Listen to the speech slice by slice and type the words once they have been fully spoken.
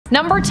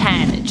Number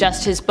 10.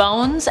 Just His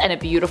Bones and a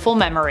Beautiful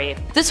Memory.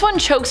 This one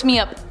chokes me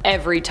up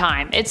every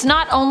time. It's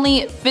not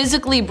only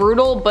physically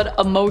brutal, but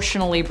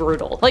emotionally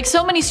brutal. Like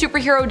so many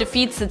superhero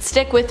defeats that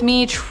stick with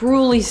me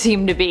truly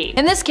seem to be.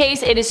 In this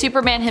case, it is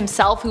Superman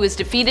himself who is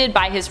defeated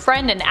by his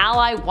friend and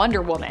ally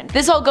Wonder Woman.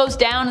 This all goes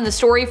down in the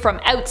story from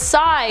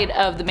outside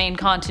of the main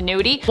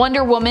continuity,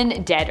 Wonder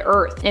Woman Dead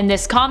Earth. In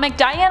this comic,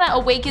 Diana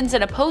awakens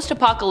in a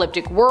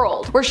post-apocalyptic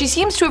world, where she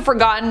seems to have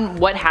forgotten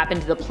what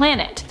happened to the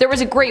planet. There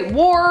was a great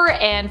war,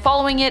 and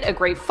following it a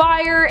great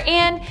fire,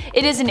 and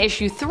it is in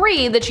issue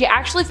 3 that she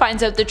actually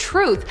finds out the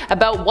truth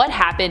about what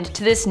happened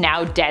to this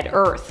now dead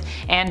Earth,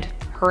 and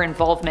her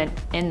involvement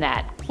in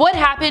that. What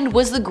happened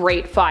was the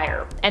Great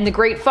Fire, and the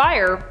Great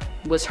Fire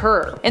was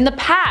her. In the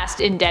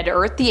past, in Dead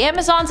Earth, the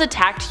Amazons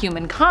attacked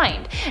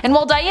humankind, and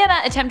while Diana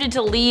attempted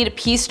to lead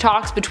peace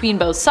talks between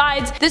both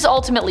sides, this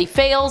ultimately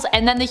fails,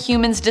 and then the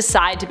humans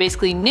decide to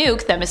basically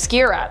nuke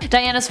Themyscira.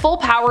 Diana's full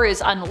power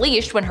is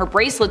unleashed when her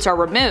bracelets are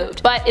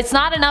removed, but it's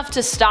not enough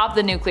to stop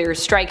the nuclear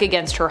strike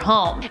against her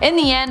home. In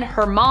the end,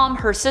 her mom,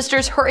 her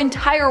sisters, her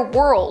entire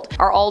world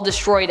are all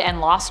destroyed and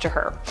lost to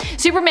her.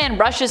 Superman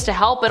rushes to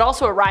help, but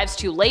also arrives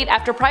too late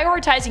after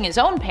prioritizing his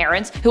own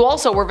parents, who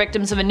also were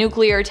victims of a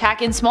nuclear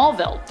attack in Smallville.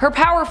 Her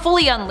power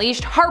fully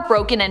unleashed,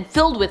 heartbroken and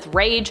filled with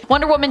rage,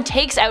 Wonder Woman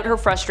takes out her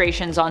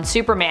frustrations on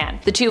Superman.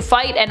 The two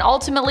fight, and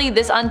ultimately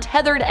this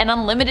untethered and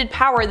unlimited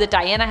power that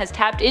Diana has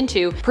tapped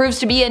into proves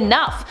to be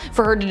enough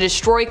for her to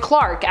destroy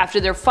Clark after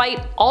their fight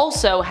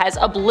also has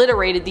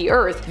obliterated the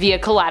Earth via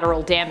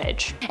collateral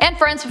damage. And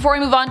friends, before we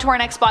move on to our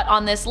next spot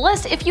on this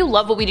list, if you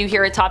love what we do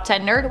here at Top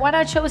 10 Nerd, why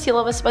not show us you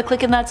love us by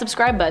clicking that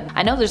subscribe button?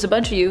 I know there's a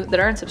bunch of you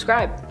that aren't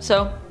subscribed,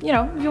 so you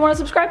know, if you want to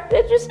subscribe,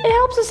 it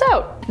helps us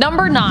out.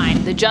 Number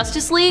 9. The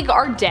Justice League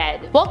are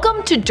dead.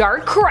 Welcome to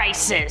Dark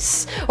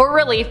Crisis. Or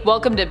really,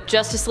 welcome to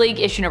Justice League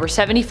issue number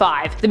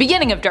 75, the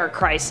beginning of Dark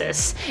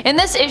Crisis. In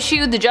this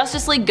issue, the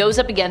Justice League goes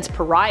up against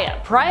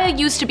Pariah. Pariah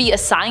used to be a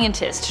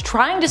scientist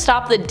trying to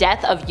stop the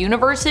death of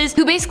universes,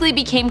 who basically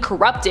became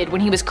corrupted when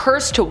he was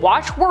cursed to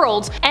watch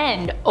worlds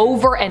end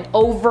over and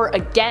over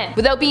again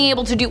without being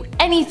able to do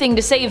anything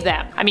to save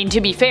them. I mean,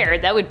 to be fair,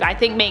 that would, I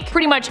think, make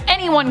pretty much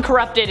anyone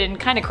corrupted and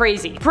kinda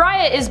crazy.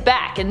 Pariah is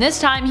back, and this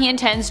time he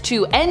intends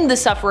to end the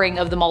suffering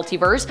of the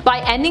multiverse by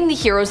ending the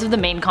heroes of the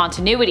main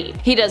continuity.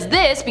 He does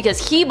this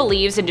because he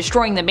believes in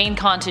destroying the main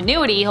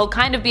continuity he'll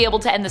kind of be able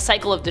to end the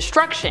cycle of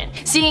destruction,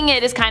 seeing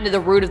it as kind of the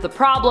root of the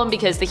problem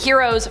because the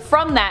heroes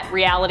from that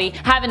reality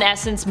have in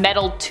essence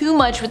meddled too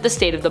much with the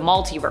state of the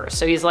multiverse.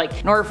 So he's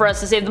like, in order for us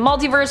to save the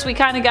multiverse, we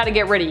kinda gotta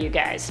get rid of you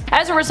guys.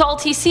 As a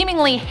result, he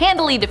seemingly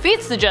handily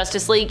defeats the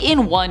Justice League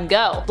in one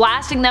go,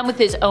 blasting them with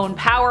his own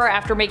power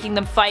after making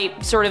them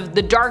fight sort of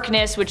the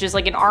darkness, which is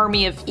like an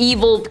army of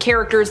evil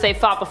characters they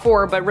fought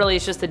before, but really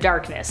it's just the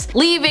darkness,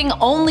 leaving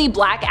only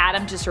Black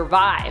Adam to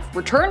survive,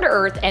 return to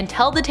Earth, and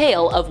tell the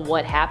tale of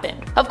what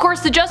happened. Of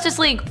course, the Justice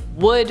League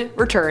would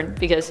return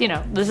because, you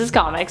know, this is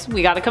comics,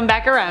 we gotta come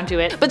back around to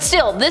it. But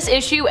still, this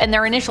issue and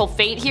their initial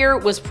fate here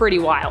was pretty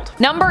wild.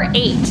 Number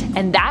 8,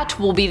 and that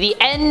will be the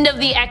end of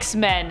the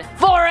X-Men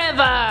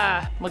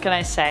forever! What can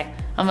I say?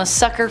 I'm a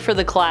sucker for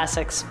the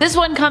classics. This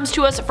one comes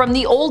to us from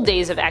the old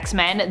days of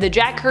X-Men, the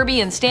Jack Kirby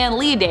and Stan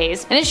Lee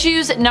days. In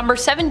issues number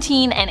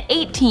 17 and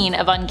 18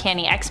 of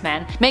Uncanny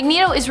X-Men,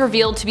 Magneto is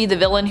revealed to be the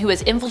villain who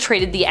has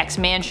infiltrated the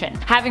X-Mansion,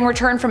 having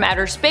returned from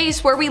outer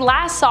space where we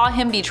last saw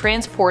him be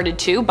transported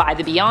to by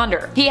the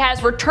Beyonder. He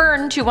has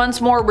returned to once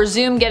more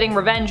resume getting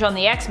revenge on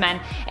the X-Men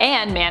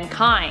and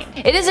mankind.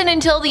 It isn't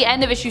until the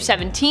end of issue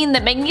 17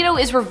 that Magneto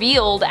is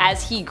revealed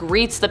as he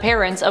greets the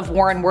parents of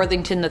Warren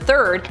Worthington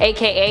III,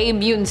 aka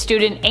mutant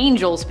student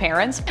Angel's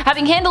parents,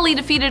 having handily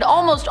defeated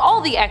almost all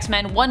the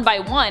X-Men one by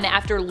one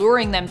after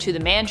luring them to the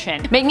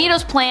mansion.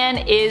 Magneto's plan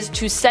is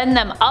to send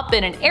them up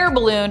in an air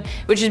balloon,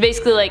 which is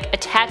basically like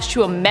attached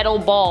to a metal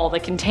ball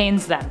that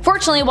contains them.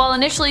 Fortunately, while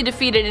initially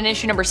defeated in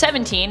issue number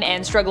 17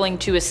 and struggling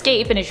to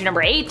escape in issue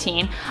number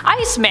 18,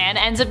 Iceman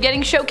ends up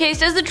getting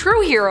showcased as the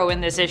true hero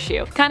in this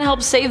issue. Kinda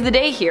helps save the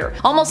day here,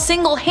 almost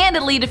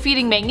single-handedly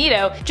defeating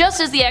Magneto just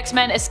as the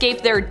X-Men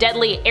escape their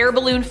deadly air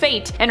balloon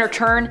fate and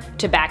return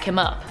to back him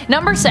up.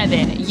 Number 7.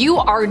 You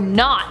Are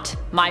Not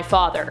My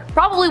Father.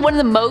 Probably one of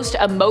the most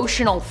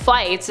emotional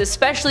fights,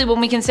 especially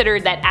when we consider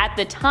that at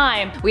the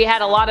time we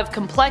had a lot of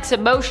complex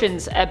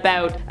emotions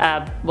about,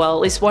 well,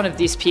 at least one of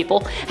these people,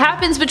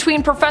 happens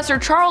between Professor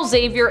Charles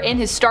Xavier and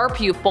his star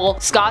pupil,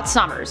 Scott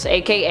Summers,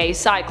 aka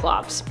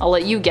Cyclops. I'll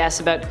let you guess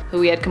about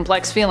who he had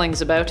complex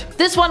feelings about.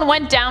 This one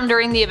went down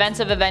during the events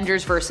of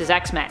Avengers vs.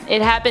 X-Men.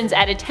 It happens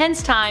at a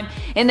tense time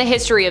in the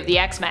history of the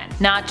X-Men,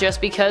 not just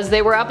because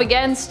they were up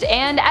against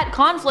and at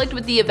conflict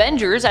with the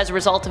Avengers as a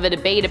result of a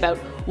debate about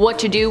what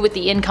to do with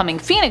the incoming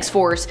Phoenix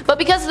Force, but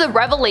because of the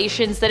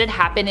revelations that had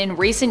happened in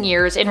recent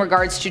years in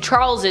regards to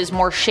Charles's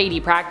more shady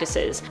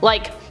practices.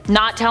 Like,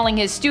 not telling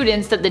his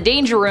students that the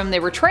danger room they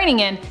were training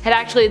in had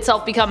actually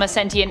itself become a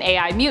sentient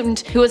AI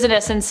mutant who was in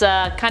essence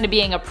kind of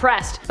being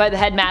oppressed by the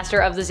headmaster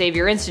of the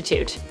Xavier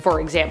Institute,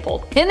 for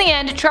example. In the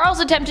end, Charles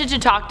attempted to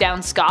talk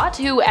down Scott,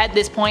 who at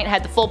this point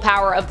had the full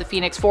power of the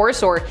Phoenix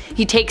Force, or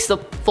he takes the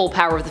full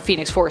power of the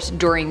Phoenix Force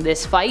during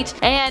this fight,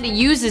 and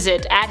uses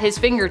it at his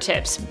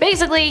fingertips.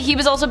 Basically, he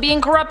was also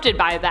being corrupted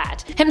by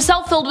that.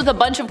 Himself filled with a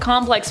bunch of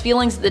complex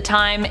feelings at the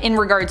time in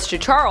regards to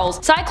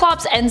Charles,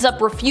 Cyclops ends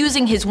up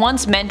refusing his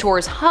once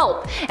mentor's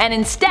help, and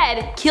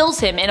instead kills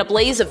him in a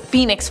blaze of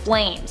phoenix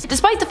flames.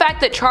 Despite the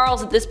fact that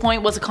Charles at this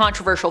point was a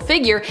controversial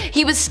figure,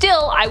 he was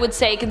still, I would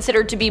say,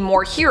 considered to be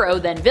more hero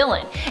than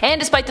villain. And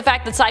despite the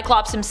fact that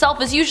Cyclops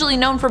himself is usually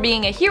known for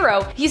being a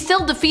hero, he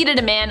still defeated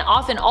a man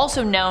often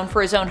also known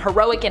for his own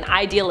heroic and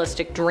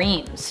idealistic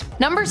dreams.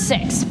 Number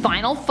 6.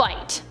 Final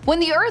fight. When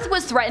the Earth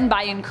was threatened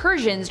by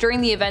incursions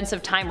during the events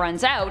of Time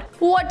Runs Out,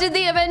 what did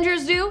the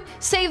Avengers do?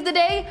 Save the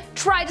day?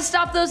 Try to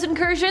stop those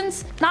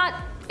incursions? Not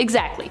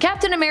exactly.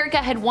 Captain America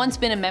had once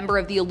been a member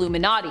of the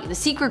Illuminati, the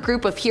secret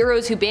group of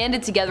heroes who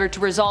banded together to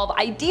resolve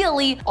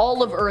ideally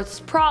all of Earth's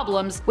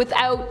problems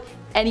without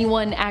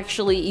anyone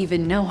actually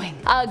even knowing.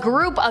 A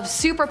group of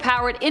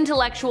superpowered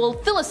intellectual,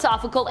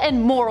 philosophical,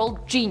 and moral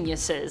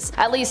geniuses.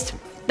 At least,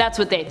 that's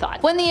what they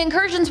thought. When the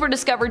incursions were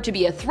discovered to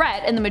be a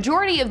threat, and the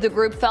majority of the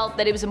group felt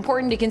that it was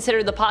important to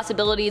consider the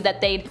possibility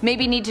that they'd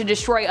maybe need to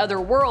destroy other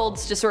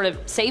worlds to sort of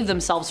save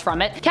themselves from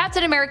it,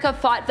 Captain America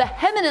fought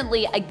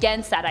vehemently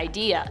against that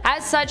idea.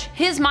 As such,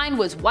 his mind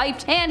was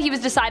wiped, and he was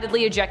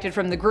decidedly ejected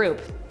from the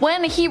group.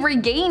 When he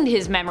regained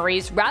his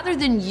memories, rather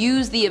than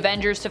use the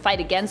Avengers to fight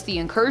against the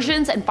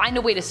incursions and find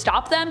a way to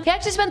stop them, he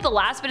actually spent the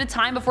last bit of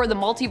time before the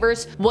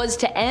multiverse was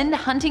to end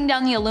hunting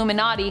down the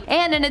Illuminati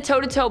and in a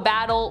toe-to-toe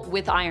battle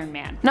with Iron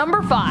Man.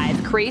 Number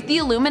 5. Create the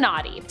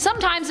Illuminati.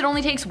 Sometimes it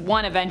only takes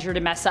one Avenger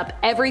to mess up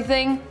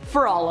everything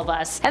for all of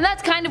us. And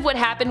that's kind of what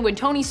happened when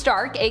Tony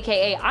Stark,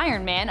 aka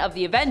Iron Man of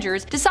the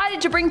Avengers,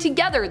 decided to bring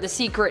together the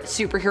secret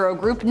superhero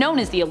group known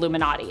as the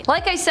Illuminati.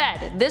 Like I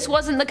said, this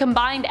wasn't the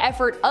combined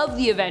effort of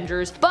the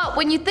Avengers, but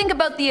when you think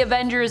about the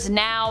Avengers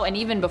now and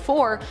even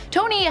before,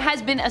 Tony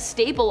has been a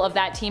staple of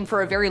that team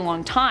for a very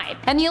long time.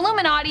 And the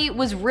Illuminati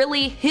was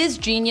really his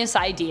genius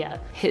idea.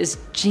 His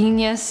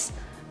genius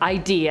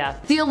idea.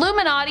 The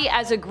Illuminati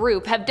as a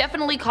group have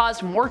definitely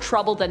caused more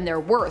trouble than they're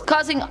worth,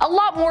 causing a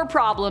lot more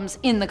problems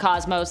in the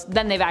cosmos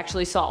than they've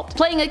actually solved.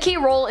 Playing a key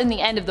role in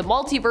the end of the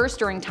multiverse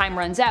during Time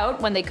Runs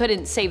Out when they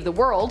couldn't save the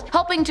world,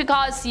 helping to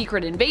cause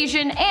Secret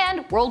Invasion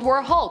and World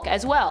War Hulk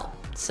as well.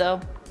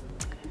 So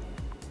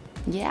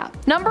yeah.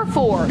 Number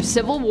 4.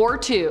 Civil War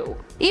II.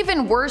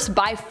 Even worse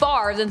by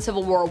far than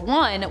Civil War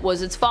I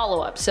was its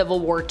follow-up, Civil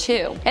War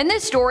II. In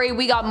this story,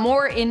 we got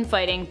more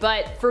infighting,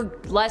 but for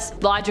less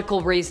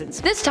logical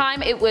reasons. This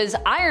time it was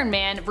Iron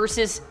Man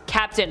versus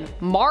Captain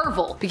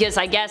Marvel, because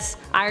I guess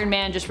Iron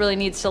Man just really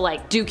needs to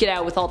like duke it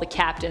out with all the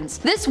captains.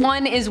 This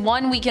one is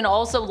one we can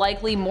also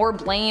likely more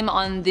blame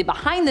on the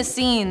behind the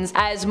scenes,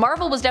 as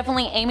Marvel was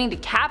definitely aiming to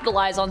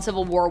capitalize on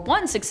Civil War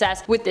I's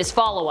success with this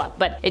follow-up,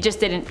 but it just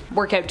didn't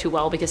work out too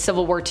well because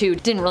Civil War II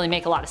didn't really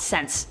make a lot of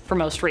sense for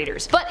most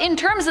readers. But in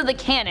terms of the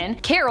canon,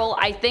 Carol,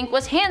 I think,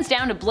 was hands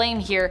down to blame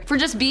here for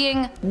just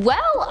being,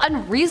 well,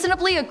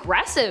 unreasonably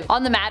aggressive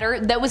on the matter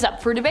that was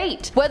up for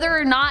debate. Whether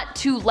or not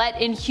to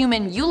let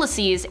Inhuman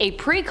Ulysses, a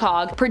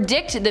precog,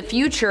 predict the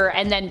future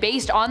and then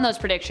based on those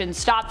predictions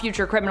stop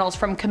future criminals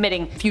from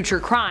committing future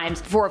crimes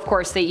before of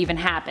course they even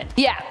happen.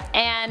 Yeah,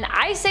 and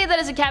I say that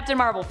as a Captain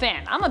Marvel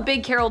fan. I'm a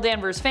big Carol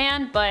Danvers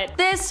fan, but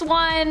this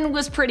one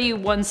was pretty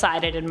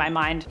one-sided in my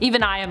mind.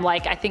 Even I am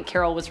like, I think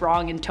Carol was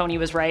wrong and Tony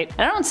was right.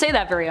 And I don't say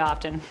that very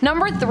often.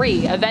 Number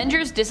 3.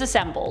 Avengers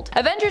Disassembled.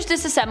 Avengers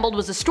Disassembled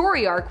was a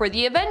story arc where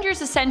the Avengers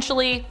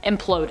essentially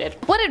imploded.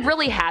 What had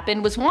really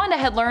happened was Wanda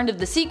had learned of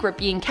the secret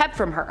being kept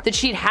from her, that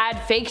she'd had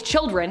fake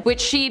children,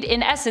 which she'd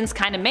in essence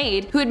kinda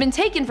made, who had been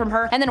taken from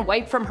her and then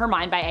wiped from her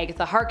mind by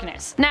Agatha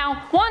Harkness.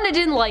 Now, Wanda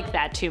didn't like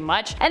that too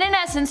much, and in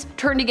essence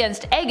turned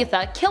against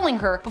Agatha, killing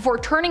her before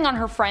turning on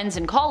her friends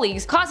and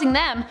colleagues, causing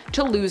them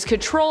to lose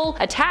control,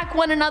 attack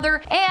one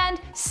another,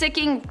 and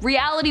sicking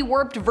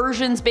reality-warped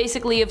versions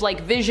basically of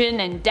like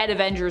Vision and Dead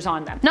Avengers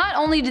on them. Not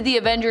only did the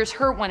Avengers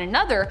hurt one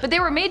another, but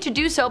they were made to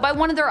do so by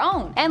one of their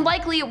own, and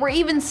likely were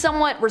even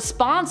somewhat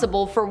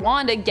responsible for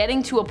Wanda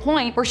getting to a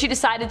point where she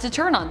decided to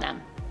turn on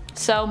them.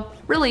 So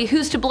really,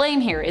 who's to blame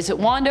here? Is it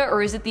Wanda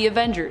or is it the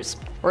Avengers?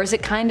 Or is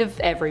it kind of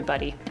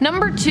everybody?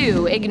 Number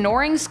 2.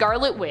 Ignoring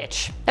Scarlet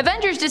Witch.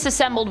 Avengers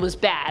Disassembled was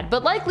bad,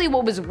 but likely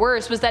what was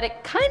worse was that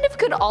it kind of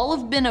could all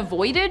have been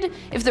avoided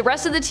if the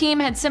rest of the team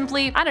had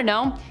simply, I don't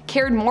know,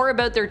 cared more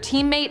about their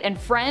teammate and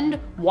friend,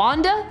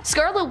 Wanda.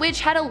 Scarlet Witch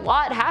had a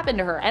lot happen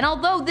to her, and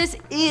although this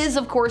is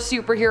of course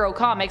superhero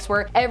comics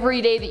where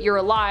every day that you're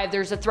alive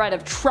there's a threat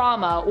of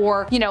trauma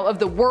or, you know, of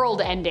the world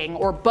ending,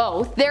 or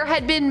both, there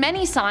had been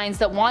many signs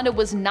that Wanda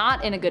was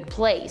not in a good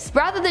place.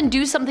 Rather than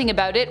do something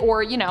about it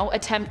or, you know,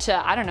 attempt attempt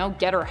to, I don't know,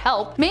 get her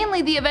help.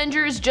 Mainly the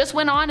Avengers just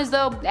went on as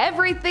though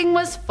everything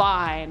was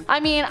fine. I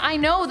mean, I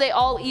know they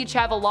all each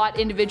have a lot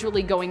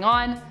individually going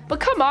on, but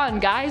come on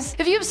guys.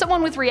 If you have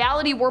someone with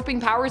reality warping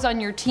powers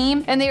on your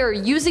team and they are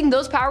using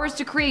those powers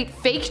to create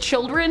fake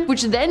children,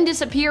 which then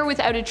disappear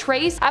without a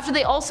trace after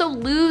they also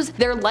lose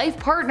their life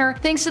partner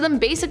thanks to them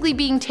basically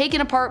being taken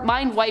apart,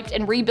 mind wiped,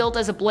 and rebuilt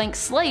as a blank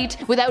slate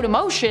without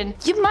emotion,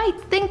 you might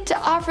think to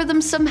offer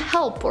them some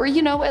help, or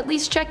you know, at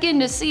least check in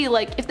to see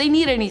like if they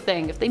need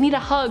anything, if they need a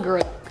hug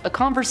or a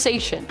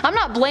conversation. I'm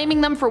not blaming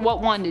them for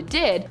what Wanda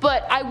did,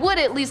 but I would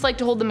at least like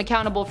to hold them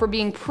accountable for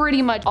being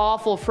pretty much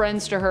awful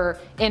friends to her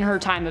in her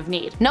time of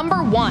need.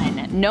 Number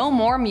 1. No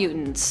more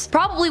mutants.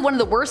 Probably one of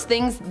the worst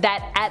things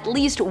that at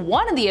least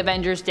one of the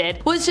Avengers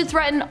did was to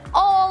threaten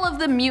all of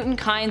the mutant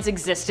kind's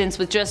existence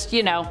with just,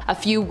 you know, a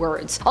few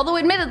words. Although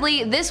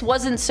admittedly, this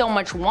wasn't so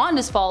much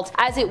Wanda's fault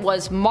as it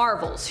was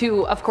Marvel's,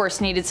 who of course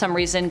needed some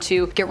reason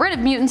to get rid of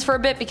mutants for a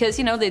bit because,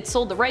 you know, they'd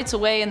sold the rights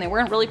away and they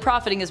weren't really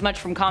profiting as much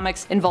from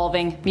comics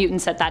involving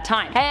mutants at that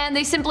time, and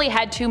they simply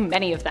had too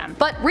many of them.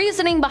 But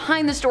reasoning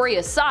behind the story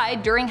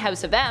aside, during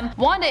House of M,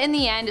 Wanda in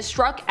the end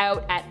struck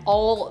out at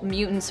all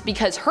mutants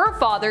because her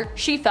father,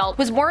 she felt,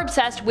 was more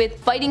obsessed with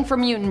fighting for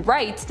mutant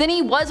rights than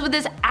he was with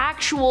his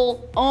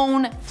actual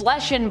own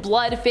flesh and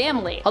blood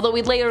family. Although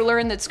we'd later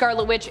learn that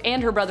Scarlet Witch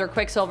and her brother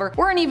Quicksilver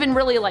weren't even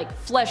really like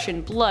flesh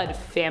and blood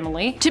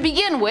family. To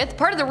begin with,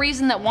 part of the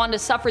reason that Wanda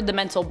suffered the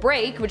mental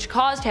break, which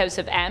caused House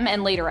of M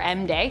and later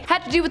M Day,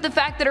 had to do with the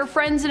fact that her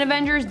friends and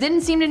Avengers didn't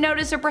seem to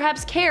notice or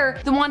perhaps care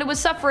that Wanda was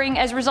suffering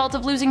as a result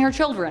of losing her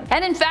children.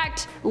 And in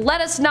fact,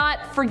 let us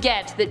not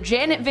forget that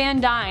Janet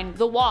Van Dyne,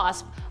 the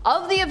Wasp,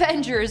 of the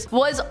Avengers,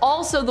 was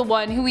also the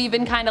one who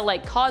even kinda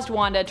like caused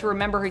Wanda to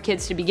remember her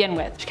kids to begin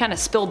with. She kinda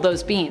spilled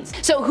those beans.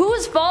 So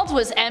whose fault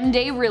was M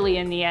Day really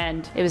in the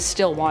end? It was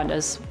still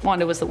Wanda's.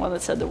 Wanda was the one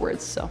that said the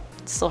words, so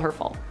it's still her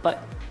fault.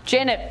 But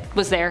Janet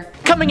was there.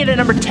 Coming in at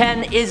number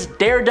 10 is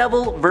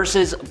Daredevil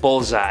vs.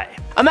 Bullseye.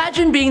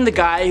 Imagine being the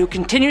guy who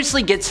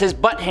continuously gets his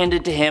butt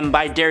handed to him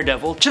by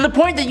Daredevil to the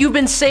point that you've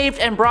been saved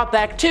and brought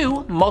back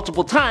to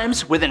multiple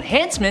times with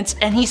enhancements,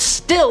 and he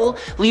still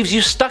leaves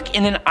you stuck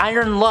in an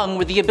iron lung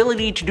with the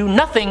ability to do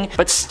nothing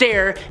but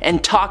stare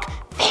and talk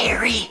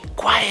very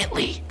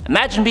quietly.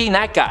 Imagine being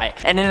that guy,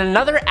 and in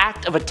another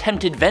act of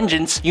attempted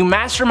vengeance, you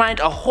mastermind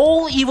a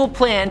whole evil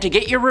plan to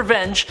get your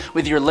revenge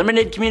with your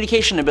limited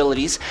communication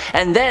abilities,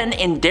 and then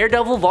in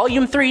Daredevil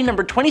Volume 3,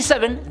 number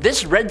 27,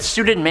 this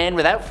red-suited man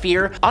without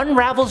fear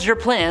unravels your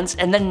plans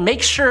and then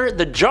makes sure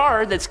the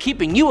jar that's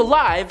keeping you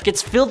alive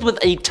gets filled with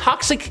a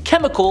toxic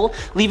chemical,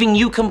 leaving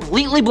you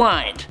completely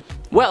blind.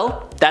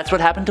 Well, that's what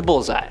happened to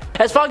Bullseye.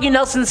 As Foggy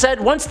Nelson said,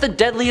 once the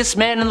deadliest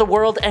man in the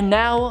world, and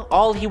now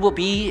all he will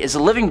be is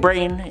a living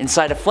brain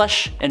inside a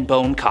flesh and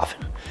bone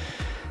coffin.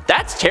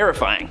 That's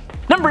terrifying.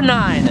 Number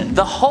 9.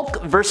 The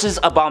Hulk vs.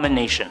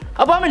 Abomination.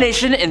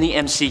 Abomination in the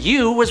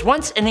MCU was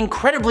once an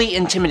incredibly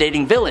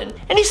intimidating villain,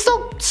 and he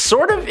still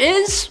sort of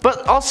is,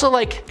 but also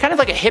like kind of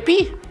like a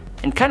hippie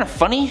and kind of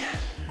funny.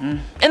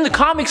 In the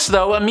comics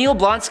though, Emil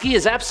Blonsky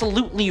is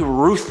absolutely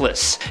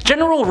ruthless.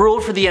 General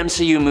rule for the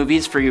MCU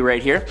movies for you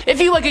right here.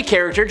 If you like a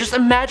character, just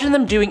imagine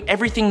them doing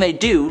everything they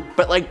do,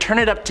 but like turn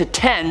it up to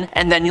 10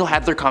 and then you'll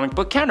have their comic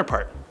book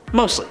counterpart.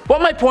 Mostly.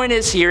 What my point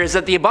is here is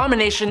that the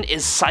Abomination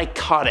is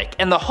psychotic,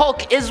 and the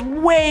Hulk is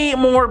way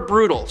more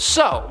brutal.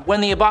 So, when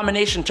the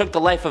Abomination took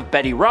the life of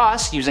Betty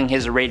Ross using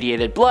his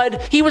irradiated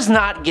blood, he was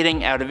not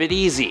getting out of it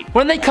easy.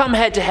 When they come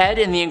head to head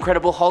in The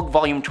Incredible Hulk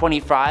Volume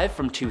 25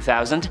 from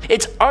 2000,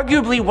 it's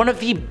arguably one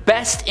of the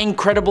best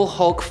Incredible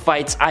Hulk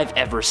fights I've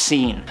ever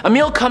seen.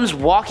 Emil comes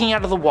walking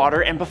out of the water,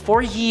 and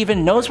before he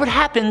even knows what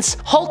happens,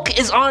 Hulk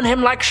is on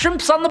him like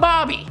shrimps on the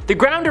barbie. The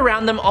ground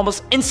around them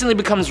almost instantly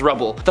becomes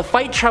rubble. The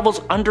fight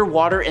travels underwater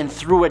and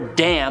through a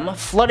dam,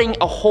 flooding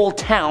a whole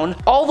town.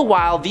 All the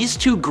while, these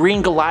two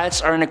green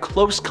Goliaths are in a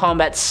close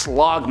combat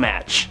slog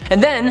match.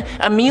 And then,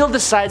 Emil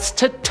decides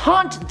to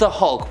taunt the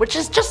Hulk, which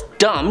is just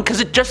dumb because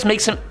it just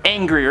makes him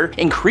angrier,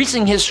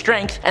 increasing his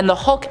strength, and the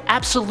Hulk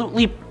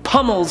absolutely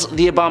pummels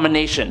the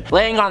Abomination,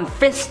 laying on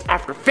fist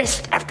after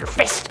fist after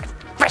fist after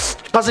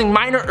fist, causing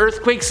minor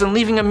earthquakes and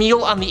leaving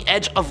Emil on the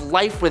edge of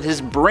life with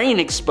his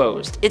brain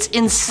exposed. It's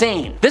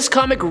insane. This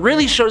comic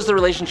really shows the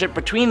relationship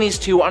between these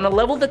two on a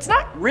level that's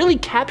not really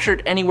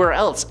captured anywhere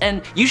else,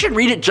 and you should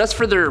read it just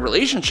for their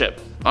relationship,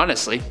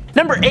 honestly.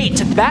 Number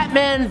 8.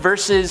 Batman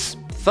vs.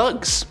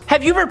 Thugs.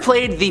 Have you ever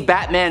played the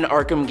Batman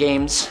Arkham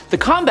games? The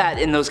combat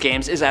in those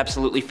games is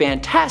absolutely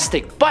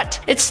fantastic, but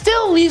it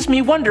still leaves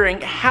me wondering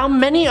how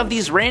many of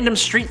these random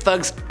street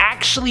thugs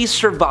actually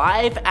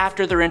survive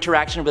after their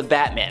interaction with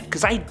Batman,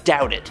 because I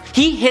doubt it.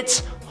 He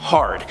hits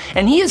hard,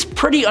 and he is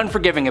pretty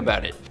unforgiving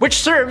about it, which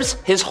serves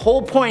his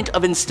whole point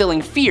of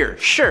instilling fear,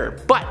 sure,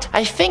 but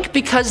I think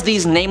because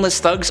these nameless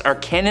thugs are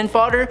cannon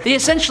fodder, they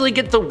essentially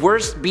get the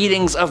worst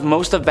beatings of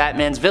most of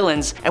Batman's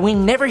villains, and we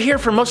never hear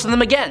from most of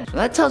them again. So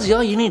that tells you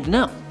all you need to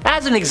know.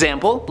 As an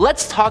example,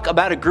 let's talk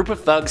about a group of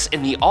thugs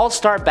in the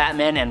All-Star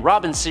Batman and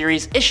Robin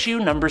series, issue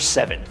number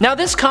 7. Now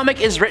this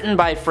comic is written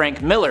by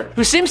Frank Miller,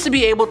 who seems to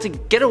be able to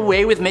get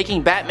away with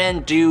making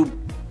Batman do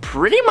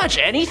pretty much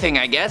anything,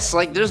 I guess.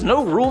 Like, there's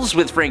no rules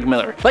with Frank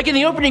Miller. Like in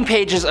the opening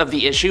pages of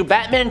the issue,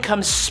 Batman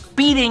comes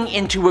speeding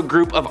into a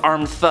group of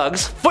armed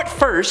thugs, foot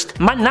first,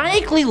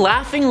 maniacally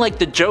laughing like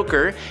the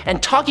Joker,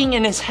 and talking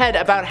in his head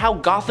about how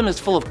Gotham is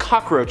full of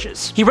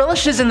cockroaches. He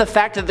relishes in the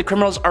fact that the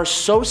criminals are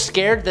so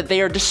scared that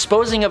they are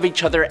disposing of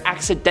each other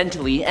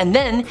accidentally, and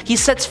then he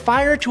sets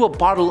fire to a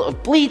bottle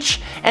of bleach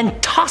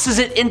and tosses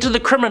it into the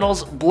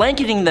criminals,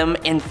 blanketing them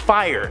in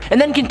fire, and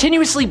then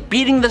continuously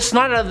beating the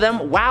snot out of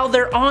them while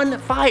they're on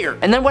fire.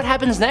 And then what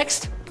happens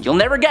next? You'll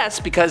never guess,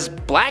 because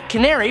Black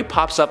Canary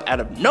pops up out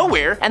of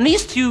nowhere, and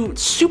these two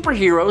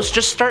superheroes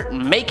just start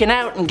making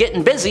out and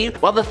getting busy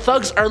while the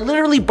thugs are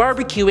literally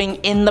barbecuing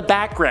in the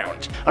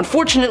background.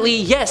 Unfortunately,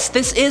 yes,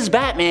 this is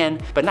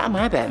Batman, but not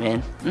my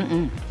Batman.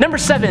 Number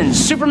 7,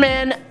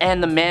 Superman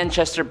and the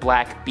Manchester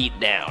Black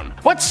Beatdown.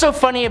 What's so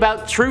funny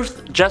about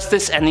truth,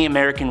 justice, and the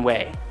American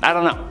way? I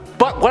don't know.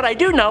 But what I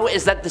do know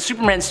is that the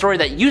Superman story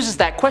that uses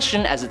that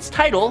question as its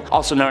title,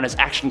 also known as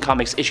Action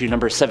Comics issue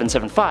number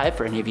 775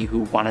 for any of you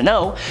who want to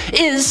know,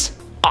 is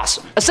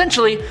awesome.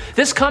 Essentially,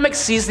 this comic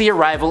sees the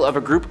arrival of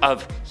a group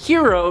of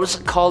heroes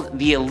called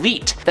the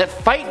Elite that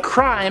fight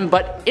crime,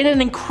 but in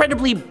an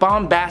incredibly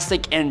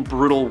bombastic and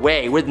brutal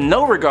way, with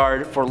no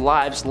regard for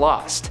lives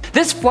lost.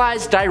 This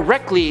flies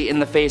directly in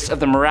the face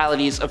of the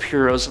moralities of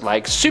heroes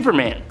like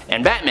Superman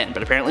and Batman,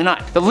 but apparently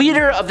not. The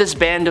leader of this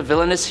band of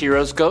villainous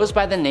heroes goes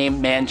by the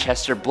name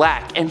Manchester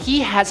Black, and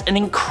he has an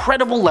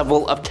incredible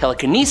level of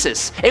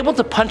telekinesis, able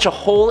to punch a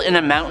hole in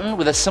a mountain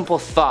with a simple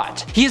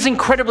thought. He is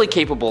incredibly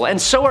capable,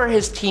 and so are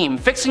his team,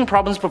 fixing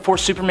problems before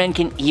Superman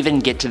can even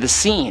get to the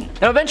scene.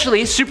 Now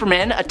eventually,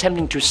 Superman,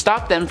 attempting to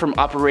stop them from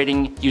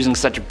operating using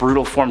such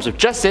brutal forms of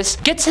justice,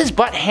 gets his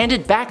butt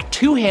handed back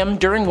to him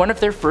during one of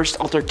their first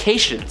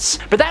altercations.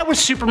 But that was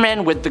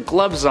Superman with the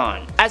gloves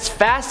on. As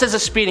fast as a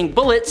speeding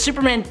bullet,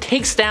 Superman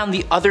takes down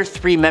the other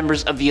 3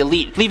 members of the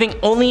Elite, leaving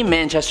only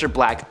Manchester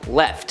Black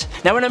left.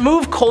 Now in a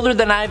move colder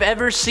than I've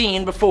ever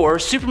seen before,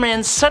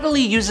 Superman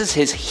subtly uses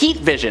his heat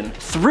vision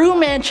through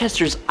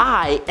Manchester's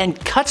eye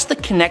and cuts the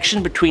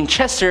connection between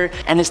Chester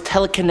and his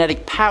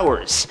telekinetic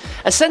powers.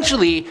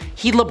 Essentially,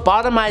 he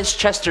lobotomized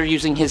Chester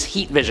using his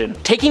heat vision,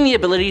 taking the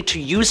ability to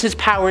use his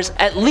powers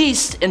at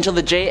least until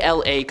the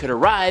JLA could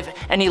arrive,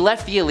 and he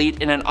left the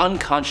Elite in an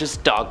unconscious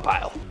dog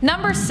pile.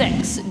 Number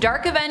 6.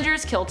 Dark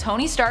Avengers kill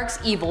Tony Stark's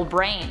evil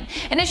brain.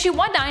 In issue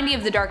 190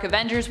 of the Dark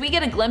Avengers, we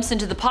get a glimpse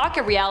into the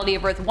pocket reality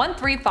of Earth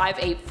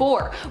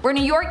 13584, where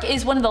New York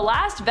is one of the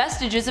last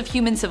vestiges of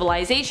human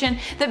civilization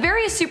that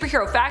various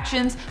superhero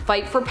factions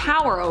fight for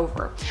power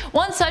over.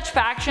 One such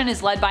faction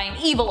is led by an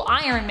evil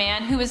Iron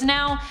Man who is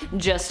now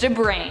just a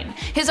brain.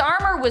 His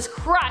armor was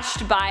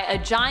crushed by a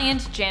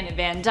giant Janet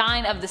Van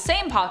Dyne of the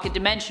same pocket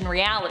dimension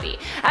reality.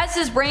 As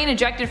his brain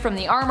ejected from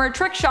the armor,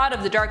 Trickshot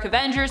of the Dark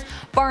Avengers,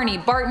 Barney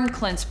Barton,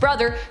 Clint's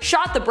brother,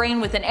 shot the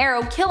brain with an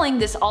arrow, killing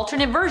this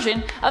alternate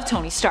version of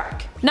Tony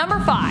Stark. Number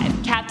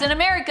 5. Captain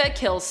America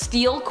kills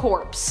Steel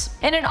Corpse.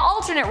 In an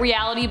alternate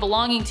reality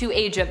belonging to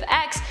Age of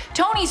X,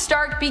 Tony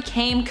Stark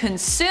became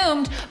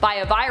consumed by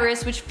a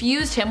virus which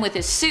fused him with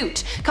his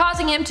suit,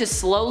 causing him to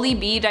slowly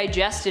be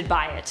digested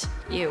by it.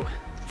 Ew.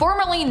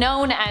 Formerly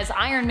known as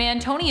Iron Man,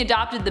 Tony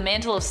adopted the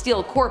mantle of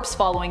Steel Corpse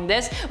following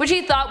this, which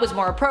he thought was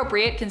more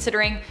appropriate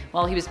considering,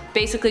 well, he was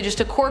basically just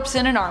a corpse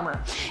in an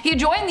armor. He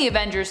joined the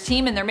Avengers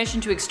team in their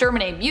mission to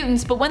exterminate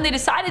mutants, but when they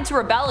decided to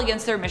rebel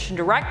against their mission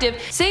directive,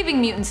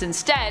 saving mutants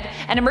instead,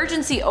 an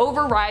emergency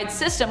override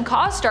system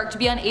caused Stark to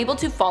be unable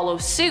to follow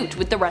suit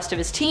with the rest of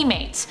his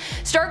teammates.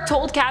 Stark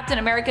told Captain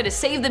America to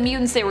save the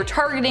mutants they were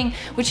targeting,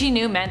 which he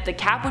knew meant that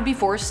Cap would be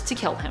forced to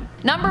kill him.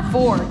 Number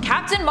 4.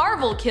 Captain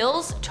Marvel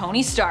kills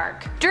Tony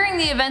Stark. During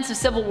the events of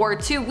Civil War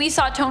II, we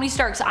saw Tony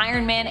Stark's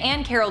Iron Man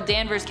and Carol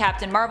Danvers'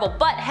 Captain Marvel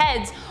butt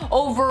heads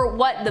over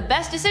what the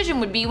best decision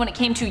would be when it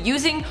came to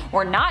using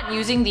or not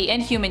using the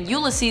Inhuman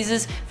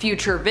Ulysses'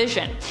 future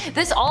vision.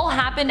 This all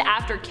happened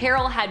after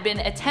Carol had been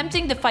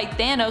attempting to fight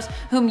Thanos,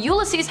 whom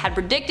Ulysses had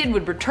predicted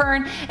would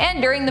return,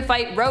 and during the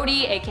fight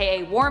Rhodey,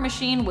 aka War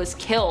Machine, was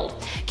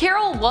killed.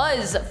 Carol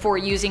was for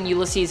using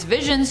Ulysses'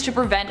 visions to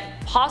prevent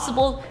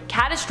possible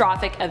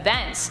catastrophic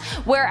events,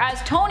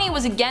 whereas Tony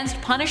was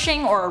against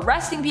punishing or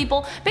arresting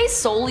people based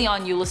solely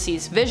on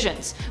Ulysses'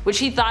 visions, which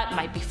he thought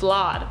might be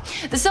flawed.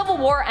 The Civil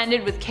War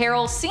ended with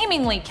Carol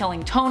seemingly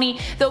killing Tony,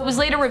 though it was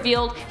later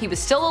revealed he was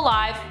still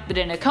alive but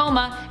in a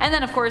coma, and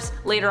then of course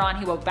later on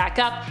he woke back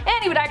up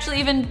and he would actually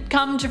even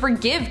come to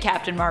forgive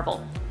Captain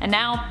Marvel. And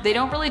now they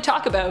don't really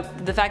talk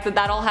about the fact that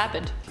that all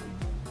happened.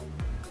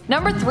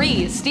 Number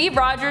 3. Steve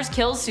Rogers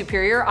kills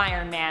Superior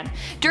Iron Man.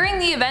 During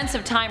the events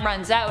of Time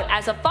Runs Out,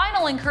 as a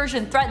final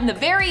incursion threatened the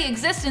very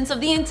existence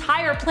of the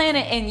entire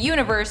planet and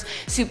universe,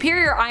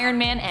 Superior Iron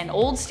Man and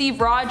old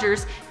Steve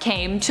Rogers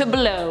came to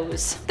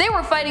blows. They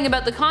were fighting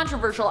about the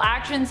controversial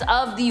actions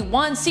of the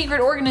one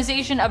secret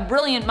organization of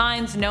brilliant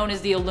minds known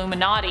as the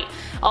Illuminati.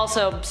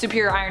 Also,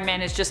 Superior Iron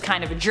Man is just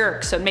kind of a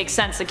jerk, so it makes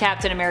sense that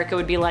Captain America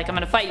would be like, I'm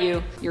gonna fight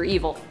you, you're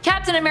evil.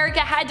 Captain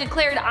America had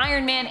declared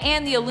Iron Man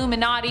and the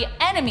Illuminati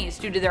enemies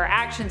due to their their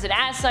actions, and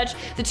as such,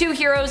 the two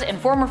heroes and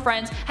former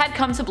friends had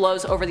come to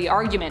blows over the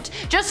argument.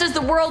 Just as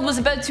the world was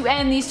about to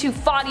end, these two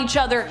fought each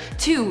other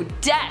to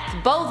death,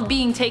 both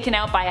being taken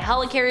out by a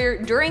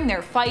helicarrier during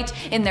their fight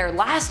in their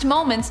last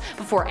moments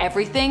before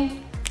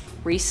everything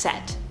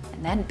reset.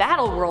 And then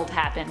Battleworld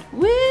happened.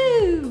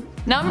 Woo!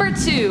 Number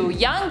 2.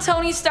 Young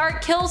Tony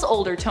Stark kills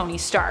older Tony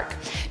Stark.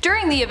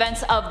 During the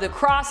events of The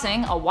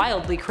Crossing, a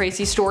wildly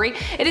crazy story,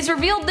 it is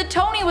revealed that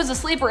Tony was a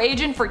sleeper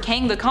agent for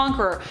Kang the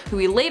Conqueror, who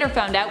he later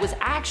found out was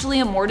actually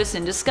a Mortis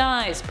in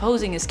disguise,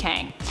 posing as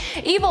Kang.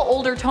 Evil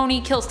older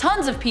Tony kills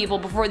tons of people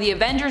before the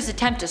Avengers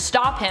attempt to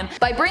stop him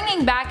by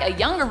bringing back a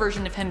younger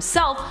version of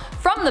himself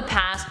from the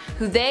past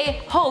who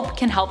they hope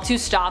can help to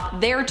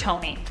stop their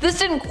Tony. This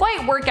didn't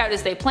quite work out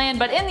as they planned,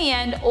 but in the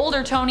end,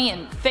 older Tony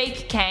and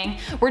fake Kang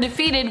were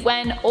defeated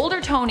when older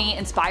Tony,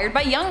 inspired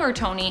by younger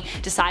Tony,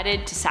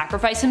 decided to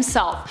sacrifice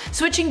himself,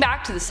 switching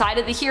back to the side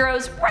of the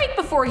heroes right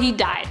before he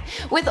died.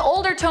 With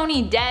older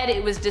Tony dead,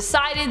 it was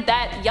decided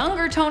that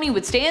younger Tony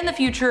would stay in the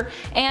future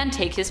and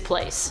take his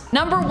place.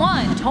 Number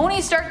 1. Tony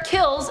Stark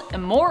kills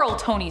immoral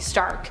Tony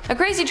Stark. A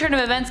crazy turn of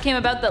events came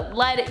about that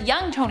led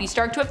young Tony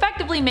Stark to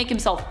effectively make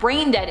himself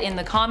brain dead in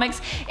the comics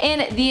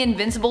in the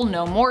Invincible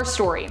No More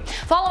story.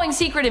 Following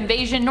Secret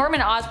Invasion,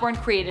 Norman Osborn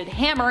created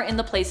Hammer in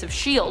the place of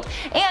S.H.I.E.L.D.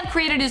 and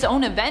created his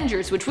own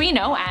Avengers, which we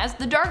know as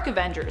the Dark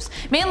Avengers,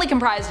 mainly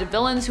comprised of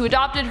villains who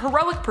adopted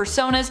heroic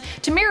personas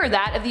to mirror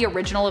that of the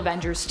original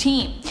Avengers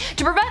team.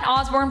 To prevent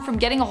Osborn from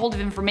getting a hold of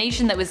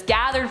information that was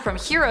gathered from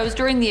heroes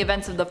during the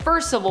events of the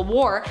first Civil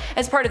War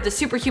as part of the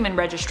Superhuman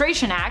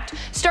Registration Act,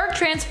 Stark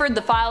transferred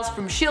the files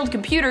from S.H.I.E.L.D.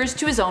 computers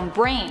to his own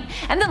brain,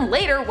 and then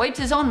later wiped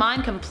his own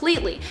mind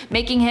completely,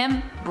 making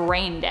him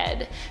brain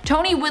dead.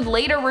 Tony would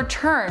later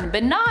return,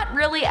 but not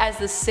really as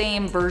the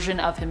same version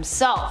of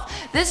himself.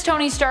 This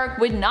Tony Stark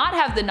would not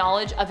have the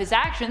knowledge of his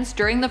actions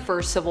during the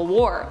first Civil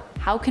War.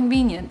 How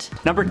convenient.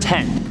 Number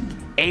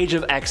 10. Age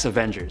of X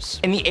Avengers.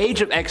 In the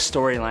Age of X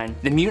storyline,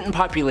 the mutant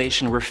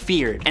population were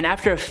feared, and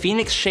after a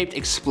phoenix-shaped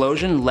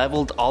explosion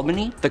leveled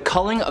Albany, the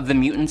culling of the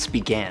mutants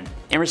began.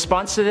 In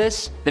response to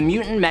this, the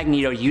mutant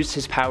Magneto used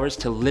his powers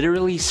to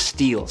literally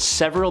steal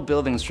several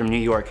buildings from New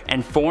York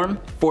and form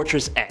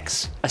Fortress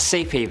X, a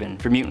safe haven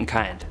for mutant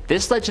kind.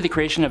 This led to the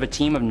creation of a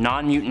team of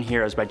non-mutant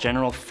heroes by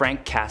General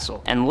Frank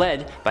Castle, and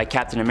led by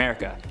Captain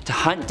America, to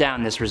hunt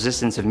down this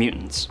resistance of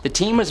mutants. The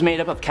team was made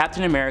up of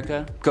Captain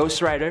America,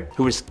 Ghost Rider,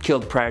 who was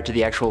killed prior to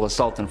the actual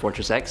assault on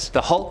Fortress X,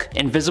 the Hulk,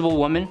 Invisible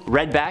Woman,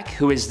 Redback,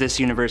 who is this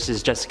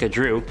universe's Jessica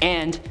Drew,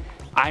 and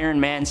Iron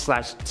Man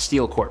 /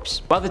 Steel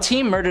Corps. While the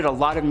team murdered a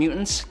lot of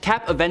mutants,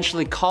 Cap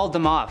eventually called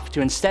them off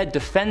to instead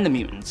defend the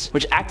mutants,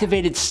 which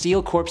activated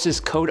Steel Corps'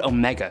 Code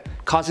Omega,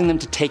 causing them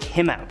to take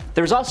him out.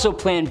 There was also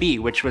Plan B,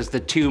 which was the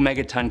 2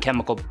 megaton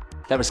chemical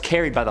that was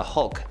carried by the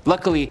Hulk.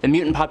 Luckily, the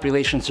mutant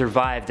population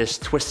survived this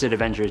twisted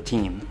Avenger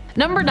team.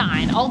 Number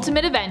 9.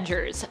 Ultimate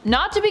Avengers.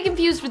 Not to be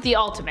confused with the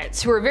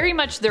Ultimates, who are very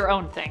much their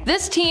own thing.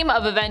 This team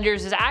of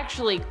Avengers is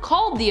actually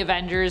called the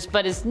Avengers,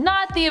 but is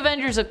not the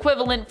Avengers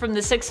equivalent from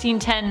the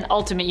 1610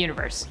 Ultimate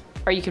Universe.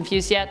 Are you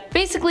confused yet?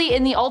 Basically,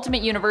 in the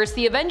Ultimate Universe,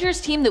 the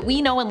Avengers team that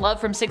we know and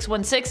love from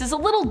 616 is a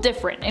little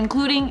different,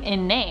 including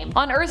in name.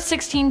 On Earth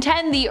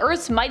 1610, the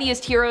Earth's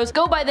mightiest heroes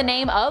go by the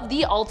name of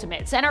the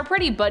Ultimates, and are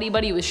pretty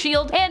buddy-buddy with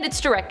S.H.I.E.L.D. and its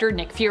director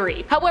Nick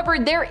Fury. However,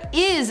 there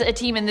is a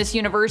team in this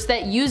universe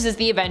that uses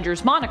the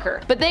Avengers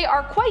moniker, but they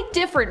are quite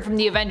different from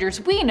the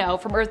Avengers we know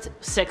from Earth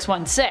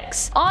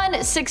 616. On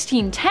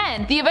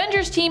 1610, the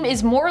Avengers team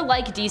is more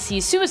like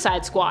DC's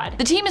Suicide Squad.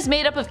 The team is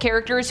made up of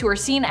characters who are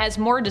seen as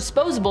more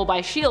disposable by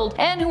S.H.I.E.L.D.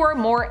 and who are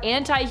more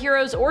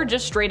anti-heroes or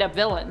just straight up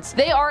villains.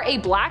 They are a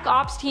black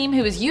ops team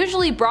who is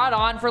usually brought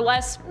on for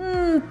less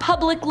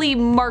publicly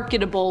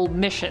marketable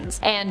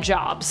missions and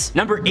jobs.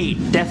 Number 8.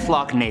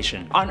 Deathlok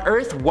Nation. On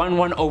Earth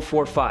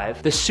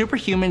 11045, the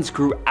superhumans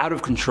grew out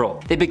of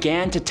control. They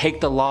began to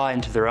take the law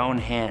into their own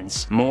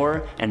hands,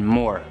 more and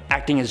more,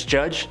 acting as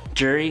judge,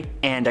 jury,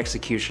 and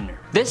executioner.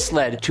 This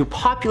led to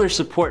popular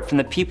support from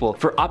the people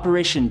for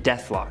Operation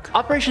Deathlok.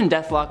 Operation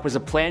Deathlok was a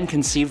plan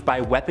conceived by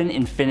Weapon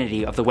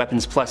Infinity of the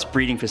Weapons Plus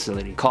breeding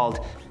facility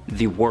called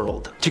the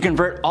World, to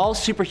convert all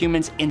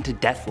superhumans into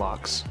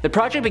Deathlocks. The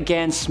project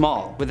began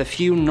small, with a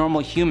few normal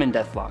human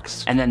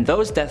Deathlocks, and then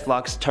those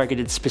Deathlocks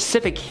targeted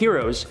specific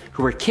heroes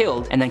who were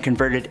killed and then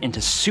converted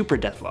into super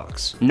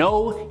Deathlocks.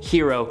 No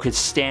hero could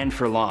stand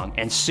for long,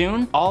 and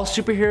soon, all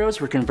superheroes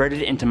were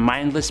converted into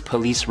mindless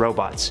police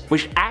robots,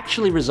 which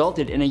actually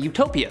resulted in a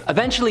utopia.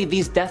 Eventually,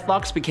 these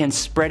Deathlocks began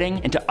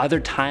spreading into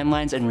other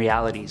timelines and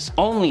realities,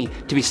 only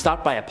to be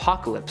stopped by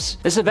Apocalypse.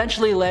 This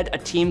eventually led a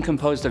team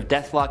composed of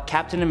Deathlok,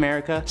 Captain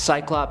America,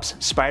 Cyclops,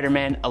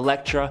 Spider-Man,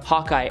 Elektra,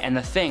 Hawkeye, and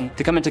the Thing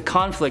to come into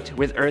conflict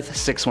with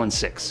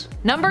Earth-616.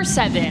 Number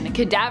 7.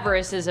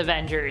 Cadaverous'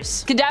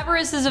 Avengers.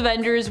 Cadaverous'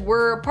 Avengers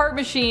were part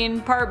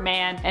machine, part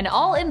man, and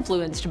all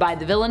influenced by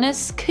the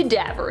villainous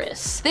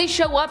Cadaverous. They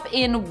show up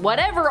in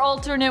whatever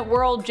alternate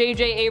world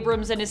J.J.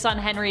 Abrams and his son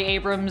Henry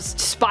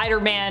Abrams'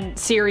 Spider-Man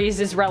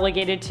series is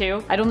relegated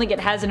to. I don't think it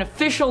has an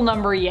official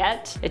number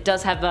yet. It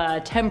does have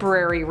a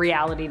temporary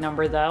reality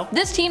number though.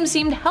 This team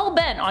seemed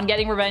hell-bent on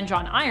getting revenge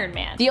on Iron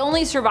Man, the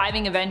only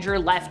surviving Avenger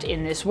left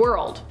in this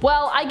world.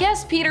 Well, I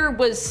guess Peter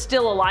was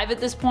still alive at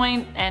this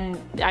point, and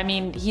I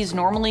mean, he's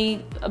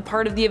normally a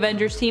part of the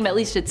Avengers team, at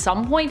least at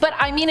some point, but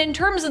I mean, in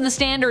terms of the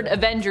standard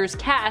Avengers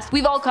cast,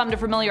 we've all come to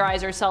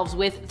familiarize ourselves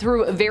with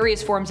through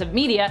various forms of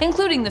media,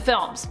 including the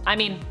films. I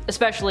mean,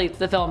 especially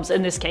the films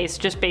in this case,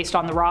 just based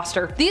on the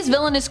roster. These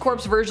villainous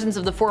corpse versions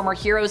of the former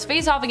heroes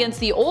face off against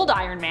the old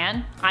Iron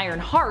Man,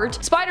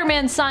 Ironheart,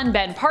 Spider-Man's son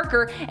Ben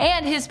Parker,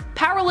 and his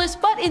powerless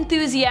but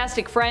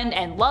enthusiastic friend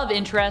and love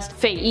interest,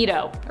 Faye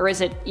Ito. Or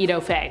is it Ito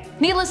Faye?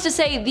 Needless to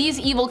say, these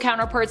evil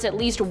counterparts at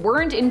least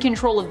weren't in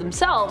control of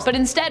themselves, but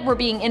instead were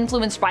being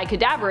influenced by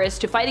Cadaverous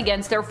to fight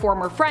against their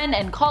former friend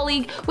and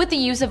colleague with the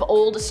use of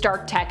old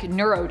Stark Tech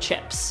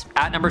neurochips.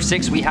 At number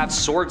 6 we have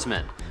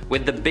Swordsman.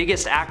 With the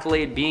biggest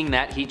accolade being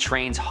that he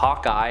trains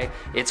Hawkeye,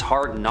 it's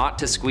hard not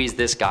to squeeze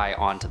this guy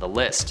onto the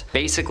list.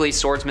 Basically,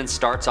 Swordsman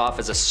starts off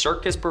as a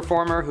circus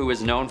performer who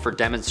is known for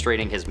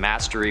demonstrating his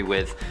mastery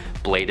with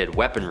bladed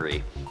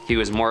weaponry. He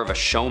was more of a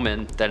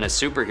showman than a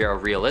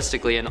superhero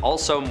realistically, and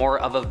also more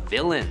of a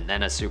villain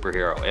than a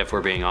superhero if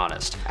we're being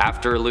honest.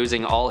 After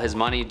losing all his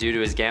money due to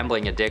his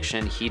gambling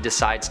addiction, he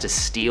decides to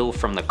steal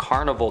from the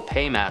carnival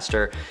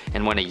paymaster,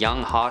 and when a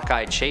young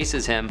Hawkeye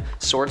chases him,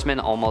 Swordsman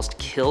almost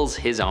kills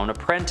his own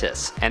apprentice.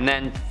 And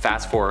then,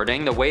 fast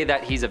forwarding, the way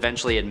that he's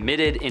eventually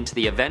admitted into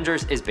the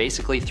Avengers is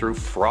basically through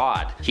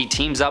fraud. He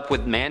teams up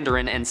with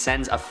Mandarin and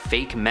sends a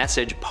fake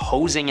message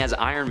posing as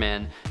Iron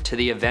Man to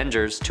the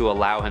Avengers to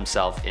allow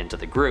himself into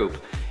the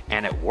group.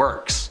 And it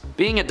works.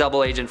 Being a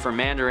double agent for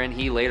Mandarin,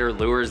 he later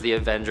lures the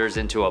Avengers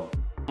into a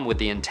bomb with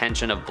the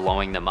intention of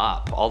blowing them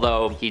up.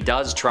 Although he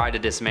does try to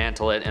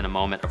dismantle it in a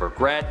moment of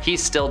regret,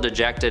 he's still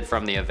dejected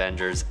from the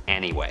Avengers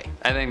anyway.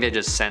 I think they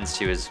just sensed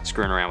he was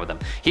screwing around with them.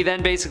 He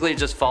then basically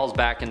just falls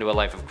back into a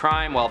life of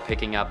crime while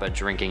picking up a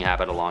drinking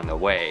habit along the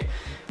way,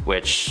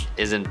 which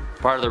isn't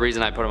part of the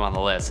reason I put him on the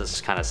list. This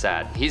is kind of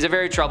sad. He's a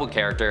very troubled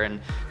character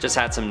and just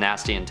had some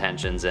nasty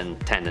intentions and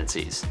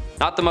tendencies.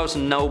 Not the most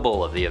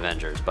noble of the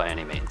Avengers by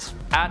any means.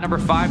 At number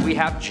 5 we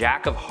have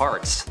Jack of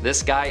Hearts.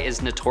 This guy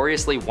is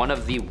notoriously one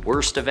of the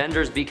worst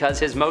Avengers because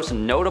his most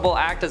notable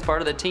act as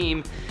part of the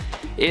team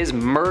is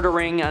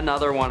murdering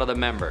another one of the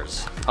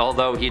members.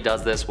 Although he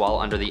does this while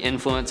under the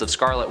influence of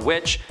Scarlet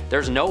Witch,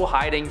 there's no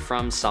hiding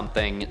from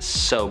something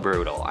so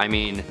brutal. I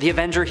mean, the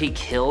Avenger he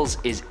kills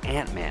is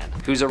Ant-Man,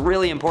 who's a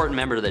really important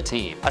member of the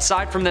team.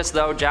 Aside from this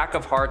though, Jack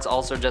of Hearts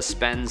also just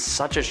spends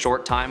such a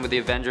short time with the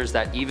Avengers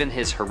that even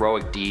his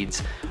heroic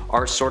deeds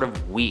are sort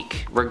of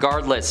weak,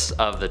 regardless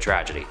of the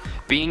tragedy.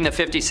 Being the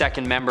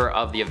 52nd member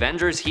of the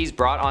Avengers, he's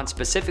brought on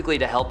specifically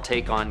to help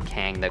take on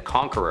Kang the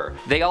Conqueror.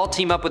 They all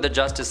team up with the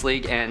Justice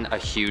League and a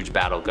huge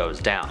battle goes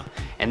down.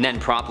 And then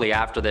promptly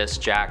after this,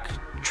 Jack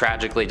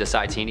tragically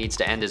decides he needs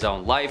to end his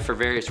own life for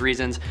various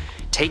reasons,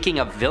 taking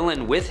a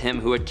villain with him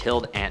who had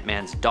killed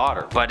Ant-Man's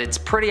daughter. But it's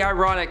pretty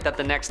ironic that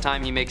the next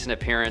time he makes an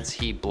appearance,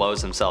 he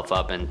blows himself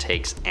up and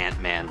takes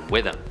Ant-Man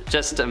with him.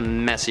 Just a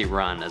messy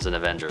run as an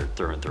Avenger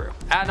through and through.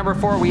 At number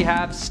 4 we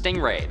have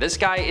Stingray. This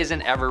guy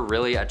isn't ever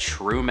really a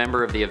true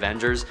member of the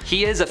Avengers.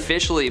 He is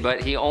officially,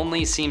 but he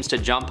only seems to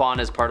jump on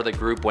as part of the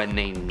group when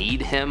they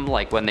need him,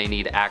 like when they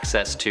need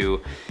access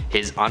to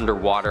his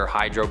underwater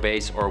hydro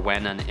base or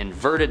when an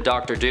inverted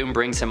Doctor Doom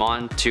brings him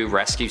on to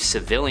rescue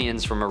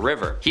civilians from a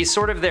river. He's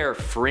sort of their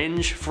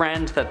fringe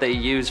friend that they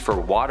use for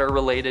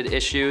water-related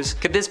issues.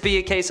 Could this be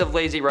a case of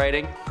lazy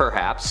writing?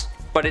 Perhaps.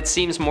 But it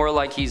seems more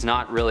like he's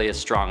not really a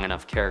strong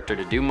enough character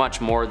to do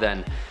much more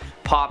than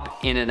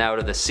pop in and out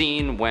of the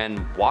scene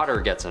when water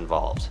gets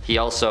involved. He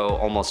also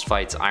almost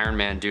fights Iron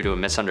Man due to a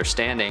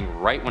misunderstanding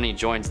right when he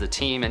joins the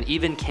team, and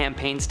even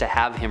campaigns to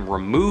have him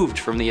removed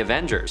from the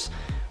Avengers,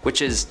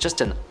 which is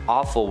just an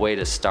awful way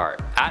to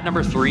start. At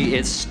number 3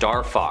 is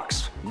Star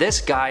Fox.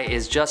 This guy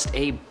is just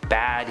a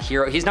bad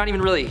hero. He's not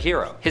even really a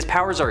hero. His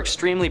powers are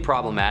extremely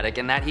problematic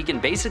in that he can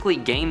basically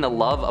gain the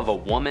love of a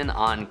woman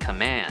on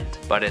command.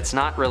 But it's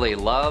not really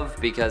love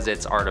because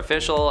it's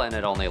artificial and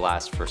it only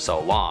lasts for so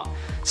long.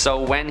 So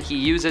when he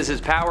uses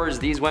his powers,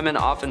 these women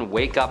often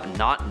wake up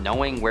not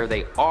knowing where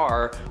they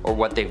are or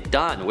what they've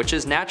done, which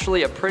is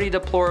naturally a pretty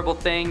deplorable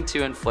thing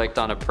to inflict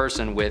on a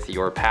person with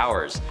your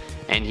powers.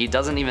 And he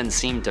doesn't even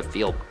seem to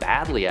feel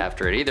badly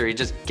after it either. He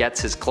just gets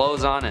his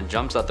clothes on and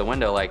jumps out the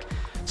window like,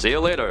 See you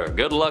later,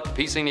 good luck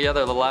piecing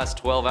together the last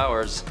 12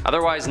 hours.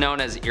 Otherwise known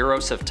as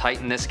Eros of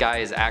Titan, this guy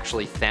is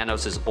actually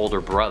Thanos'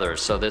 older brother,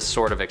 so this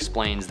sort of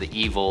explains the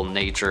evil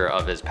nature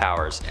of his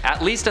powers.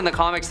 At least in the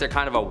comics they're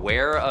kind of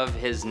aware of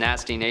his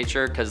nasty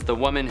nature, because the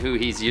woman who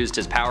he's used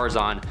his powers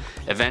on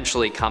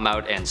eventually come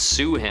out and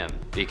sue him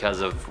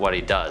because of what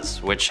he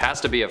does, which has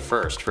to be a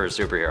first for a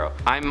superhero.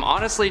 I'm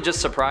honestly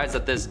just surprised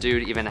that this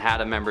dude even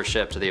had a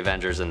membership to the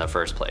Avengers in the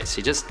first place.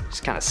 He just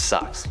kind of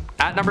sucks.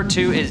 At number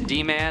 2 is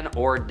D-Man,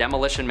 or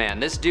Demolition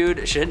Man. This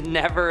dude should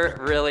never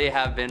really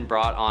have been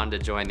brought on to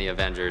join the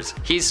Avengers.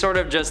 He's sort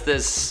of just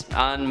this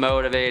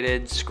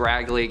unmotivated,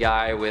 scraggly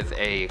guy with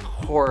a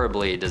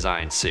horribly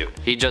designed suit.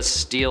 He just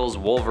steals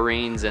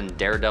Wolverine's and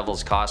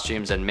Daredevil's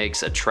costumes and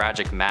makes a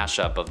tragic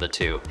mashup of the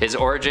two. His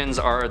origins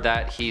are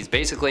that he's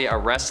basically a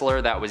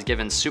wrestler that was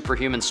given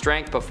superhuman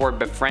strength before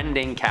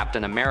befriending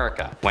Captain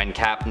America. When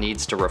Cap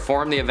needs to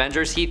reform the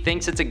Avengers, he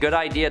thinks it's a good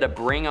idea to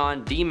bring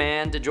on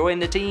D-Man to join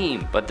the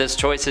team. But this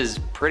choice is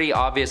pretty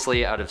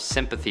obviously out of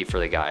sympathy for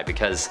the guy,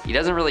 because he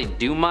doesn't really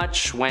do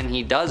much when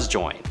he does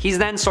join. He's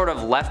then sort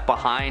of left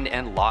behind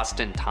and lost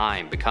in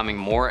time, becoming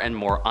more and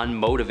more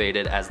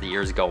unmotivated as the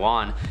years go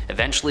on,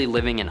 eventually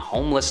living in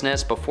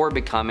homelessness before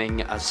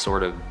becoming a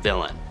sort of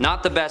villain.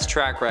 Not the best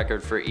track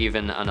record for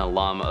even an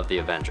alum of the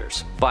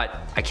Avengers.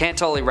 But I can't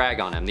totally rag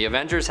on him. The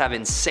Avengers have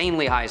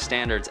insanely high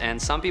standards,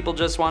 and some people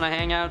just want to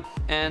hang out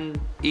and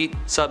eat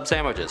sub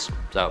sandwiches.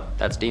 So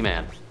that's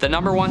D-Man. The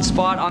number 1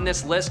 spot on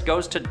this list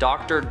goes to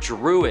Dr.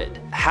 Druid.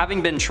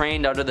 Having been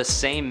trained under the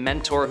same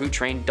mentor who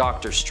trained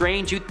Doctor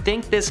Strange, you'd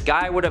think this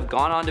guy would have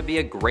gone on to be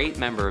a great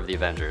member of the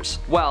Avengers.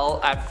 Well,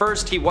 at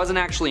first he wasn't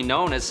actually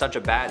known as such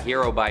a bad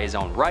hero by his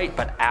own right,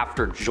 but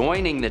after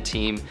joining the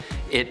team,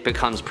 it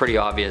becomes pretty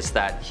obvious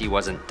that he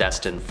wasn't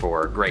destined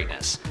for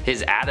greatness.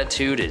 His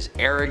attitude is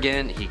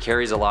arrogant, he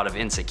carries a lot of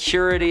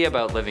insecurity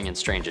about living in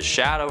Strange's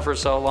shadow for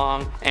so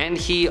long, and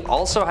he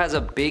also has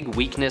a big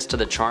weakness to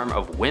the charm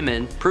of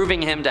women,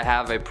 proving him to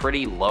have a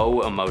pretty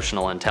low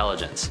emotional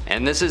intelligence.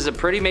 And this is a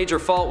pretty major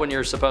fault when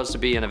you're supposed to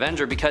be an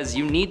Avenger, because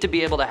you need to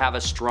be able to have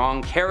a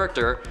strong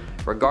character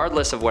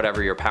regardless of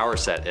whatever your power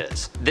set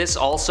is. This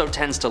also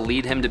tends to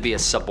lead him to be a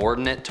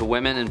subordinate to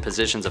women in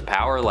positions of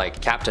power, like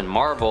Captain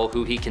Marvel,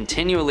 who he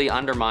continually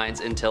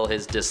undermines until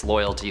his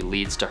disloyalty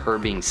leads to her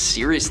being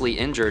seriously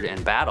injured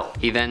in battle.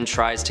 He then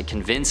tries to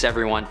convince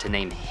everyone to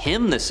name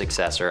him the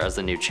successor as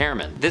the new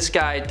chairman. This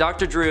guy,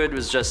 Dr. Druid,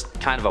 was just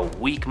kind of a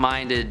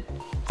weak-minded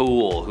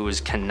fool who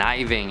was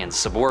conniving and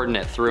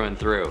subordinate through and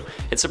through.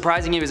 It's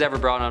surprising he was ever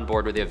brought on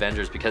board with the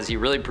Avengers, because he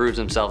really proves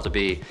himself to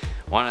be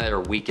one of their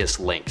weakest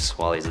links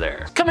while he's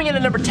there. Coming in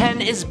at number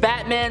 10 is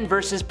Batman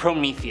vs.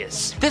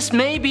 Prometheus. This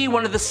may be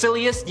one of the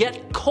silliest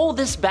yet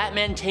coldest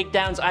Batman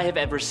takedowns I have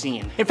ever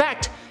seen. In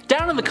fact,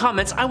 down in the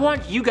comments, I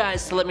want you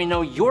guys to let me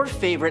know your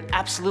favorite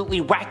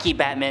absolutely wacky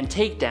Batman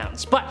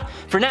takedowns. But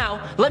for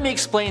now, let me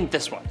explain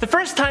this one. The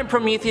first time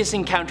Prometheus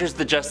encounters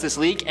the Justice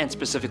League, and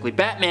specifically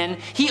Batman,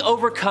 he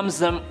overcomes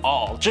them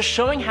all, just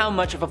showing how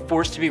much of a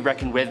force to be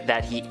reckoned with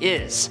that he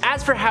is.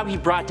 As for how he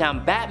brought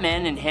down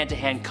Batman in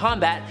hand-to-hand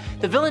combat,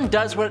 the villain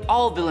does what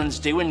all villains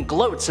do and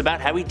gloats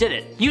about how he did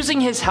it. Using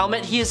his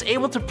helmet, he is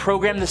able to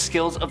program the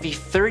skills of the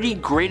 30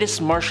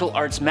 greatest martial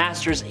arts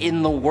masters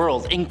in the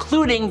world,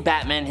 including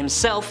Batman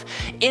himself,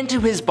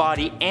 into his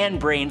body and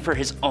brain for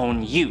his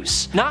own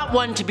use. Not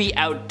one to be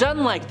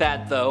outdone like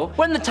that though.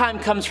 When the time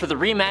comes for the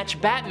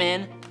rematch,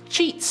 Batman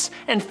cheats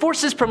and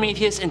forces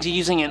Prometheus into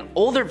using an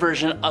older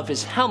version of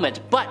his helmet,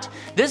 but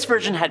this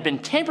version had been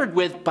tampered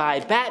with by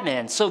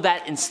Batman, so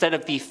that instead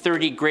of the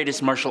 30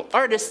 greatest martial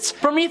artists,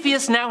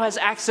 Prometheus now has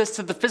access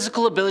to the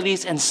physical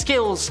abilities and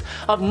skills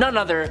of none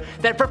other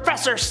than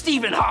Professor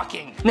Stephen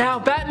Hawking. Now,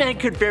 Batman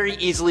could very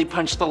easily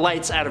punch the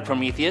lights out of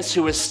Prometheus,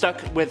 who is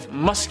stuck with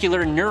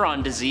muscular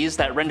neuron disease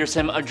that renders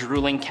him a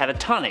drooling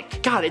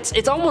catatonic. God,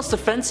 it's almost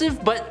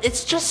offensive, but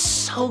it's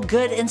just so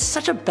good and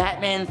such a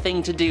Batman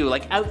thing to do,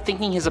 like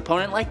outthinking his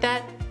opponent like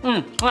that.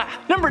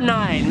 Number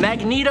 9,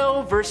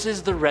 Magneto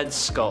versus the Red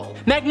Skull.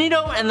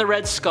 Magneto and the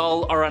Red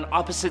Skull are on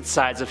opposite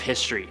sides of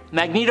history.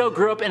 Magneto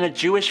grew up in a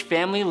Jewish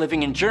family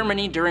living in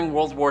Germany during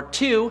World War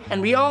II, and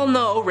we all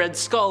know Red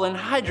Skull and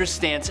Hydra's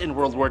stance in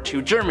World War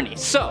II Germany,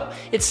 so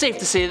it's safe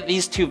to say that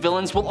these two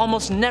villains will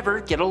almost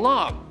never get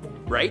along.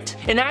 Right?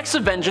 In Acts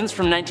of Vengeance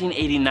from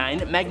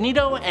 1989,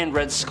 Magneto and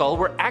Red Skull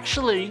were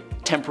actually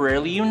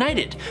temporarily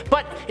united.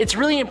 But it's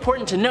really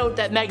important to note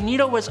that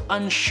Magneto was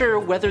unsure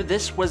whether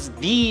this was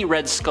the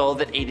Red Skull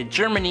that aided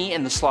Germany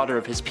in the slaughter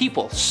of his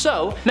people.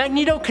 So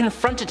Magneto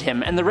confronted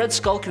him, and the Red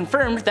Skull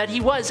confirmed that he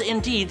was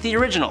indeed the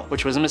original,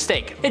 which was a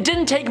mistake. It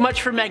didn't take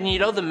much for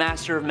Magneto, the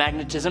master of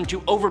magnetism,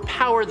 to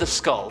overpower the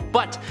Skull,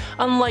 but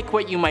unlike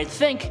what you might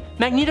think,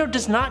 Magneto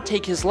does not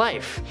take his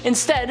life.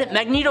 Instead,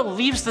 Magneto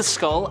leaves the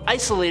Skull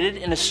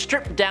isolated in a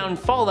stripped down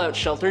fallout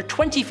shelter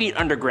 20 feet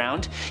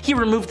underground. He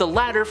removed the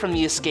ladder from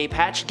the escape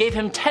patch, gave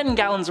him 10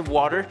 gallons of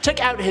water, took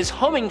out his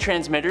homing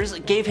transmitters,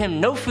 gave him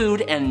no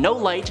food and no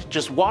light,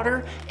 just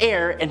water,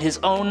 air, and his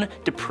own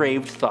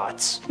depraved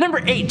thoughts.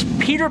 Number 8.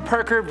 Peter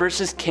Parker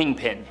vs.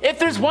 Kingpin. If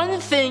there's one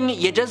thing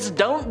you just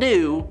don't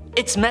do,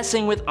 it's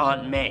messing with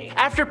Aunt May.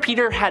 After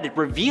Peter had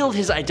revealed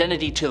his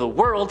identity to the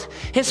world,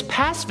 his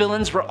past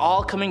villains were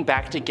all coming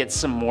back to get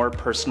some more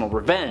personal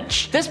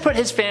revenge. This put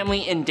his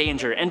family in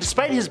danger, and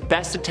despite his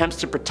best attempts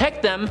to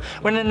protect them,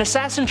 when an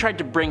assassin tried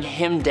to bring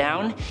him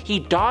down, he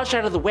dodged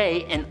out of the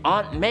way and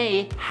Aunt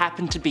May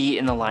happened to be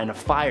in the line of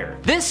fire.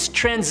 This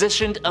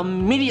transitioned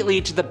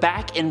immediately to the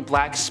Back in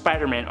Black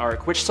Spider-Man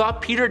arc, which saw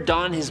Peter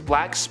don his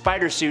black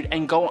spider suit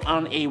and go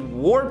on a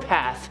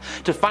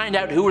warpath to find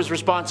out who was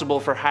responsible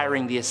for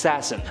hiring the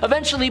assassin.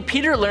 Eventually,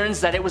 Peter learns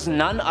that it was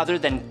none other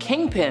than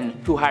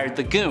Kingpin who hired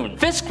the goon.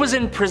 Fisk was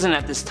in prison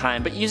at this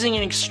time, but using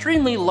an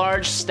extremely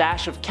large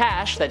stash of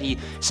cash that he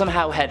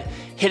somehow had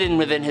hidden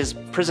within his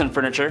prison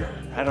furniture.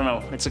 I don't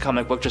know, it's a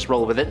comic book, just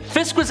roll with it.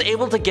 Fisk was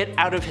able to get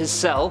out of his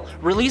cell,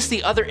 release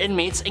the other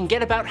inmates, and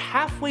get about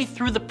halfway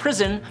through the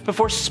prison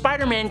before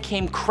Spider-Man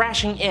came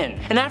crashing in.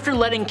 And after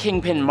letting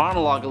Kingpin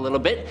monologue a little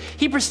bit,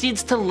 he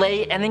proceeds to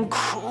lay an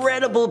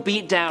incredible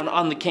beatdown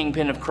on the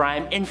Kingpin of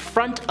crime in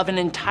front of an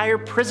entire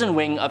prison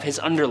wing of his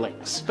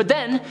underlings. But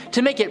then,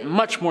 to make it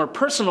much more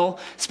personal,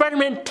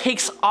 Spider-Man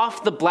takes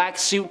off the black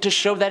suit to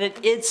show that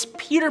it's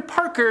Peter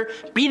Parker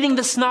beating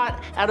the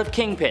snot out of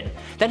Kingpin.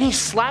 Then he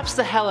slaps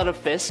the hell out of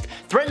Fisk,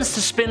 threatens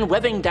to spin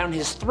webbing down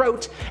his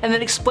throat, and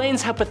then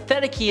explains how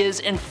pathetic he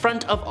is in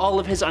front of all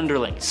of his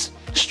underlings,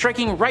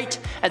 striking right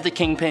at the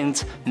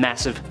Kingpin's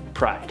massive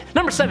pride.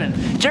 Number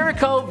 7.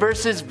 Jericho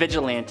vs.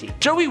 Vigilante.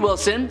 Joey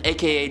Wilson,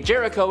 aka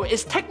Jericho,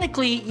 is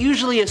technically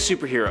usually a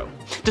superhero,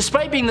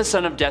 despite being the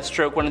son of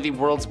Deathstroke, one of the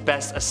world's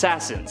best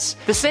assassins.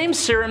 The same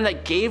serum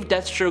that gave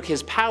Deathstroke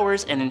his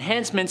powers and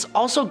enhancements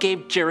also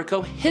gave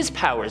Jericho his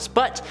powers,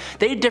 but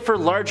they differ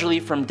largely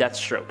from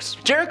Deathstroke's.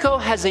 Jericho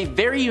has a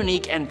very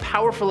unique and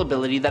powerful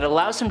ability that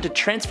allows him to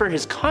transfer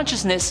his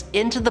consciousness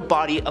into the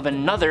body of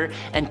another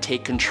and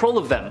take control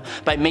of them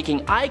by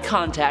making eye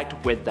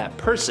contact with that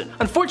person.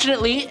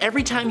 Unfortunately,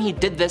 every time he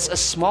did this, a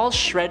small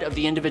shred of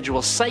the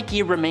individual's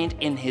psyche remained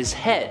in his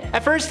head.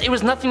 At first, it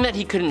was nothing that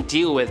he couldn't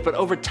deal with, but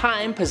over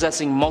time,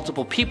 possessing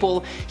multiple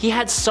people, he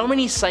had so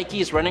many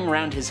psyches running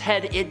around his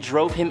head it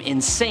drove him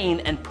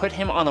insane and put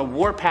him on a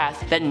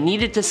warpath that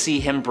needed to see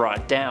him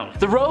brought down.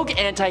 The rogue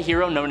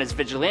anti-hero known as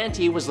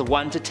Vigilante was the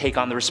one to take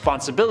on the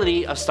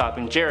responsibility of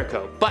stopping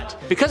Jericho,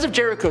 but because of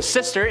Jericho's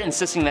sister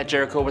insisting that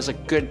Jericho was a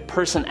good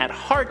person at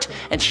heart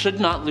and should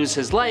not lose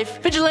his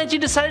life, Vigilante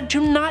decided to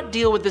not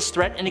deal with this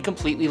threat in a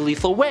completely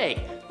lethal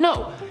way.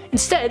 No,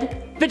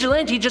 instead,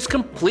 Vigilante just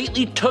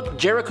completely took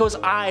Jericho's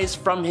eyes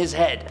from his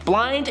head.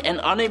 Blind and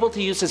unable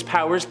to use his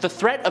powers, the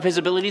threat of his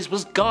abilities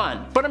was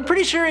gone, but I'm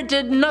pretty sure it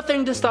did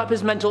nothing to stop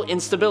his mental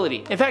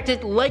instability. In fact,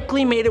 it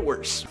likely made it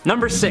worse.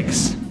 Number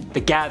 6. The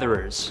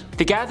Gatherers.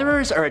 The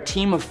Gatherers are a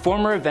team of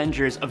former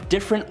Avengers of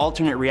different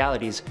alternate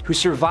realities who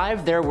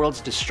survived their world's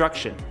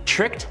destruction,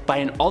 tricked by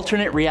an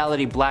alternate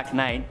reality Black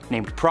Knight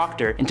named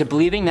Proctor into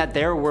believing that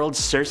their world's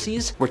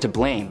Circes were to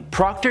blame.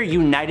 Proctor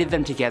united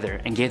them together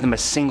and gave them a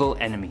single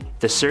enemy,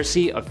 the Circe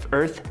of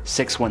Earth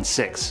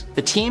 616.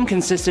 The team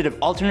consisted of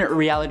alternate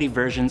reality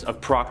versions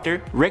of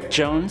Proctor, Rick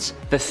Jones,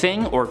 the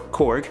Thing or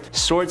Korg,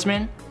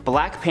 Swordsman,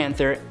 Black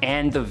Panther,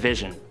 and the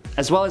Vision,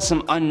 as well as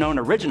some unknown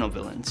original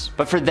villains.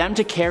 But for them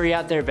to carry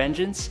out their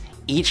vengeance,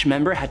 each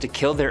member had to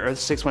kill their Earth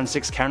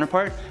 616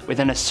 counterpart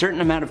within a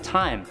certain amount of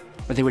time,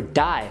 or they would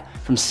die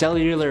from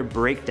cellular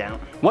breakdown.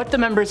 What the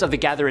members of the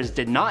Gatherers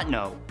did not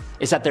know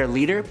is that their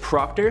leader,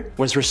 Proctor,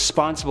 was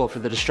responsible for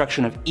the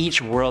destruction of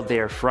each world they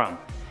are from,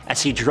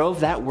 as he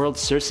drove that world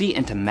Circe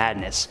into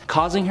madness,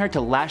 causing her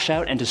to lash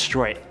out and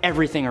destroy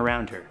everything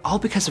around her, all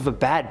because of a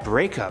bad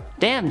breakup.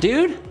 Damn,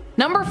 dude!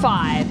 Number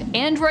 5.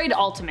 Android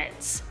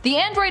Ultimates. The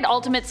Android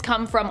Ultimates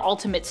come from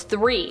Ultimates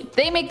 3.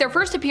 They make their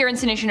first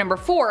appearance in issue number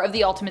 4 of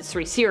the Ultimates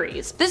 3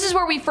 series. This is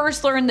where we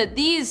first learn that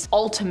these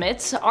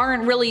Ultimates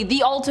aren't really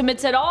the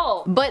Ultimates at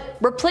all, but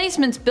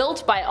replacements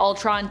built by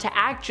Ultron to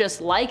act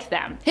just like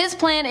them. His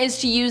plan is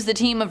to use the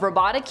team of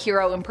robotic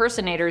hero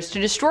impersonators to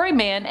destroy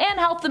man and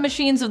help the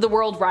machines of the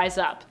world rise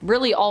up.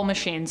 Really all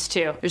machines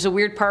too. There's a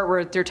weird part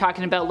where they're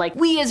talking about like,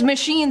 we as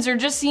machines are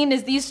just seen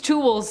as these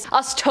tools.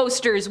 Us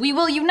toasters, we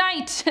will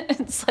unite.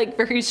 It's like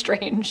very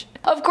strange.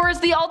 Of course,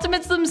 the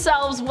Ultimates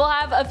themselves will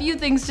have a few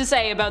things to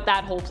say about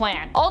that whole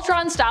plan.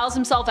 Ultron styles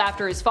himself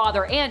after his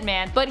father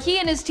Ant-Man, but he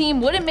and his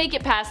team wouldn't make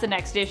it past the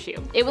next issue.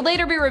 It would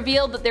later be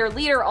revealed that their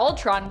leader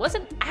Ultron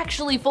wasn't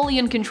actually fully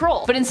in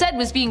control, but instead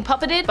was being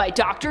puppeted by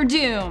Dr.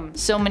 Doom.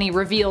 So many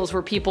reveals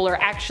where people are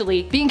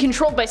actually being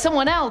controlled by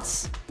someone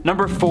else.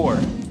 Number 4.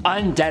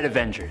 Undead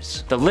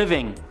Avengers. The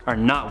living are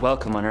not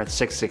welcome on Earth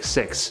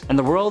 666, and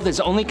the world is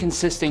only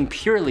consisting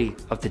purely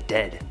of the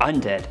dead,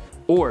 undead,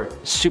 or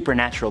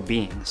supernatural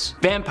beings.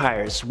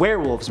 Vampires,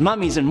 werewolves,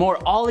 mummies, and more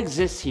all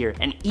exist here,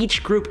 and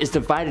each group is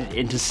divided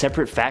into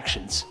separate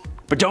factions.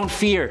 But don't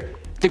fear,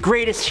 the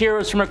greatest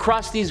heroes from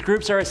across these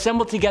groups are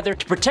assembled together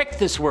to protect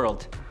this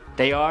world.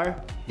 They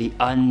are the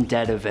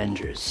Undead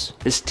Avengers.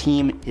 This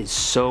team is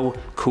so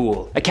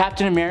cool. A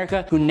Captain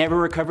America who never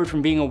recovered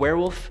from being a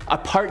werewolf, a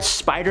part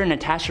spider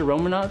Natasha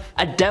Romanoff,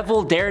 a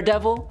devil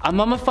Daredevil, a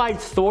mummified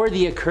Thor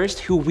the Accursed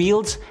who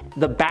wields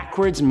the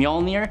backwards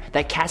Mjolnir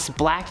that casts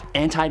black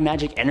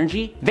anti-magic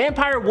energy,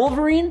 Vampire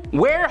Wolverine,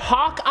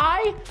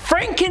 Hawkeye,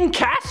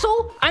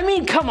 Franken-Castle? I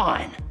mean, come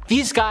on.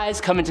 These guys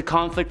come into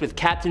conflict with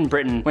Captain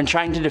Britain when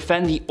trying to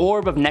defend the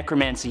Orb of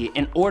Necromancy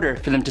in order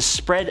for them to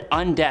spread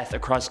undeath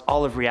across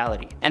all of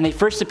reality. And they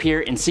first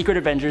appear in Secret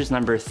Avengers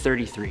number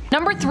 33.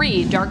 Number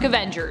 3, Dark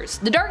Avengers.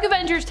 The Dark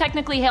Avengers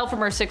technically hail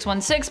from Earth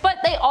 616, but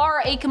they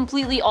are a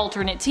completely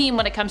alternate team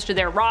when it comes to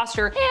their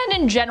roster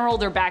and in general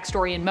their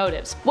backstory and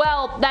motives.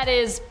 Well, that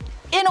is,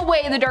 in a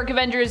way, the Dark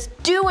Avengers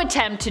do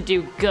attempt to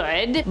do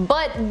good,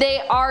 but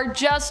they are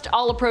just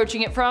all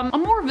approaching it from a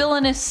more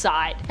villainous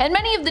side. And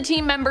many of the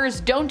team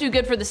members don't do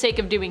good for the sake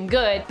of doing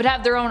good, but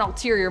have their own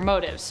ulterior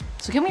motives.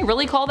 So can we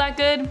really call that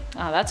good?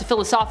 That's a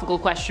philosophical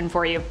question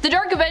for you. The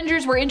Dark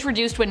Avengers were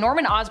introduced when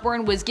Norman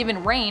Osborn was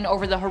given reign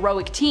over the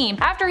heroic team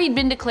after he'd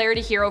been declared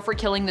a hero for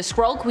killing the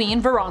Skrull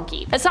Queen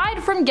Varanki.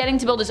 Aside from getting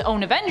to build his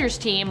own Avengers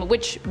team,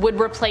 which would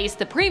replace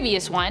the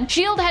previous one,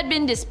 S.H.I.E.L.D. had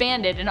been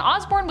disbanded and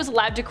Osborn was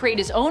allowed to create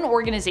his own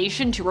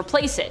organization to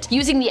replace it,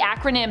 using the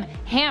acronym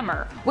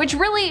HAMMER, which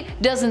really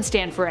doesn't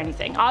stand for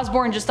anything.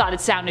 Osborn just thought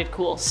it sounded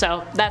cool,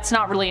 so that's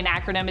not really an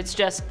acronym, it's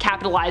just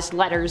capitalized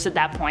letters at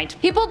that point.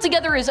 He pulled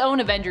together his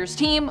own Avengers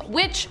team,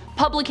 which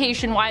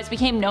publication-wise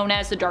became known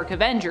as the Dark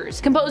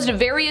Avengers, composed of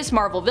various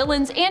Marvel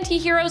villains,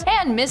 anti-heroes,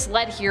 and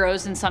misled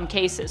heroes in some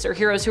cases, or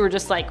heroes who were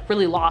just like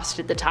really lost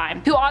at the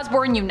time, who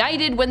Osborn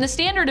united when the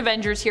standard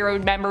Avengers hero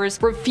members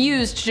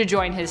refused to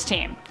join his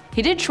team.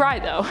 He did try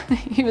though.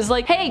 He was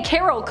like, hey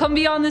Carol, come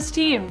be on this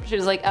team. She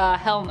was like,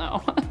 hell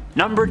no.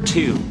 Number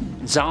 2.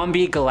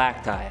 Zombie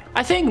Galacti.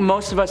 I think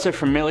most of us are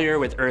familiar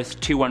with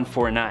Earth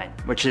 2149,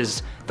 which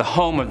is the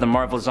home of the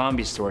Marvel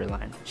Zombie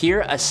storyline.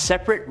 Here, a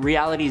separate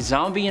reality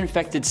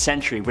zombie-infected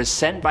sentry was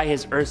sent by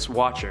his Earth's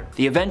Watcher.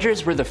 The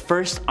Avengers were the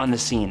first on the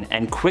scene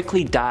and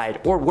quickly died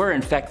or were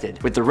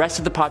infected, with the rest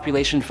of the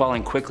population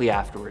falling quickly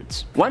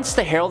afterwards. Once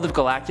the Herald of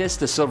Galactus,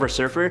 the Silver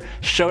Surfer,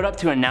 showed up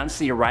to announce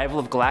the arrival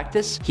of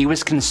Galactus, he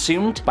was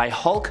consumed by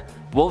Hulk,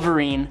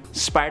 Wolverine,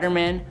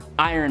 Spider-Man,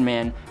 Iron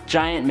Man,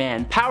 Giant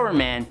Man, Power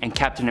Man, and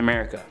Captain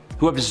America,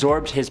 who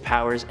absorbed his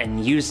powers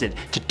and used it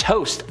to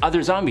toast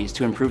other zombies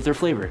to improve their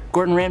flavor.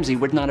 Gordon Ramsay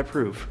would not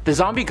approve. The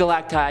Zombie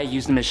Galacti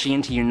used the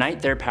machine to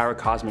unite their power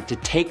cosmic to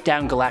take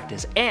down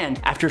Galactus, and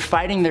after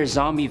fighting their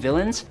zombie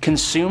villains,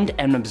 consumed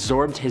and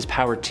absorbed his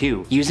power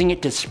too, using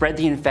it to spread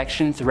the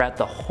infection throughout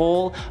the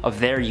whole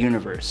of their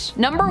universe.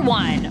 Number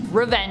 1.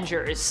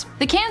 Revengers.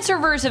 The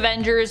Cancerverse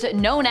Avengers,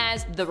 known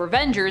as the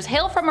Revengers,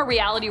 hail from a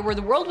reality where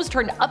the world was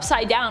turned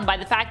upside down by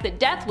the fact that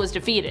death was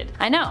defeated.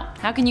 I know,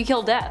 how can you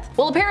kill death?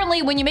 Well,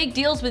 apparently when you make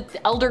deals with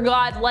elder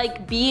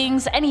god-like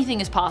beings, anything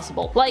is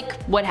possible,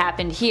 like what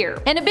happened here.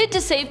 In a bid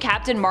to save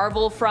Captain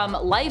Marvel from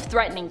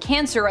life-threatening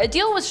cancer, a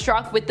deal was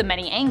struck with the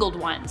Many-Angled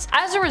Ones.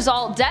 As a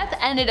result, Death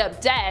ended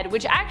up dead,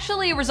 which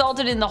actually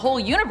resulted in the whole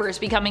universe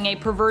becoming a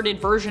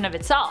perverted version of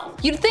itself.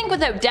 You'd think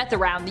without Death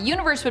around, the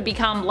universe would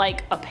become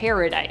like a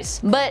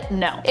paradise. But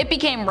no. It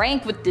became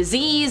rank with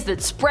disease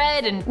that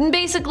spread and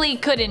basically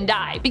couldn't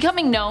die,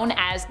 becoming known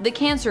as the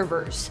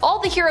Cancerverse. All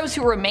the heroes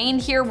who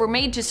remained here were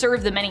made to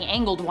serve the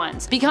Many-Angled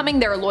Ones, becoming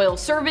their loyal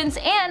servants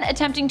and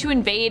attempting to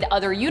invade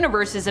other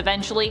universes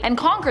eventually and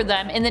conquer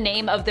them in the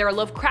name of their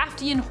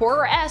Lovecraftian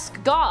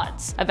horror-esque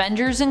gods,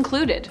 Avengers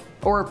included.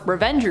 Or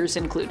Revengers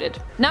included.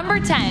 Number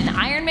 10.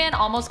 Iron Man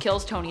almost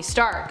kills Tony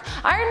Stark.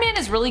 Iron Man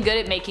is really good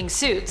at making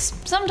suits,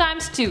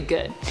 sometimes too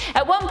good.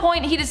 At one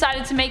point he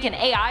decided to make an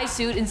AI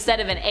suit instead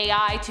of an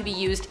AI to be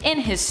used in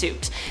his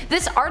suit.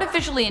 This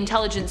artificially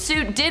intelligent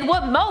suit did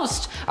what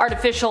most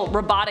artificial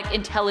robotic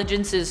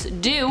intelligences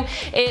do,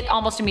 it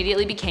almost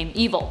immediately became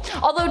evil.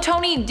 Although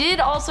Tony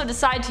did also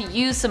decide to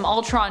use some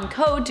Ultron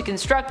code to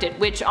construct it,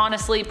 which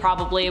honestly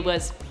probably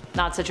was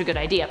not such a good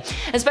idea,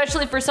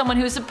 especially for someone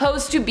who is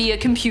supposed to be a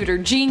computer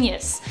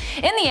genius.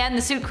 In the end,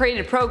 the suit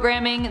created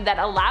programming that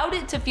allowed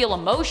it to feel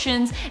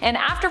emotions, and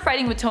after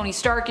fighting with Tony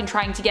Stark and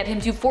trying to get him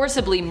to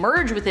forcibly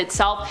merge with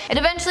itself, it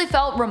eventually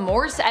felt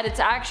remorse at its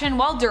action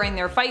while during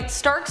their fight,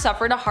 Stark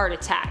suffered a heart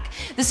attack.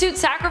 The suit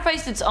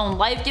sacrificed its own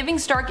life, giving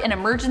Stark an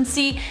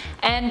emergency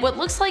and what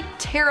looks like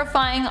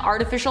terrifying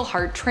artificial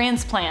heart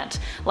transplant.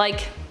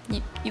 Like,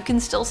 you can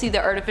still see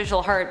the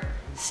artificial heart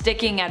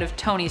sticking out of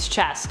Tony's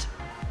chest.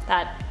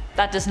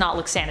 That does not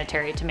look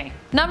sanitary to me.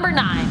 Number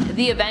 9.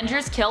 The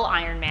Avengers kill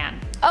Iron Man.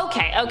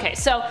 Okay,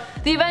 so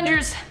the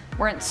Avengers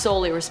weren't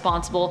solely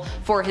responsible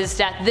for his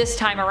death this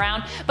time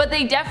around, but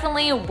they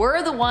definitely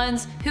were the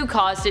ones who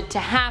caused it to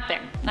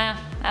happen.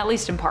 at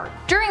least in part.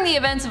 During the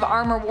events of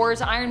Armor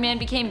Wars, Iron Man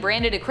became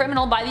branded a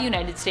criminal by the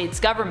United States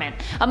government.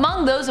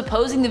 Among those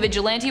opposing the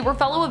vigilante were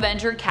fellow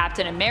Avenger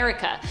Captain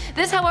America.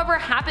 This, however,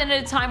 happened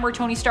at a time where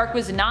Tony Stark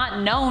was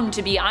not known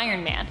to be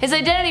Iron Man. His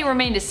identity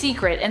remained a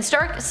secret, and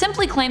Stark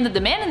simply claimed that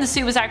the man in the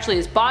suit was actually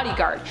his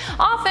bodyguard,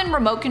 often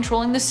remote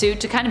controlling the suit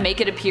to kind of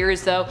make it appear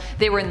as though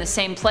they were in the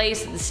same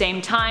place at the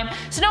same time,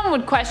 so no one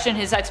would question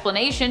his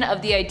explanation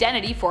of the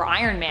identity for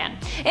Iron Man.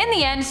 In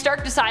the end,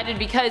 Stark decided,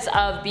 because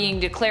of being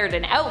declared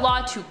an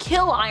outlaw, to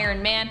kill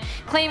Iron Man,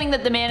 claiming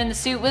that the man in the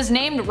suit was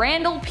named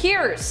Randall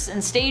Pierce,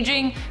 and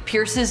staging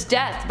Pierce's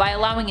death by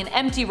allowing an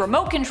empty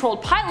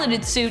remote-controlled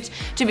piloted suit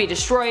to be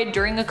destroyed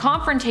during a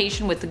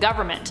confrontation with the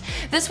government.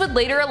 This would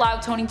later allow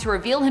Tony to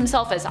reveal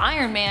himself as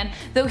Iron Man,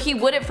 though he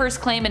would at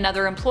first claim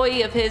another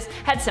employee of his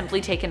had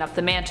simply taken up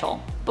the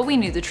mantle. But we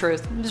knew the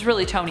truth. It was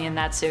really Tony in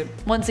that suit,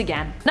 once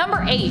again.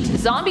 Number 8.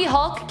 Zombie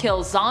Hulk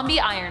kills Zombie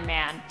Iron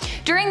Man.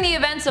 During the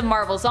events of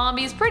Marvel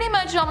Zombies, pretty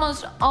much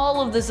almost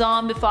all of the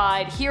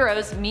zombified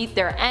heroes meet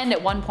their end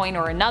at one point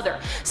or another,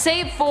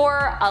 save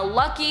for a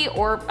lucky,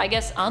 or I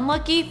guess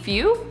unlucky,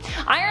 few.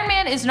 Iron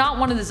Man is not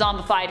one of the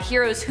zombified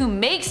heroes who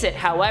makes it,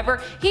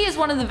 however. He is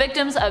one of the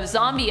victims of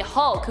Zombie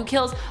Hulk, who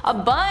kills a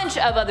bunch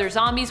of other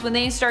zombies when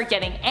they start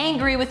getting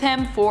angry with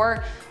him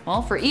for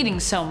eating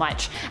so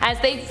much, as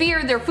they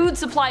fear their food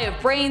supply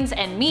of brains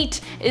and meat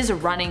is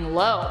running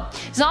low.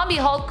 Zombie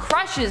Hulk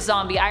crushes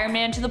Zombie Iron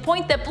Man to the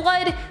point that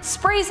blood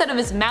sprays out of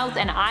his mouth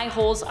and eye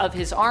holes of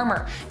his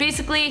armor.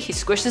 Basically, he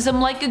squishes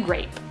him like a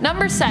grape.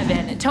 Number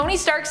 7. Tony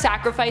Stark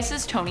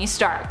sacrifices Tony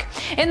Stark.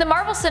 In the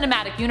Marvel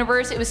Cinematic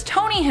Universe, it was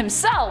Tony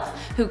himself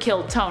who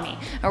killed Tony,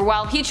 or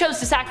while he chose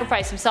to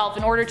sacrifice himself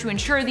in order to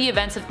ensure the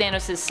events of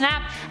Thanos'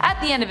 snap at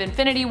the end of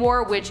Infinity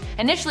War, which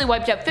initially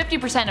wiped out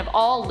 50% of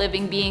all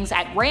living beings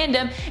at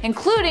random,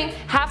 including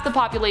half the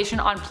population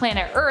on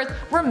planet Earth,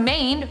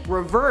 remained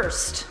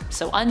reversed,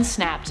 so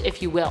unsnapped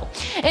if you will.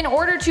 In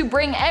order to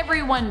bring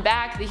everyone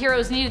back, the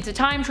heroes needed to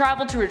time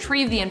travel to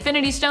retrieve the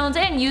Infinity Stones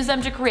and use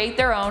them to create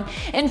their own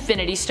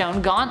Infinity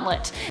Stone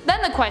gauntlet.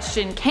 Then the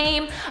question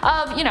came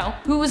of,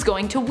 who was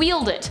going to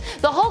wield it.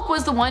 The Hulk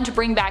was the one to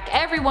bring back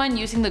everyone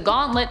using the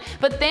gauntlet,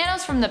 but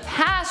Thanos from the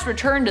past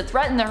returned to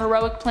threaten the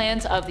heroic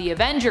plans of the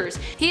Avengers.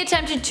 He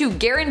attempted to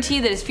guarantee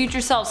that his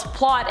future self's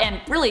plot,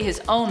 and really his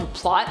own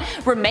plot,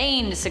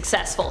 remained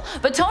successful,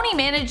 but Tony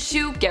managed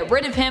to get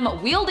rid of him,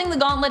 wielding the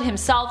gauntlet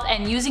himself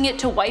and using it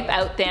to wipe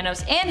out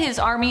Thanos and his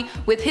army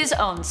with his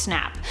own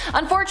snap.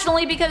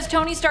 Unfortunately, because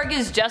Tony Stark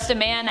is just a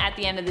man at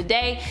the end of the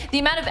day, the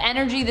amount of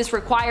energy this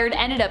required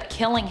ended up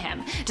killing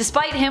him,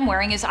 despite him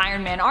wearing his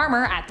Iron Man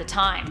armor at the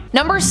time.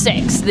 Number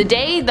 6. The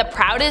day the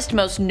proudest,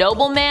 most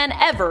noble man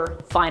ever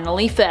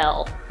finally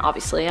fell.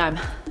 Obviously, I'm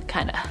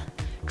kinda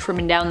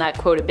trimming down that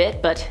quote a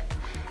bit, but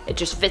it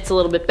just fits a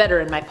little bit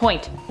better in my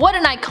point. What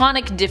an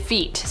iconic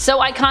defeat. So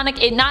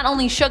iconic it not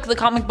only shook the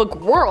comic book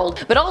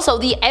world, but also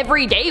the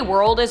everyday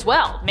world as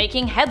well,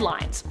 making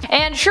headlines.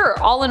 And sure,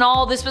 all in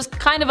all, this was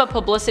kind of a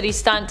publicity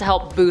stunt to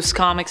help boost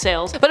comic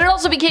sales, but it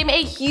also became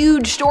a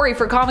huge story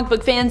for comic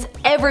book fans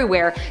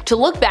everywhere to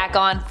look back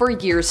on for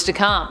years to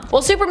come.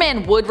 While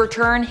Superman would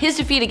return, his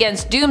defeat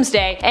against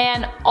Doomsday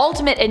and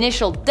ultimate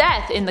initial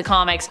death in the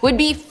comics would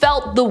be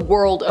felt the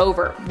world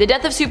over. The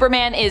death of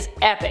Superman is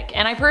epic,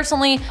 and I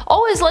personally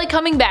always like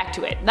coming back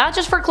to it, not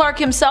just for Clark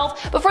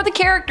himself, but for the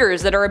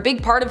characters that are a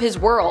big part of his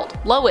world.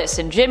 Lois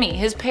and Jimmy,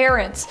 his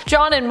parents,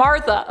 John and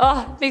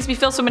Martha. Makes me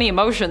feel so many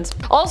emotions.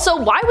 Also,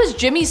 why was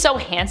Jimmy so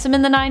handsome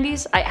in the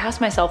 90s? I ask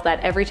myself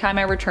that every time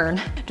I return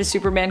to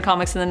Superman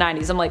comics in the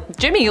 90s. I'm like,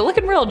 Jimmy, you're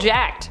looking real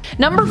jacked.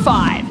 Number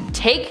 5.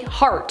 Take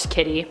heart,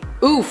 Kitty.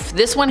 Oof,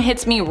 this one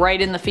hits me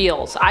right in the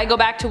feels. I go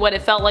back to what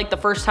it felt like the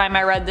first time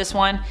I read this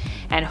one,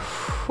 and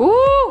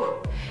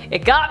whoo,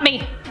 it got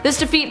me. This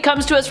defeat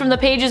comes to us from the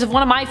pages of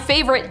one of my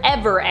favorite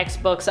ever X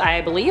books, I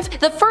believe,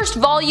 the first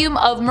volume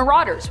of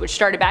Marauders, which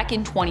started back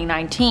in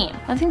 2019.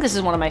 I think this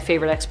is one of my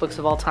favorite X books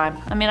of all time.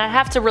 I mean, I'd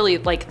have to really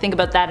think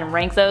about that and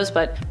rank those,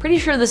 but pretty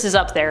sure this is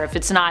up there if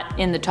it's not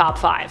in the top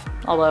 5.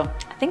 Although,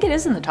 I think it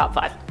is in the top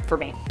 5 for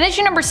me. In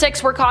issue number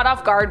 6, we're caught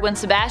off guard when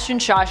Sebastian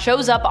Shaw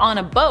shows up on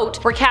a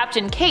boat where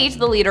Captain Kate,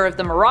 the leader of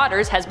the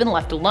Marauders, has been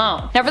left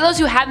alone. Now, for those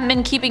who haven't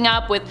been keeping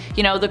up with,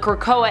 the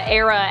Krakoa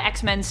era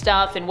X-Men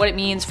stuff and what it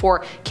means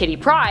for Kitty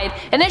Pryde,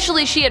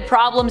 initially she had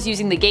problems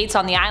using the gates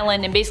on the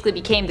island and basically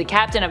became the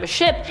captain of a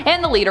ship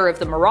and the leader of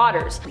the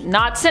Marauders.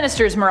 Not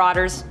Sinister's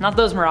Marauders, not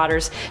those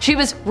Marauders. She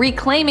was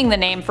reclaiming the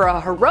name for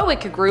a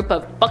heroic group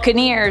of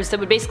buccaneers that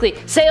would basically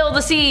sail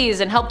the seas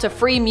and help to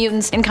free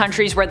mutants in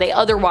countries where they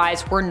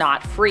otherwise were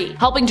not free,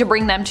 helping to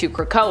bring them to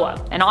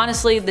Krakoa. And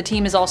honestly, the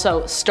team is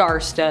also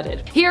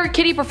star-studded. Here,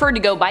 Kitty preferred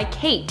to go by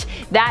Kate.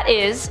 That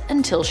is,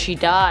 until she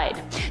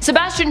died.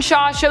 Sebastian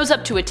Shaw shows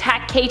up to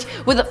attack Kate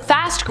with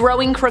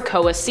fast-growing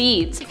Krakoa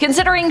seeds.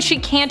 Considering she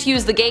can't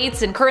use the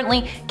gates and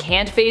currently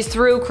can't phase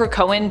through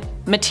Krakoan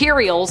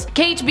materials,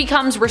 Kate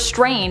becomes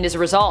restrained as a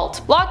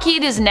result.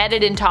 Lockheed is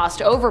netted and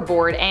tossed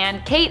overboard,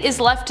 and Kate is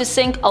left to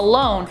sink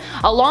alone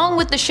along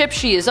with the ship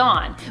she is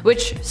on,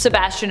 which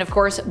Sebastian of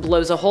course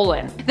blows a hole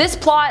in. This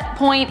plot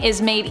point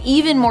is made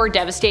even more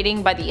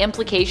devastating by the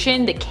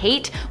implication that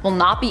Kate will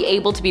not be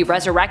able to be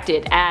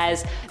resurrected,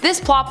 as this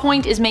plot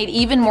point is made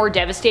even more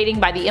devastating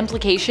by the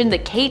implication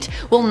that Kate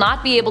will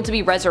not be able to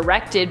be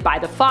resurrected by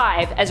the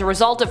Five as a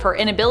result of her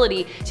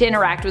inability to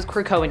interact with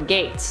Krakoan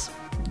Gates.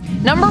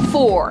 Number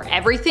 4.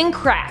 Everything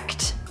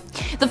Cracked.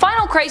 The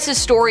Final Crisis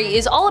story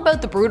is all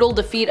about the brutal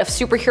defeat of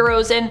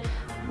superheroes and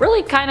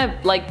really kind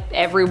of like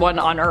everyone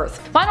on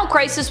Earth. Final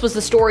Crisis was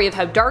the story of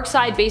how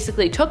Darkseid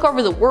basically took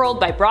over the world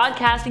by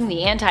broadcasting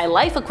the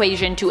anti-life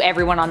equation to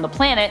everyone on the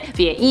planet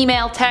via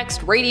email,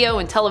 text, radio,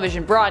 and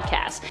television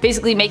broadcasts,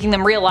 basically making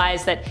them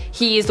realize that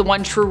he is the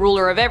one true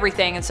ruler of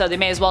everything, and so they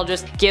may as well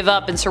just give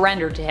up and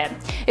surrender to him.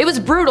 It was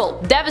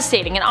brutal,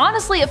 devastating, and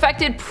honestly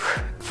affected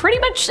pretty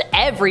much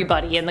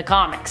everybody in the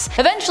comics.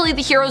 Eventually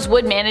the heroes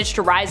would manage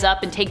to rise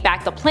up and take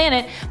back the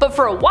planet, but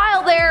for a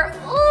while there,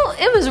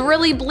 it was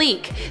really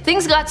bleak.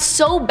 Things got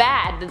so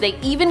bad that they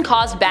even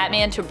caused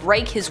Batman to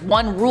break his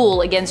one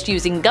rule against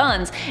using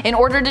guns in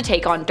order to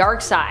take on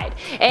Darkseid.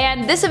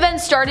 And this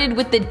event started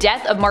with the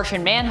death of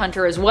Martian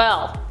Manhunter as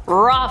well.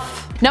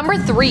 Rough. Number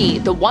 3.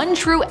 The one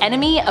true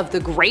enemy of the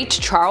great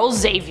Charles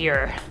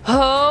Xavier.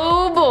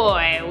 Oh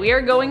boy, we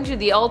are going to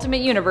the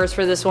Ultimate Universe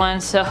for this one,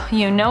 so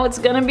you know it's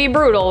gonna be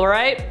brutal,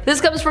 right?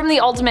 This comes from the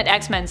Ultimate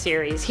X-Men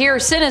series. Here,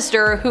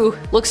 Sinister, who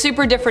looks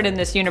super different in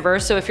this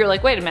universe, so if you're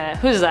like, wait a minute,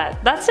 who's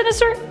that? That's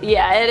Sinister?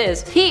 Yeah, it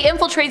is. He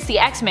infiltrates the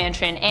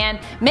X-Mansion and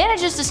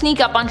manages to sneak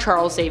up on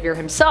Charles Xavier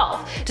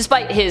himself,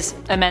 despite his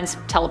immense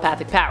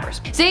telepathic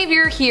powers.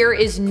 Xavier here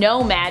is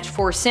no match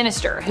for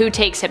Sinister, who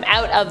takes him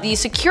out of the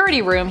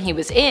security room he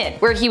was in,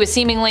 where he was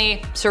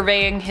seemingly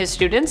surveying his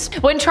students.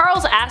 When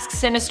Charles asks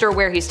Sinister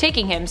where he's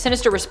taking him,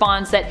 Sinister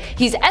responds that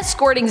he's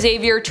escorting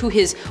Xavier to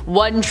his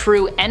one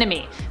true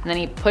enemy, and then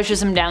he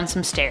pushes him down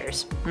some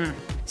stairs.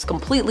 It's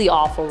completely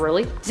awful,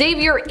 really.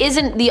 Xavier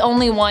isn't the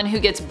only one who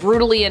gets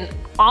brutally and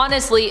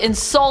honestly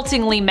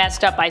insultingly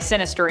messed up by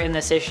Sinister in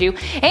this issue.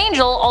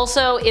 Angel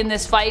also in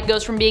this fight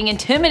goes from being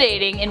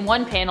intimidating in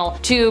one panel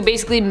to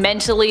basically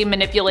mentally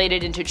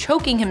manipulated into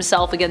choking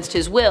himself against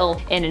his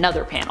will in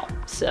another panel.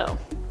 So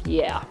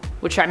yeah.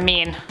 Which I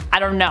mean, I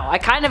don't know. I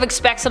kind of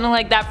expect something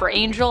like that for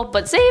Angel,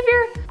 but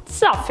Xavier?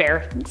 It's not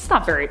fair. It's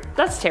not very,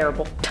 that's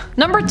terrible.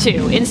 Number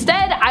 2.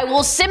 Instead, I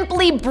will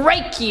simply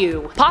break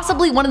you.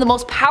 Possibly one of the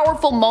most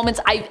powerful moments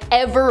I've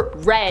ever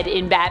read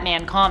in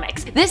Batman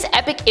comics. This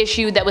epic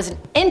issue that was an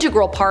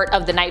integral part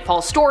of the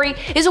Nightfall story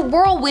is a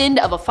whirlwind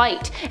of a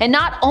fight. And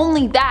not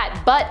only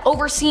that, but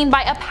overseen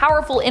by a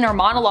powerful inner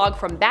monologue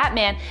from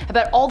Batman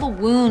about all the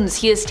wounds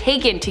he has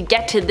taken to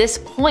get to this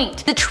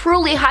point, that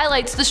truly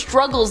highlights the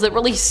struggles that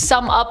really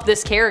sum up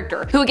this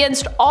character, who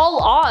against all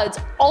odds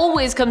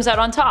always comes out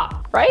on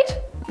top, right?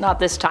 Not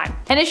this time.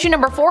 In issue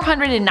number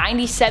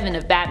 497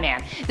 of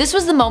Batman, this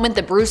was the moment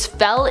that Bruce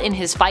fell in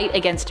his fight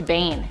against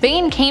Bane.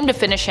 Bane came to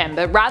finish him,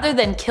 but rather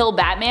than kill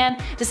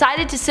Batman,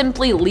 decided to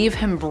simply leave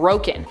him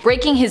broken,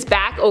 breaking his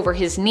back over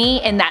his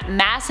knee in that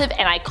massive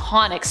and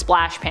iconic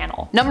splash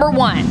panel. Number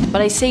 1.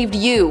 But I saved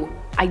you.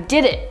 I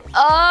did it.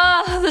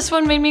 This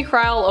one made me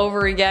cry all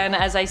over again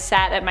as I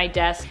sat at my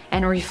desk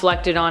and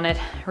reflected on it,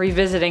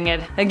 revisiting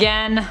it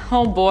again.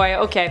 Oh boy,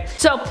 okay.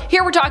 So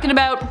here we're talking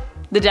about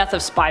the death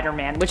of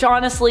Spider-Man, which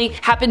honestly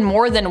happened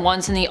more than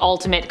once in the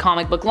Ultimate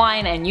comic book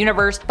line and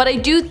universe, but I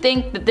do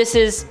think that this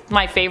is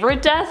my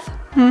favorite death.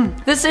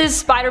 This is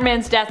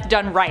Spider-Man's death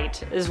done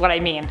right, is what I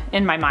mean,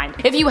 in my mind.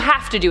 If you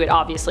have to do it,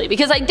 obviously,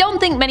 because I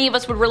don't think many of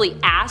us would really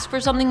ask for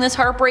something this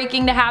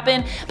heartbreaking to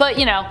happen, but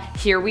you know,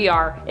 here we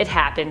are, it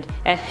happened,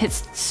 and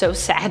it's so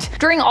sad.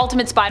 During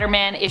Ultimate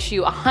Spider-Man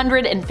issue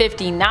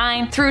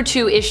 159 through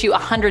to issue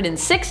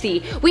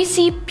 160, we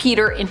see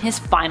Peter in his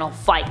final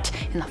fight.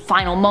 In the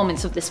final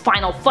moments of this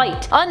final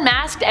fight,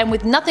 unmasked and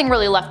with nothing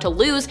really left to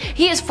lose,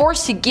 he is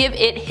forced to give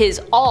it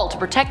his all to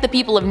protect the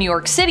people of New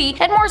York City,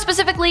 and more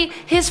specifically,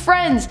 his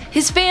friends,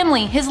 his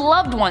family, his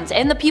loved ones,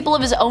 and the people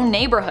of his own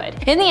neighborhood.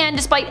 In the end,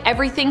 despite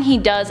everything he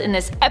does in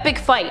this epic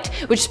fight,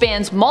 which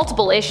spans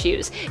multiple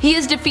issues, he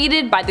is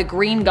defeated by the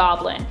Green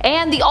Goblin.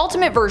 And the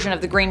ultimate version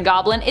of the Green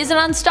Goblin is an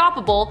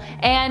unstoppable,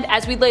 and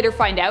as we later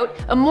find out,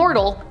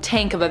 immortal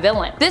tank of a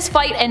villain. This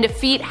fight and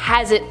defeat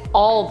has it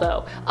all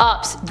though.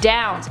 Ups,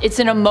 downs, it's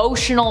an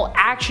emotional,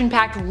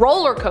 action-packed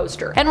roller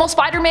coaster. And while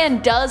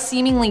Spider-Man does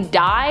seemingly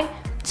die,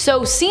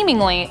 so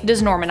seemingly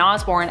does Norman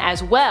Osborn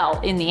as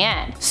well in the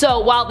end. So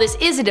while this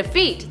is a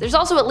defeat, there's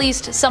also at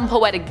least some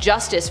poetic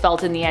justice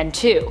felt in the end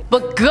too.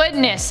 But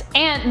goodness,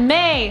 Aunt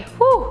May,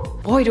 whew,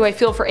 boy do I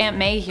feel for Aunt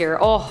May here.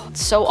 Oh,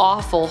 it's so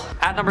awful.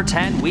 At number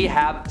 10, we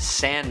have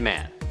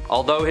Sandman.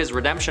 Although his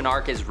redemption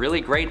arc is really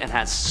great and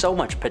has so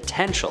much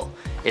potential,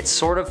 it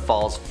sort of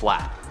falls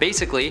flat.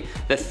 Basically,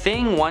 the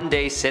Thing one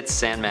day sits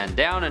Sandman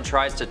down and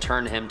tries to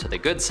turn him to the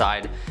good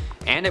side,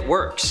 And it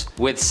works,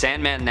 with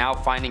Sandman now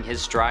finding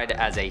his stride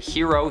as a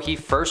hero. He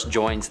first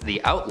joins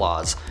the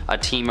Outlaws, a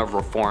team of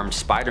reformed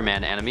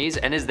Spider-Man enemies,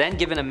 and is then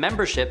given a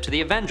membership to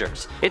the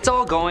Avengers. It's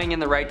all going in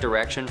the right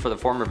direction for the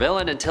former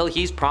villain until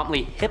he's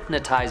promptly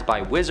hypnotized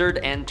by Wizard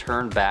and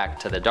turned back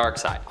to the dark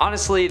side.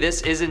 Honestly,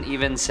 this isn't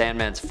even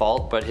Sandman's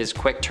fault, but his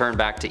quick turn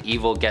back to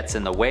evil gets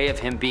in the way of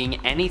him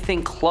being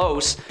anything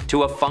close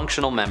to a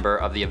functional member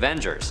of the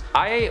Avengers.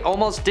 I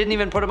almost didn't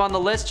even put him on the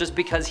list just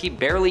because he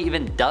barely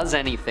even does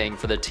anything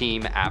for the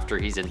team after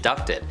he's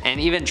inducted. And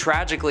even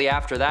tragically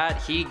after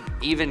that, he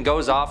even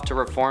goes off to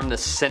reform the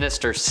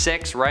Sinister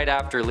Six right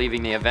after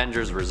leaving the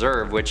Avengers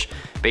Reserve, which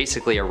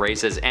basically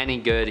erases any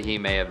good he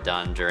may have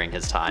done during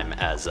his time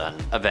as an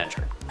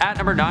Avenger. At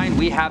number 9,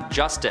 we have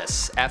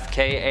Justice,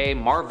 FKA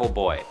Marvel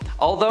Boy.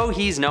 Although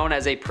he's known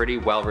as a pretty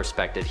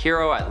well-respected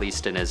hero, at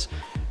least in his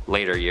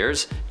later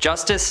years,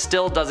 Justice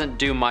still doesn't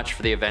do much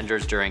for the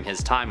Avengers during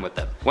his time with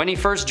them. When he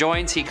first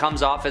joins, he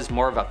comes off as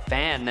more of a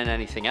fan than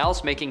anything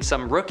else, making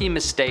some rookie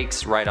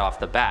mistakes right off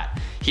the bat.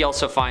 He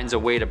also finds a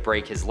way to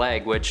break his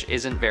leg, which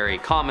isn't very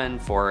common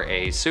for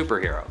a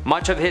superhero.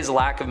 Much of his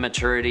lack of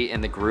maturity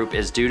in the group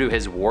is due to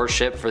his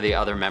worship for the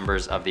other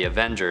members of the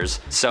Avengers,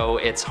 so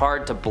it's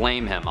hard to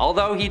blame him,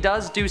 although he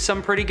does do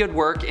some pretty good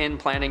work in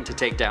planning to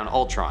take down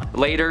Ultron.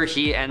 Later,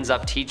 he ends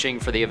up teaching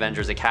for the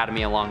Avengers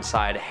Academy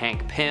alongside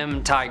Hank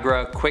Pym,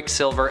 Tigra,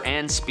 Quicksilver,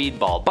 and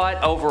Speedball.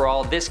 But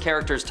overall, this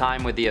character's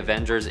time with the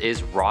Avengers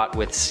is wrought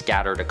with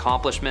scattered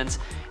accomplishments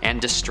and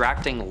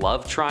distracting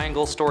love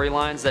triangle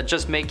storylines that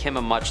just make him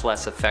a much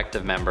less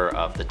effective member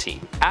of the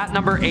team. At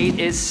number 8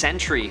 is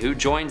Sentry, who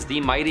joins the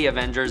Mighty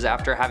Avengers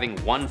after having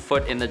one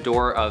foot in the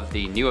door of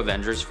the New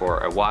Avengers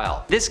for a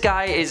while. This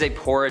guy is a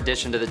poor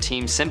addition to the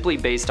team simply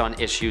based on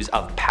issues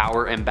of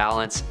power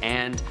imbalance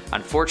and,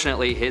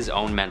 unfortunately, his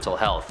own mental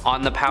health.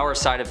 On the power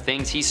side of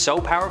things, he's so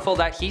powerful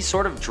that he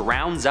sort of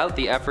drowns out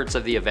the efforts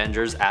of the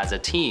Avengers as a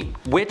team,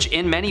 which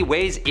in many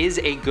ways is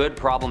a good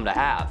problem to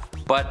have.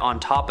 But on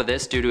top of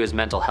this, due to his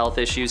mental health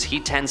issues, he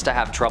tends to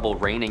have trouble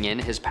reining in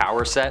his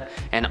power set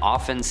and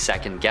often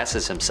second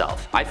guesses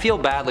himself. I feel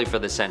badly for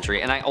the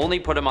Sentry, and I only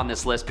put him on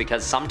this list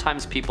because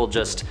sometimes people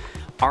just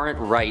aren't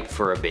right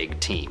for a big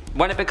team.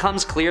 When it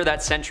becomes clear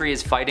that Sentry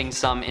is fighting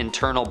some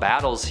internal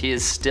battles, he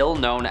is still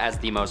known as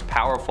the most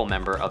powerful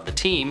member of the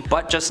team,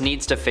 but just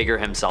needs to figure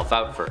himself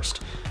out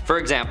first. For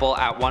example,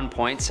 at one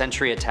point,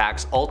 Sentry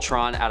attacks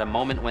Ultron at a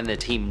moment when the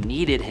team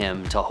needed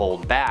him to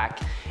hold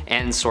back,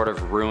 and sort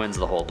of ruins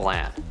the whole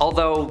plan.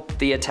 Although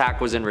the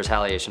attack was in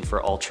retaliation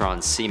for Ultron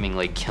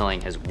seemingly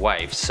killing his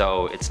wife,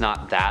 so it's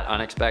not that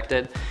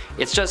unexpected.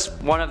 It's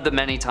just one of the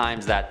many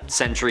times that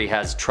Sentry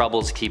has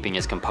troubles keeping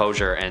his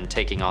composure and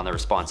taking on the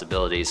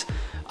responsibilities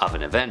of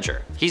an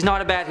Avenger. He's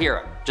not a bad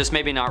hero, just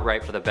maybe not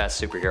right for the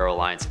best superhero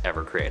alliance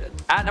ever created.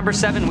 At number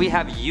 7, we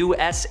have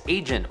US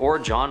Agent, or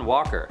John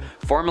Walker.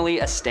 Formerly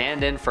a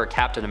stand-in for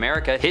Captain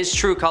America, his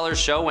true colors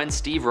show when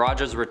Steve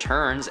Rogers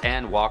returns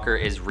and Walker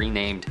is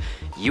renamed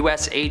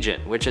US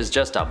Agent, which is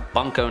just a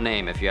bunko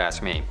name if you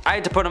ask me. I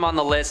had to put him on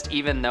the list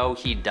even though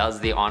he does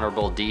the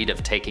honorable deed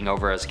of taking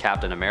over as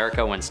Captain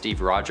America when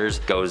Steve Rogers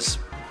goes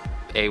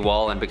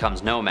AWOL and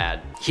becomes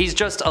Nomad. He's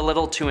just a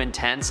little too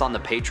intense on the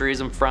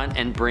patriotism front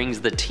and brings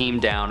the team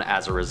down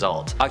as a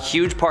result. A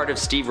huge part of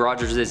Steve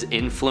Rogers'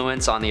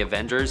 influence on the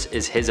Avengers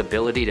is his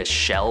ability to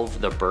shelve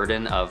the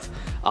burden of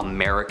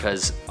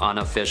America's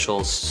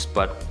unofficial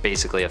but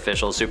basically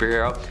official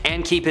superhero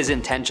and keep his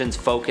intentions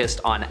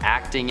focused on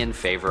acting in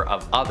favor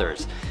of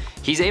others.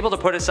 He's able to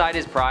put aside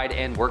his pride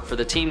and work for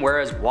the team,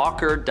 whereas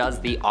Walker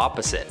does the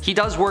opposite. He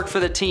does work for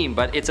the team,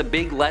 but it's a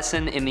big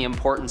lesson in the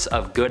importance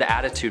of good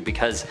attitude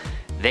because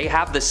they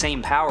have the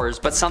same powers,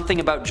 but something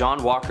about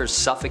John Walker's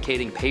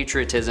suffocating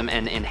patriotism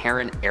and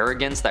inherent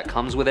arrogance that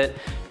comes with it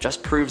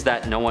just proves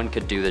that no one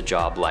could do the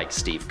job like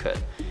Steve could.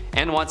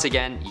 And once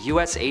again,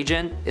 US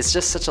Agent is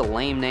just such a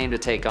lame name to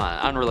take on,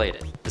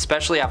 unrelated.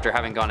 Especially after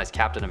having gone as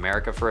Captain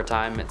America for a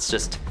time, it's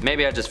just,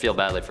 maybe I just feel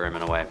badly for him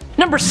in a way.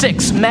 Number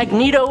 6,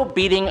 Magneto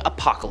beating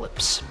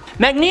Apocalypse.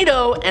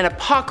 Magneto and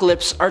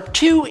Apocalypse are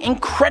two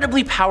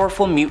incredibly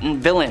powerful mutant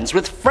villains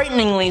with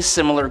frighteningly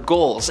similar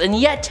goals, and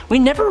yet we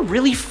never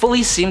really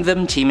fully see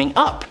them teaming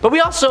up. But we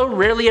also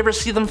rarely ever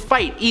see them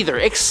fight either,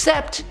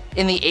 except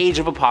in the Age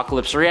of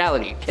Apocalypse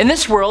reality. In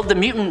this world, the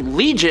Mutant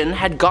Legion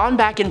had gone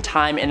back in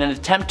time in an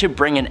attempt to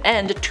bring an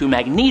end to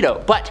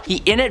Magneto, but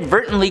he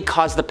inadvertently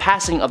caused the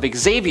passing of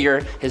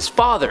Xavier, his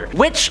father,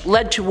 which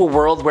led to a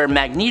world where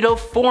Magneto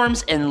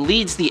forms and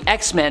leads the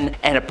X-Men,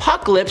 and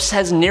Apocalypse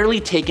has nearly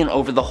taken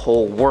over the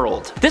whole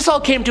world. This all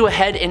came to a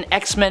head in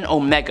X-Men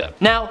Omega.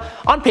 Now,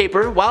 on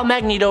paper, while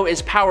Magneto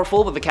is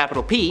powerful with a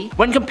capital P,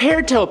 when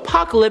compared to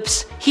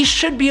Apocalypse, he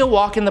should be a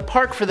walk in the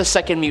park for the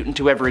second mutant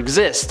to ever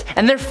exist,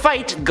 and their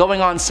fight going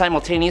on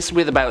simultaneously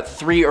with about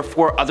 3 or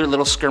 4 other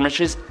little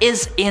skirmishes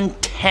is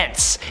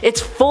intense.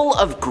 It's full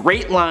of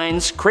great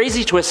lines,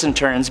 crazy twists and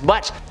turns,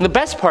 but the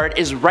best part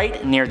is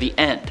right near the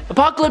end.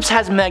 Apocalypse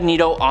has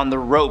Magneto on the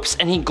ropes,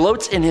 and he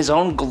gloats in his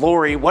own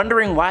glory,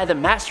 wondering why the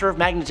Master of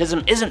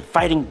Magnetism isn't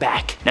fighting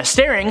back. Now,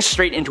 staring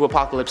straight into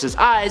Apocalypse's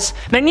eyes,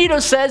 Magneto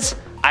says,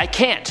 "I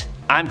can't.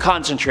 I'm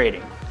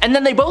concentrating. And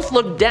then they both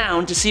look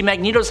down to see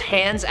Magneto's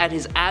hands at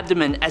his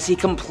abdomen as he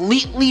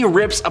completely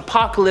rips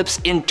Apocalypse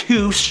in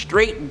two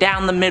straight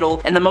down the middle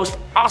in the most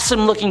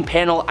awesome looking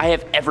panel I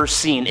have ever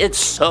seen. It's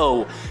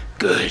so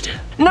good.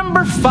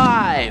 Number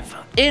 5.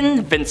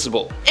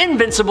 Invincible.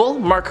 Invincible,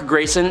 Mark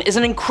Grayson, is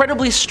an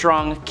incredibly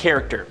strong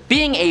character.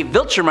 Being a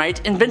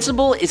Viltrumite,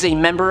 Invincible is a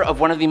member of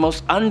one of the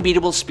most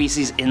unbeatable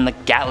species in the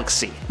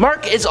galaxy.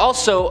 Mark is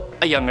also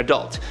a young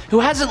adult, who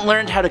hasn't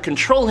learned how to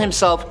control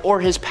himself or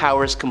his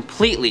powers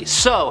completely,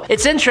 so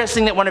it's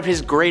interesting that one of his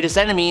greatest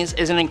enemies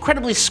is an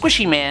incredibly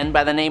squishy man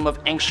by the name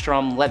of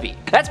Angstrom Levy.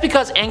 That's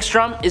because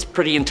Angstrom is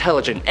pretty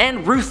intelligent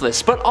and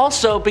ruthless, but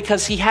also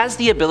because he has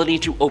the ability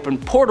to open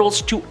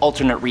portals to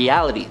alternate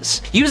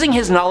realities. Using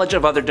his knowledge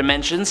of other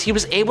dimensions, he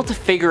was able to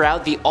figure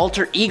out the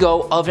alter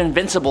ego of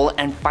Invincible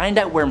and find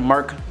out where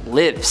Mark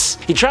lives.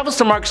 He travels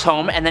to Mark's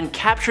home and then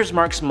captures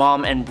Mark's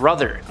mom and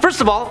brother.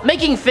 First of all,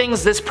 making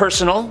things this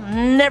personal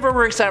never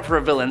works out for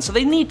a villain, so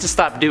they need to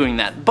stop doing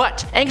that.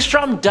 But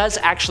Angstrom does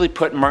actually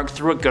put Mark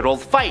through a good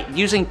old fight,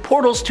 using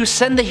portals to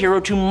send the hero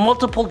to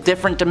multiple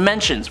different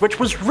dimensions, which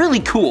was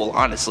really cool,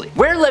 honestly.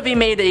 Where Levy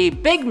made a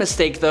big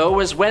mistake though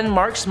was when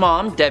Mark's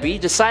mom, Debbie,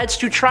 decides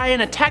to try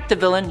and attack the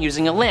villain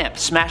using a lamp,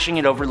 smashing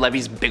it over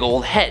Levy's big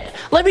old head.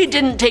 Levy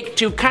didn't take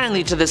too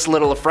kindly to this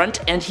little affront,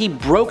 and he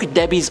broke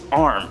Debbie's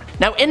arm.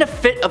 Now, in a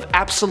fit of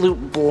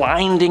absolute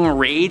blinding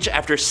rage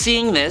after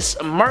seeing this,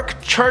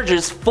 Mark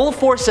charges full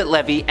force at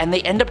Levy and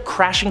they end up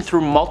crashing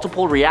through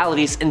multiple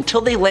realities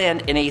until they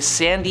land in a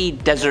sandy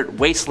desert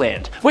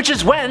wasteland, which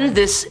is when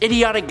this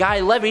idiotic guy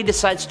Levy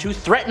decides to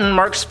threaten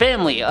Mark's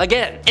family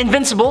again.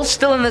 Invincible,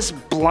 still in this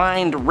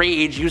blind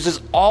rage,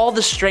 uses all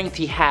the strength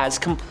he has,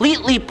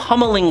 completely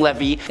pummeling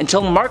Levy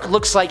until Mark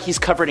looks like he's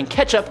covered in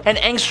ketchup and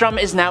Angstrom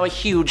is now a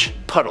huge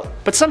puddle.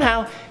 But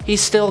somehow, he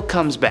still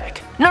comes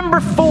back. Number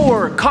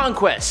 4.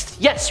 Conquest.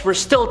 Yes, we're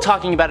still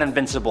talking about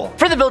Invincible.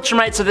 For the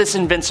Viltrumites of this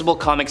Invincible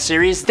comic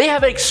series, they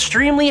have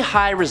extremely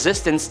high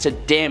resistance to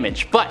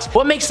damage, but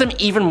what makes them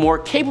even more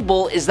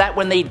capable is that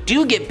when they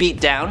do get beat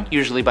down,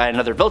 usually by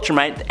another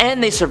Viltrumite,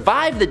 and they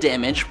survive the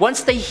damage,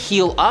 once they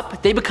heal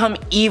up, they become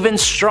even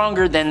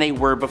stronger than they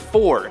were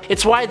before.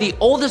 It's why the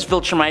oldest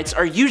Viltrumites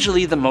are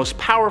usually the most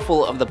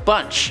powerful of the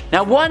bunch.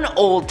 Now, one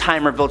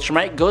old-timer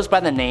Viltrumite goes by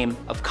the name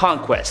of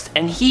Conquest,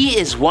 and he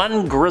is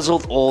one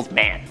grizzled old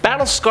man.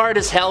 Battle scarred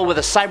as hell with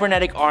a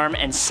cybernetic arm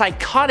and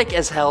psychotic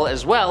as hell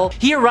as well,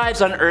 he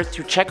arrives on Earth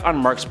to check on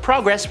Mark's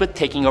progress with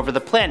taking over the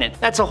planet.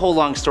 That's a whole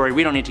long story,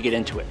 we don't need to get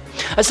into it.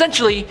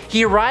 Essentially,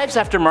 he arrives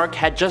after Mark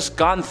had just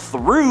gone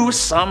through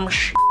some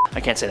I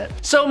can't say that.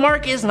 So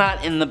Mark is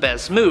not in the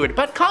best mood,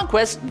 but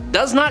Conquest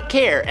does not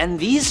care, and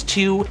these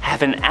two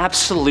have an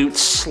absolute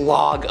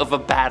slog of a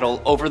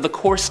battle over the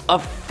course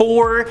of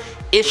 4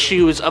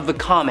 issues of the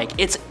comic.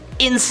 It's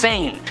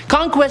insane.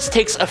 Conquest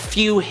takes a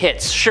few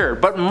hits, sure,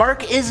 but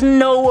Mark is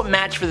no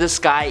match for this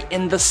guy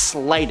in the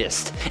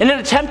slightest. In an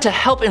attempt to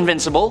help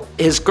Invincible,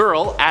 his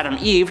girl, Adam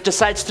Eve,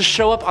 decides to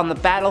show up on the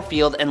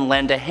battlefield and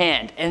lend a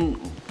hand, and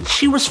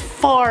she was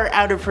far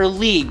out of her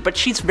league, but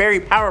she's very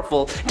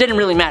powerful, didn't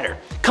really matter.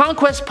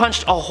 Conquest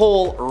punched a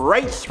hole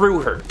right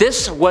through her.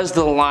 This was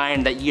the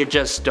line that you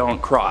just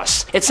don't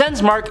cross. It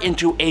sends Mark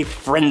into a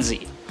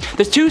frenzy.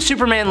 The two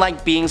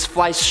Superman-like beings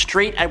fly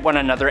straight at one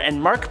another,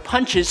 and Mark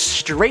punches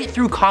straight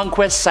through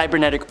Conquest's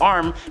cybernetic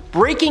arm,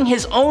 breaking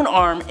his own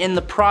arm in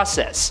the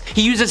process.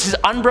 He uses his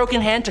unbroken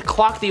hand to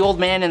clock the old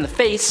man in the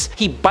face,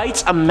 he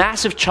bites a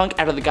massive chunk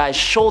out of the guy's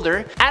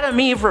shoulder, Adam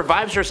Eve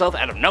revives herself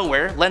out of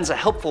nowhere, lends a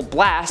helpful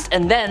blast,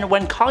 and then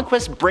when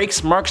Conquest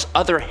breaks Mark's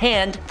other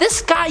hand,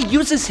 this guy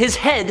uses his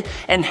head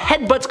and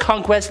headbutts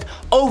Conquest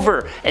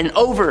over and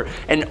over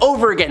and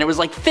over again. It was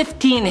like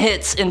 15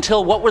 hits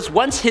until what was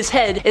once his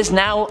head is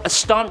now a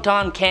stomped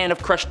on can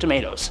of crushed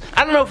tomatoes.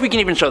 I don't know if we can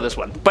even show this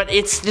one, but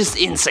it's just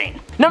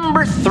insane.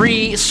 Number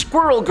 3,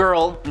 Squirrel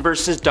Girl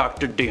versus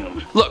Dr.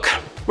 Doom. Look,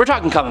 we're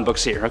talking comic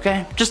books here,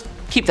 okay? Just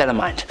keep that in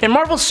mind. In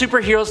Marvel's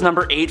Superheroes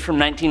number 8 from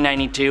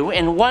 1992,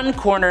 in one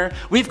corner,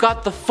 we've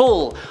got the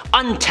full,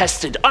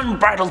 untested,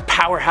 unbridled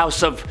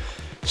powerhouse of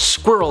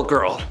Squirrel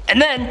Girl.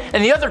 And then,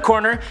 in the other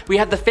corner, we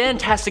have the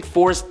Fantastic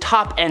Four's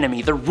top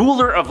enemy, the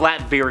ruler of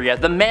Latveria,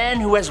 the man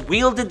who has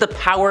wielded the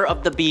power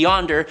of the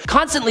Beyonder,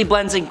 constantly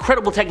blends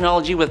incredible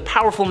technology with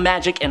powerful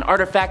magic and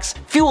artifacts,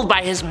 fueled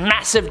by his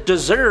massive,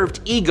 deserved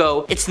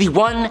ego. It's the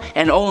one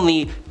and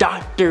only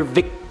Dr.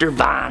 Victor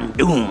Von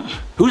Doom.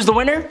 Who's the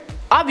winner?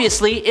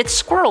 Obviously, it's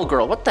Squirrel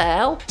Girl, what the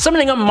hell?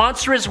 Summoning a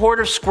monstrous horde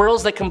of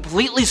squirrels that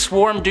completely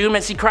swarm Doom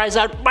as he cries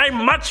out, "My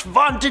much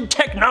vaunted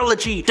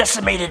technology,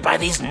 decimated by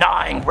these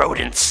gnawing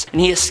rodents."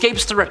 And he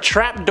escapes through a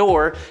trap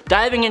door,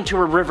 diving into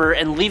a river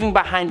and leaving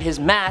behind his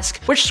mask,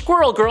 which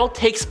Squirrel Girl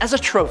takes as a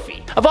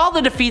trophy. Of all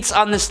the defeats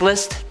on this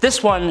list,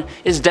 this one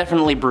is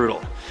definitely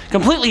brutal.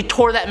 Completely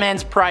tore that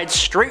man's pride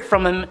straight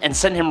from him and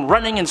sent him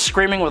running and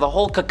screaming with a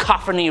whole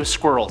cacophony of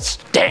squirrels.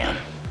 Damn.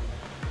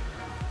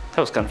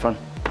 That was kind of fun.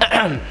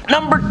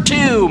 Number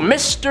 2,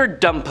 Mr.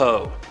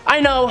 Dumpo. I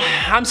know,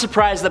 I'm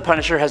surprised the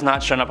Punisher has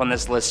not shown up on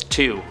this list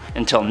too,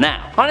 until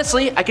now.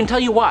 Honestly, I can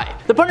tell you why.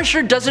 The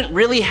Punisher doesn't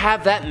really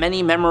have that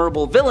many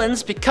memorable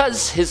villains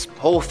because his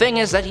whole thing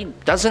is that he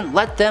doesn't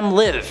let them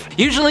live.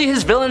 Usually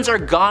his villains are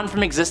gone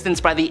from existence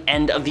by the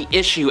end of the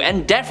issue,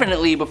 and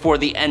definitely before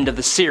the end of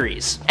the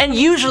series. And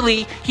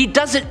usually he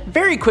does it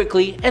very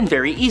quickly and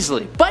very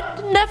easily, but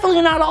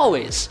definitely not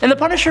always. In The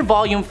Punisher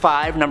Volume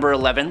 5, number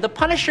 11, the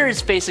Punisher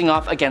is facing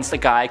off against a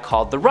guy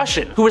called the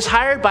Russian, who was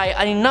hired by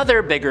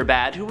another bigger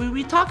bad who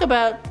we talk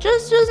about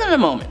just in a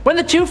moment. When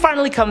the two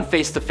finally come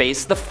face to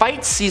face, the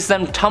fight sees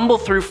them tumble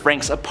through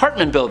Frank's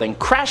apartment building,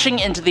 crashing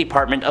into the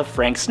apartment of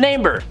Frank's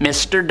neighbor,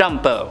 Mr.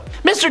 Dumpo.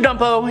 Mr.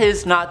 Dumpo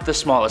is not the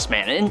smallest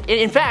man.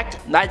 In fact,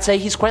 I'd say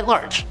he's quite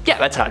large. Yeah,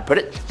 that's how I'd put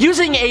it.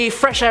 Using a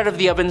fresh out of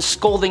the oven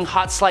scalding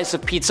hot slice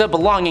of pizza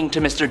belonging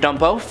to Mr.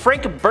 Dumpo,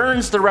 Frank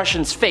burns the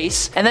Russian's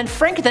face, and then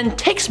Frank then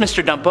takes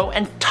Mr. Dumpo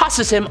and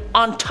tosses him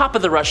on top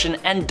of the Russian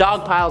and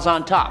dogpiles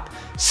on top,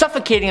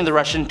 suffocating the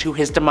Russian to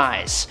his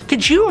demise.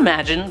 Could you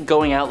imagine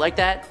going out like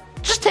that?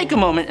 Just take a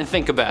moment and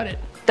think about it.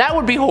 That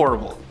would be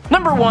horrible.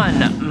 Number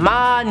 1.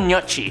 Ma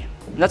Gnocchi.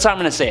 That's how I'm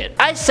gonna say it.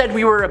 I said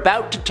we were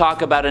about to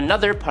talk about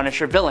another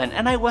Punisher villain,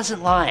 and I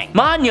wasn't lying.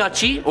 Ma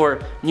Gnocchi,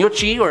 or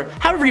Gnocchi, or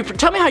however you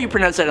tell me how you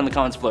pronounce that in the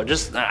comments below.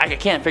 Just I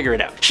can't figure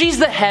it out. She's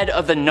the head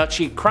of the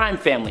Gnocchi crime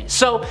family,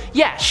 so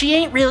yeah, she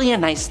ain't really a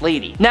nice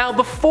lady. Now,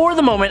 before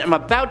the moment I'm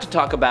about to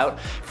talk about,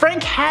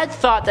 Frank had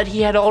thought that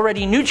he had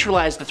already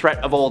neutralized the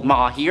threat of old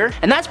Ma here,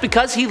 and that's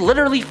because he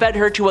literally fed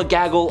her to a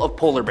gaggle of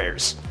polar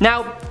bears.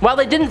 Now, while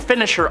they didn't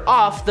finish her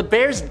off, the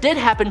bears did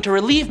happen to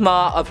relieve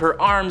Ma of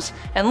her arms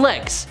and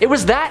legs. It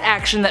was that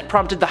action that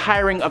prompted the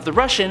hiring of the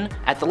Russian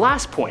at the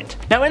last point.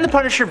 Now in The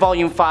Punisher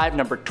Volume 5,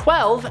 number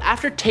 12,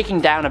 after taking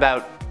down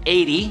about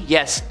 80,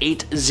 yes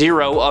 80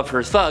 of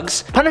her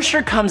thugs,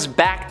 Punisher comes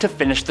back to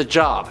finish the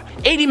job.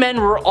 80 men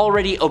were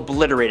already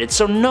obliterated,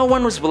 so no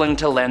one was willing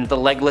to lend the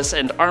legless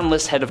and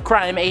armless head of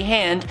crime a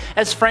hand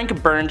as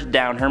Frank burned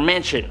down her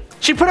mansion.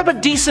 She put up a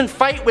decent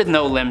fight with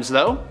no limbs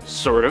though,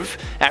 sort of.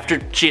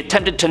 After she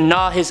attempted to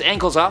gnaw his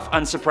ankles off,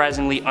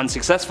 unsurprisingly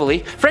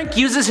unsuccessfully, Frank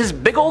uses his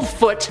big old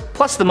foot,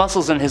 plus the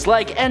muscles in his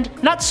leg, and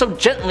not so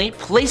gently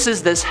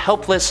places this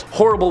helpless,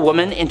 horrible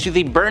woman into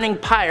the burning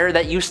pyre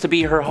that used to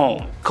be her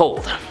home.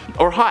 Cold.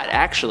 Or hot,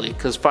 actually,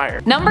 cause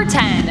fire. Number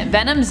 10.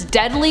 Venom's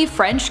deadly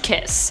French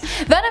kiss.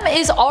 Venom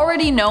is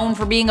already known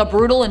for being a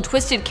brutal and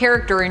twisted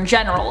character in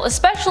general,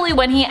 especially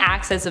when he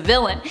acts as a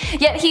villain,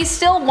 yet he's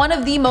still one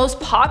of the most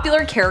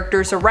popular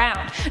characters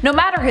around, no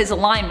matter his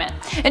alignment.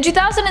 In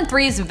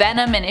 2003's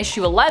Venom in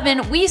issue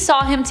 11, we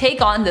saw him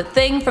take on the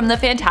Thing from the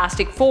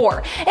Fantastic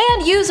Four,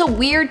 and use a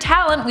weird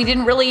talent we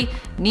didn't really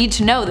need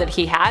to know that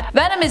he had.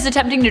 Venom is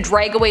attempting to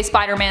drag away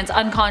Spider-Man's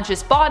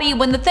unconscious body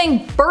when the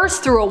Thing bursts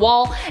through a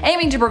wall,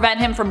 aiming to prevent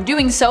him from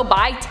doing so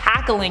by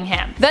tackling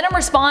him. Venom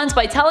responds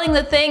by telling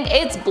the Thing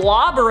it's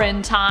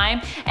blobberin'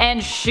 time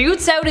and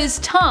shoots out his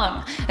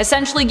tongue,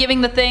 essentially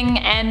giving the Thing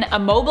an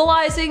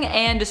immobilizing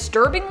and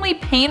disturbingly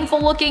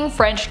painful looking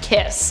French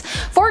kiss.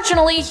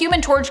 Fortunately,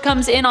 Human Torch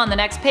comes in on the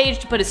next page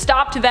to put a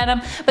stop to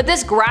Venom, but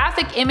this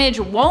graphic image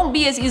won't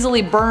be as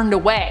easily burned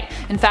away.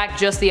 In fact,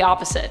 just the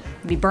opposite.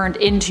 Be burned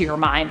into your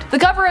mind. The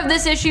cover of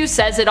this issue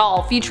says it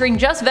all, featuring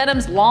just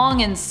Venom's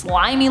long and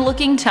slimy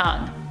looking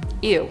tongue.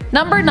 Ew.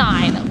 Number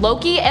 9.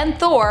 Loki and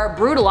Thor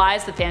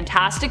brutalize the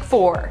Fantastic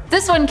Four.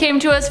 This one came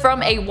to us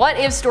from a What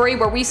If story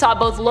where we saw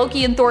both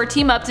Loki and Thor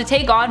team up to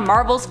take on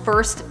Marvel's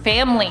first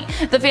family,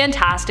 the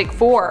Fantastic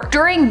Four.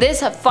 During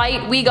this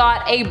fight, we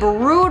got a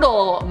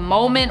brutal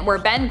moment where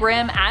Ben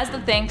Grimm, as the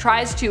Thing,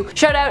 tries to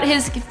shout out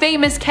his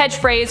famous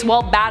catchphrase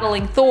while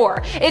battling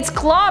Thor. It's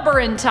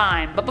clobberin'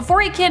 time! But before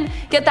he can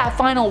get that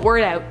final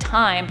word out,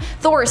 time,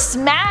 Thor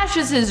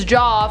smashes his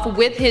jaw off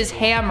with his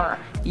hammer.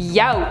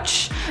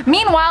 Youch.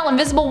 Meanwhile,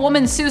 Invisible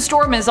Woman Sue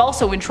Storm is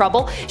also in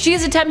trouble. She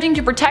is attempting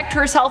to protect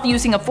herself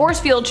using a force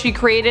field she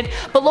created,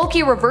 but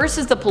Loki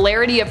reverses the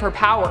polarity of her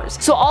powers,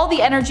 so all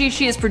the energy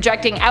she is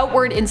projecting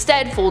outward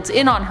instead folds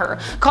in on her,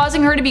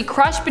 causing her to be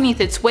crushed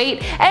beneath its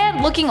weight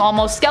and looking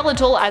almost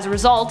skeletal as a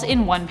result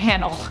in one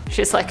panel.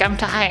 She's like, I'm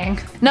dying.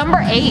 Number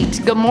 8.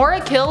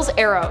 Gamora kills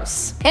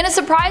Eros. In a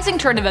surprising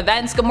turn of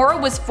events,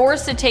 Gamora was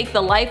forced to take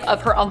the life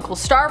of her uncle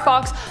Star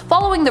Fox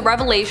following the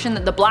revelation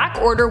that the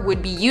Black Order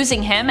would be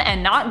using him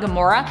and not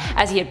Gamora,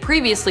 as he had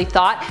previously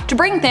thought, to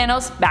bring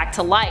Thanos back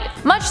to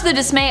life. Much to the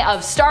dismay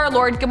of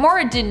Star-Lord,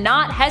 Gamora did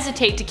not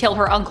hesitate to kill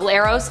her uncle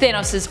Eros,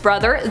 Thanos'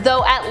 brother,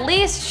 though at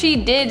least she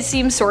did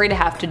seem sorry to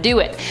have to do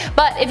it.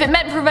 But if it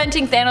meant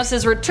preventing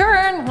Thanos'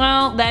 return,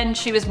 well, then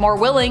she was more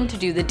willing to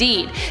do the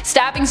deed,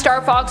 stabbing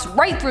Star Fox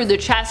right through the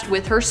chest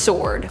with her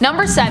sword.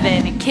 Number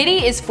 7.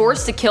 Kitty is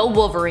forced to kill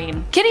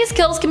Wolverine. Kitty's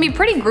kills can be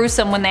pretty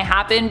gruesome when they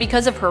happen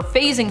because of her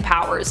phasing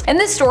powers. In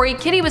this story,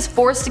 Kitty was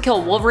forced to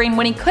kill Wolverine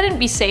when he couldn't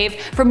be saved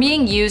from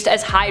being used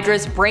as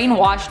Hydra's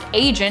brainwashed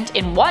agent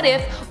in What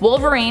If: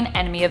 Wolverine,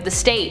 Enemy of the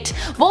State.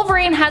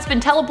 Wolverine has been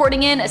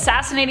teleporting in,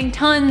 assassinating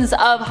tons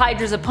of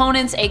Hydra's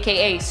opponents,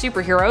 aka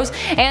superheroes,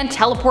 and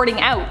teleporting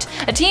out.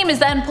 A team is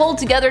then pulled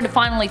together to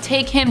finally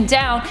take him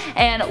down,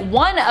 and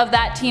one of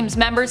that team's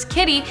members,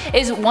 Kitty,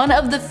 is one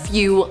of the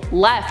few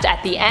left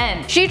at the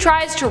end. She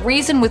tries to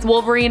reason with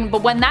Wolverine,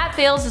 but when that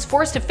fails is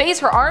forced to face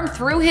her arm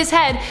through his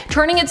head,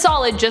 turning it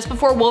solid just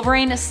before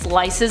Wolverine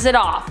slices it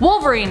off.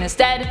 Wolverine is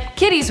dead,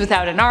 Kitty's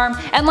without an arm,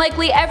 and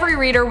likely every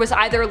reader was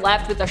either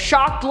left with a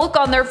shocked look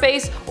on their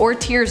face or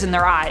tears in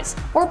their eyes,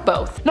 or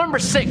both. Number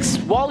 6.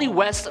 Wally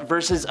West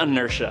vs.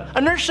 Inertia.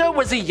 Inertia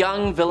was a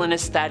young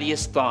villainous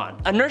Thaddeus Thawne.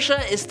 Inertia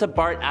is to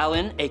Bart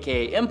Allen,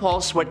 aka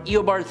Impulse, what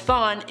Eobard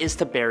Thawne is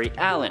to Barry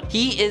Allen.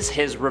 He is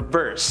his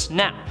reverse.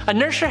 Now,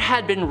 Inertia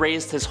had been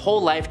raised his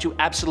whole life to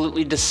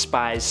absolutely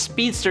despise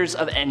speedsters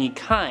of any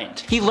kind.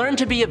 He learned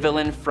to be a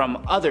villain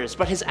from others,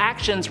 but his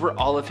actions were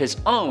all of his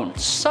own.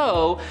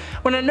 So,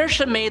 when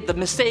Inertia made the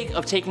mistake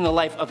of taking the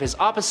life of his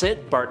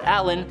opposite, Bart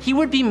Allen, he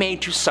would be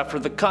made to suffer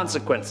the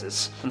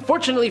consequences.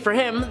 Unfortunately for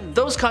him,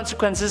 those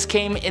consequences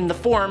came in the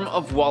form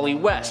of Wally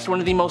West, one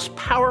of the most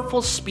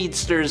powerful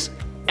speedsters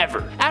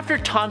ever. After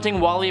taunting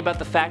Wally about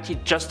the fact he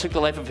just took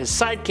the life of his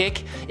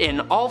sidekick,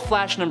 in All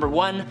Flash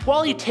 #1,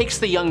 Wally takes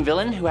the young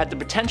villain, who had the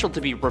potential to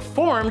be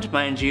reformed,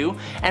 mind you,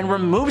 and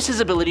removes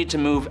his ability to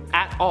move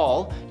at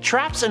all,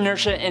 traps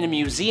Inertia in a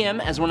museum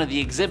as one of the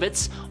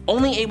exhibits,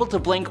 only able to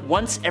blink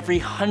once every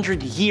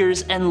 100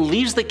 years, and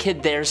leaves the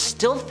kid there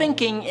still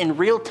thinking in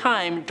real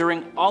time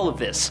during all of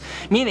this,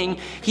 meaning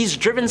he's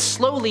driven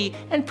slowly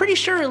and pretty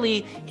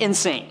surely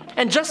insane.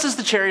 And just as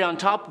the cherry on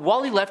top,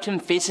 Wally left him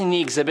facing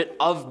the exhibit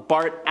of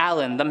Bart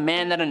Allen, the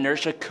man that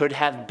Inertia could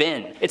have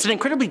been. It's an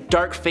incredibly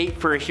dark fate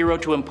for a hero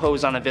to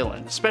impose on a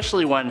villain,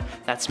 especially one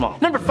that small.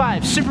 Number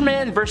 5.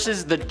 Superman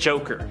vs. the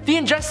Joker. The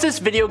Injustice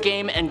video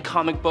game and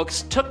comic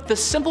books took the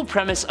simple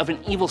premise of an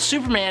evil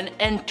Superman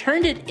and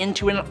turned it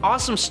into an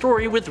awesome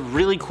story with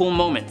really cool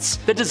moments.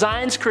 The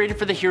designs created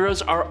for the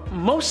heroes are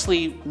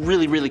mostly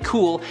really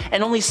cool,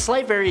 and only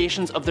slight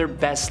variations of their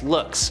best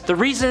looks. The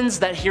reasons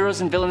that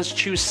heroes and villains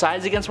choose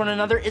sides against one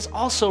another is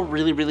also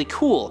really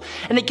cool,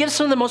 and it gives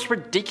some of the most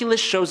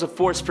ridiculous shows of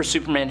force for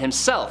Superman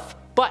himself.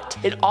 But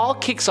it all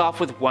kicks off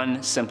with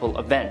one simple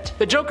event.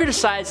 The Joker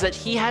decides that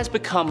he has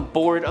become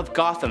bored of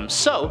Gotham,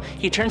 so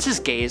he turns his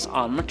gaze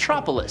on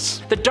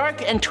Metropolis. The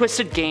dark and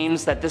twisted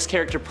games that this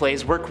character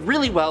plays work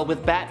really well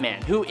with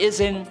Batman, who is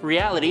in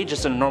reality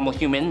just a normal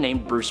human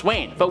named Bruce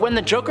Wayne. But when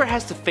the Joker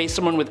has to face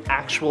someone with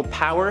actual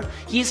power,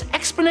 he's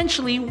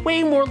exponentially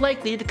way more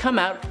likely to come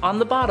out on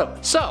the bottom.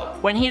 So,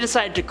 when he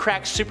decided to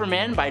crack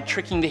Superman by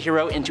tricking the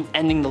hero into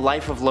ending the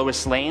life of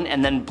Lois Lane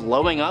and then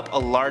blowing up a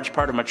large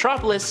part of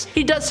Metropolis,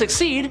 he does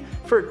succeed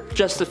for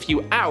just a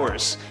few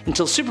hours,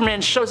 until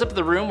Superman shows up at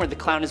the room where the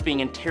clown is being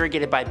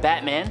interrogated by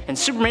Batman, and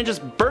Superman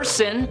just bursts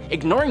in,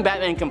 ignoring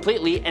Batman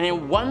completely, and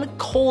in one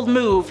cold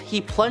move, he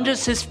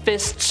plunges his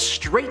fist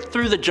straight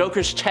through the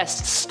Joker's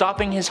chest,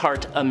 stopping his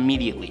heart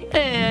immediately.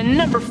 And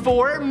number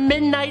 4,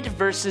 Midnight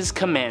vs.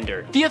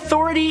 Commander. The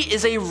Authority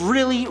is a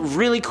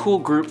really cool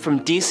group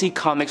from DC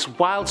Comics'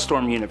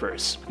 Wildstorm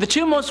universe. The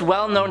two most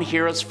well-known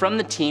heroes from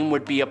the team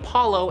would be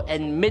Apollo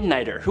and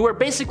Midnighter, who are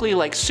basically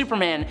like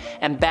Superman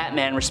and Batman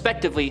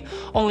respectively,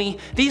 only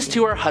these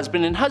two are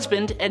husband and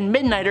husband, and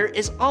Midnighter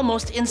is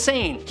almost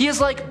insane. He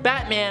is like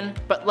Batman,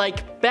 but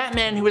like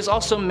Batman who is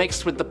also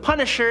mixed with the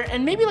Punisher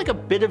and maybe like a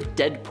bit of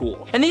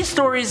Deadpool. And these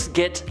stories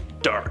get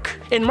dark.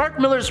 In Mark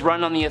Millar's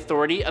run on the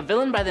Authority, a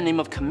villain by the name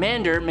of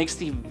Commander makes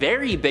the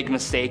very big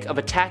mistake of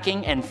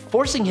attacking and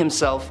forcing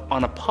himself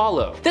on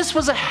Apollo. This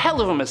was a hell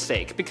of a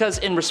mistake, because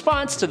in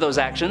response to those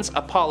actions,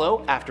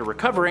 Apollo, after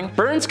recovering,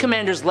 burns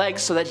Commander's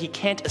legs so that he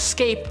can't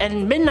escape,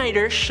 and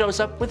Midnighter shows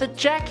up with a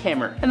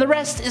jackhammer. And the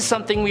rest is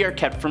something we are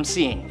kept from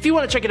seeing. If you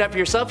want to check it out for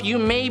yourself, you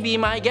may be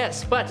my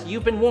guest, but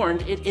you've been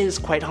warned, it is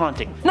quite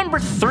haunting. Number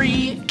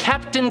 3,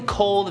 Captain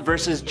Cold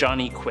vs.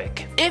 Johnny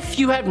Quick. If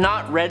you have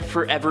not read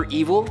Forever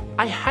Evil,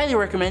 I highly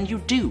recommend you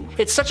do.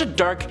 It's such a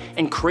dark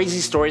and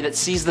crazy story that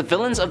sees the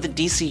villains of the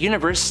DC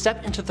universe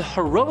step into the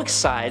heroic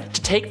side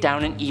to take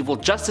down an evil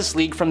Justice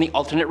League from the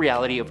alternate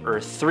reality of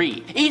Earth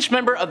 3. Each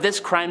member of this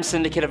crime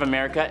syndicate of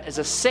America is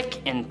a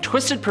sick and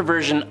twisted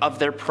perversion of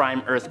their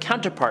Prime Earth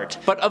counterpart.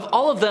 But of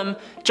all of them,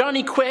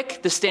 Johnny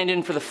Quick, the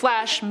stand-in for the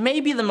Flash, may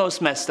be the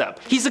most messed up.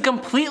 He's a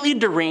completely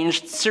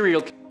deranged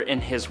serial killer in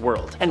his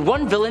world. And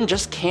one villain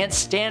just can't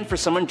stand for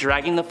someone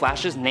dragging the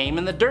Flash's name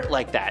in the dirt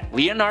like that: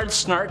 Leonard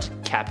Snart,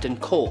 Captain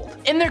Cold.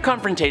 In their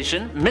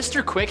confrontation,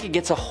 Mr. Quick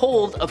gets a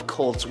hold of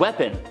Cold's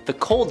weapon, the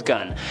Cold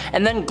Gun,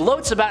 and then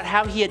gloats about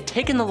how he had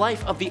taken the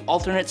life of the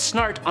alternate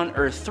Snart on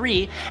Earth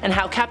 3, and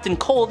how Captain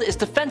Cold is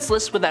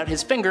defenseless without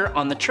his finger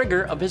on the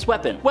trigger of his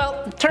weapon.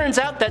 Well, it turns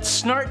out that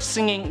Snart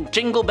singing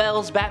Jingle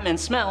Bells Batman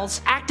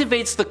Smells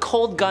activates the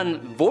Cold Gun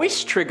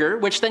voice trigger,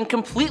 which then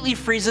completely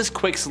freezes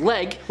Quick's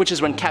leg, which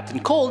is when Captain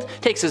Cold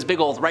takes his big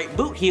old right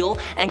boot heel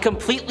and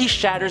completely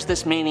shatters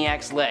this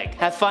maniac's leg.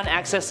 Have fun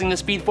accessing the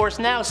Speed Force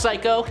now,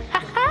 psycho!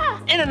 Haha!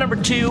 In at number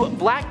 2,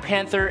 Black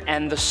Panther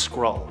and the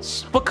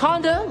Skrulls.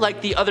 Wakanda,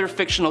 like the other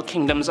fictional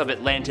kingdoms of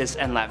Atlantis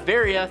and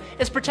Latveria,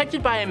 is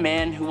protected by a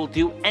man who will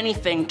do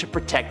anything to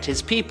protect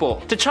his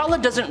people.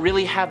 T'Challa doesn't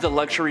really have the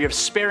luxury of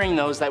sparing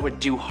those that would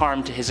do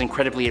harm to his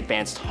incredibly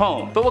advanced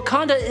home, but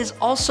Wakanda is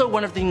also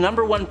one of the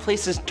 #1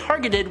 places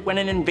targeted when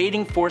an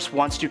invading force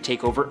wants to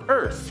take over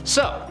Earth.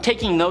 So,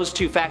 taking those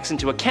two facts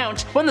into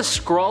account, when the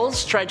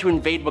Skrulls tried to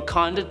invade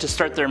Wakanda to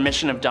start their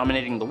mission of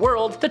dominating the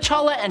world,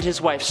 T'Challa and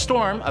his wife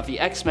Storm of the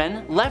X-Men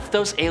left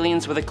those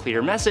aliens with a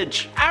clear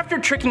message. After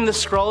tricking the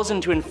Skrulls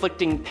into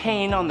inflicting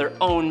pain on their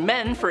own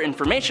men for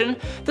information,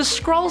 the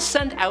Skrulls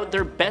sent out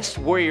their best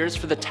warriors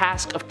for the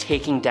task of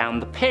taking down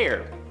the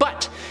pair.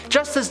 But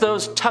just as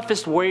those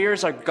toughest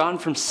warriors are gone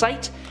from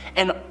sight,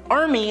 an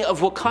army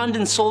of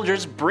Wakandan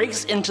soldiers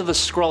breaks into the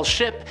Skrull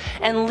ship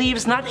and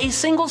leaves not a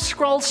single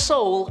Skrull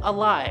soul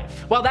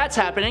alive. While that's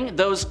happening,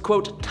 those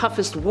quote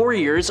toughest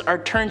warriors are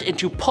turned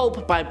into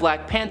pulp by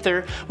Black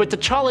Panther, with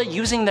T'Challa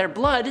using their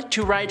blood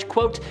to write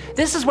quote,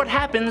 "This is what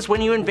happens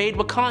when you invade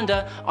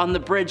Wakanda," on the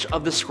bridge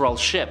of the Skrull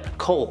ship,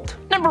 cold.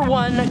 Number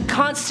 1,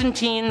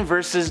 Constantine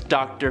versus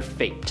Dr.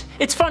 Fate.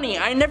 It's funny,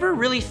 I never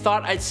really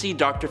thought I'd see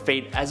Dr.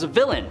 Fate as a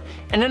villain,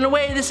 and in a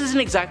way this isn't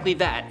exactly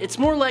that. It's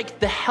more like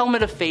the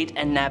Helmet of Fate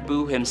and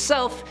Naboo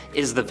himself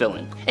is the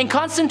villain. In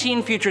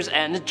Constantine Future's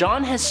End,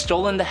 John has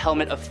stolen the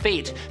Helmet of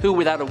Fate, who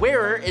without a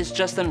wearer is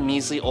just a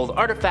measly old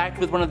artifact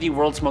with one of the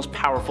world's most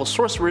powerful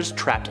sorcerers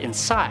trapped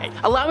inside.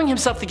 Allowing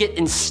himself to get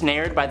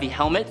ensnared by the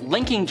helmet,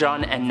 linking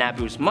John and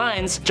Naboo's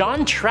minds,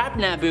 John trapped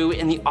Naboo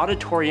in the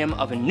auditorium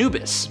of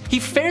Anubis. He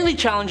fairly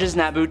challenges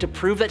Naboo to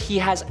prove that he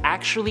has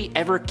actually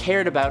ever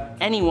cared about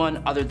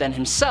anyone other than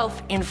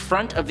himself in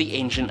front of the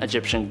ancient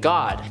Egyptian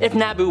god. If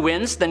Naboo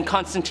wins, then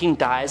Constantine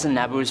dies and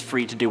Naboo is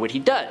free to do what he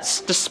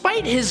does.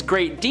 Despite his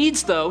great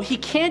deeds though, he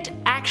can't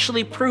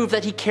actually prove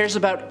that he cares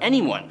about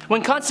anyone.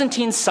 When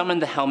Constantine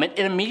summoned the helmet,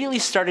 it immediately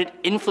started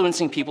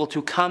influencing people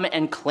to come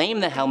and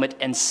claim the helmet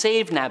and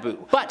save Naboo.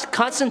 But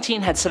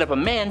Constantine had set up a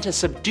man to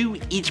subdue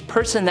each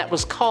person that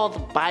was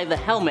called by the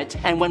helmet,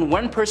 and when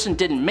one person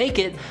didn't make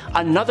it,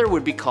 another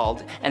would be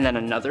called, and then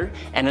another,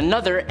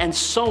 and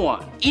so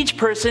on. Each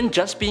person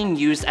just being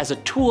used as a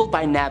tool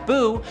by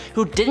Naboo,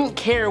 who didn't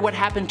care what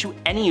happened to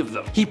any of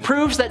them. He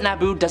proves that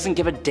Naboo doesn't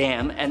give a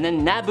damn, and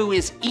then Naboo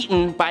is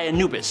eaten by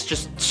Anubis,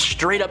 just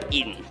straight up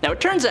eaten. Now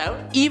it turns out,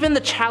 even the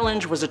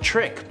challenge was a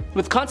trick,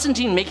 with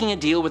Constantine making a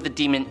deal with the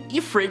demon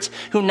Ifrit,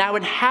 who now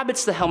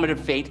inhabits the Helmet of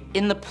Fate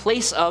in the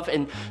place of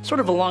and sort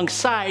of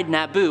alongside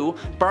Naboo,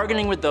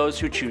 bargaining with those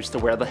who choose to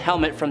wear the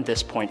helmet from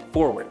this point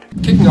forward.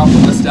 Kicking off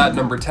the list at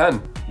number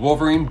 10,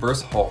 Wolverine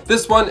vs. Hulk.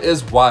 This one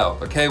is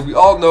wild, okay? We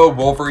all know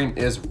Wolverine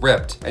is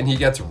ripped, and he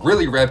gets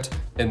really ripped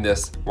in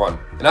this one.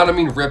 And I don't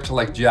mean ripped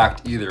like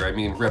jacked either, I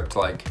mean ripped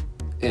like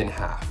in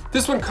half.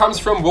 This one comes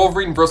from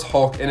Wolverine vs.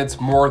 Hulk, and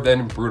it's more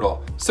than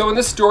brutal. So in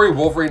this story,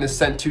 Wolverine is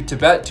sent to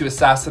Tibet to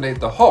assassinate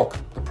the Hulk.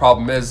 The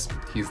problem is,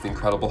 he's the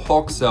Incredible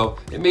Hulk, so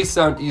it may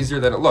sound easier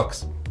than it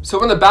looks. So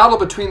when the battle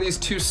between these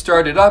two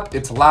started up,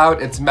 it's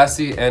loud, it's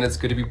messy, and it's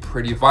going to be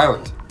pretty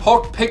violent.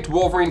 Hulk picked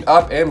Wolverine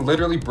up and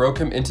literally broke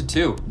him into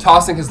two,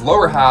 tossing his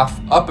lower half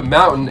up a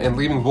mountain and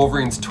leaving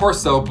Wolverine's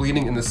torso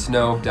bleeding in the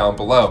snow down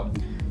below.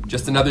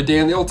 Just another day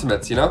in the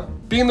Ultimates, you know?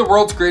 Being the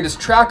world's greatest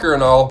tracker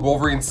and all,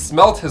 Wolverine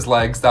smelt his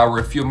legs that were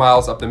a few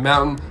miles up the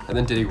mountain and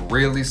then did a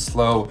really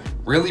slow,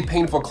 really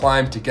painful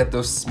climb to get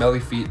those smelly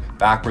feet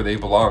back where they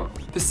belong.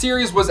 The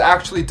series was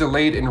actually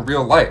delayed in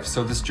real life,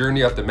 so this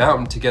journey up the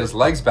mountain to get his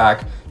legs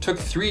back took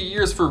 3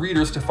 years for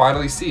readers to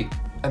finally see.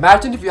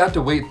 Imagine if you had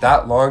to wait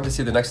that long to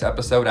see the next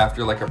episode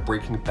after like a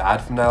Breaking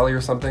Bad finale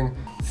or something.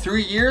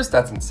 3 years?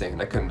 That's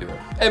insane, I couldn't do it.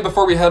 And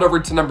before we head over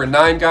to number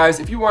 9, guys,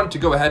 if you wanted to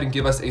go ahead and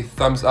give us a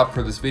thumbs up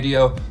for this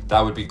video,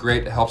 that would be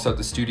great. It helps out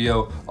the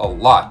studio a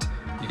lot.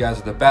 You guys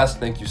are the best.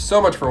 Thank you so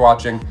much for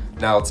watching.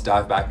 Now let's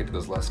dive back into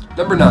this list.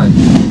 Number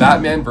 9,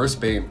 Batman vs.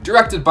 Bane.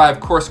 Directed by, of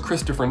course,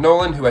 Christopher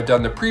Nolan, who had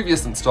done the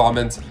previous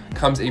installments,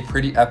 comes a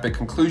pretty epic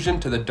conclusion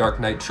to the Dark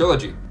Knight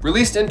trilogy.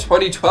 Released in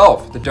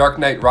 2012, The Dark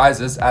Knight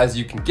Rises, as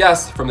you can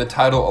guess from the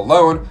title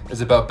alone,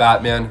 is about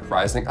Batman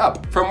rising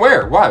up. From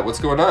where? Why? What's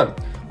going on?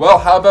 Well,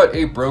 how about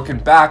a broken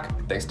back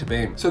thanks to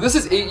Bane? So this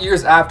is 8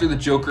 years after the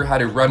Joker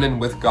had a run-in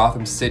with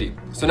Gotham City.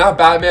 So now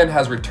Batman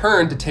has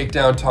returned to take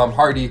down Tom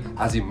Hardy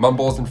as he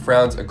mumbles and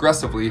frowns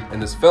aggressively in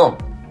this film.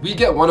 We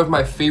get one of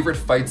my favorite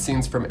fight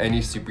scenes from any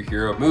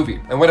superhero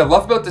movie. And what I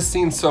love about this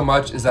scene so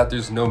much is that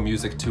there's no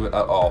music to it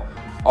at all.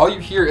 All you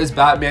hear is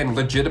Batman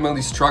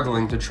legitimately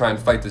struggling to try and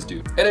fight this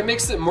dude. And it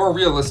makes it more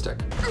realistic.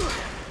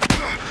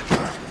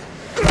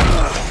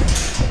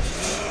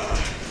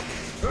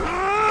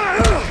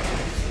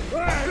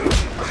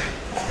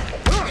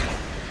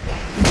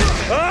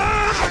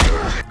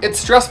 It's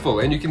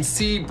stressful, and you can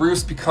see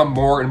Bruce become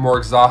more and more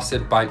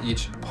exhausted by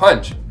each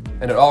punch.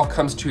 And it all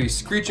comes to a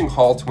screeching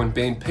halt when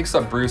Bane picks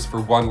up Bruce for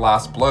one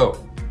last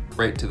blow,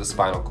 right to the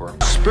spinal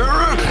cord.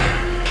 Spirit!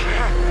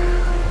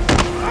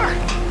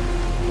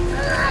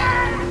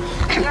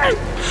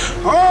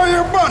 Oh,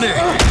 your buddy!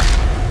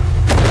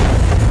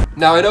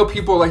 Now I know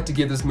people like to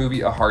give this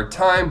movie a hard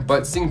time,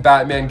 but seeing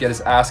Batman get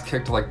his ass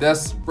kicked like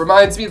this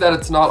reminds me that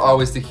it's not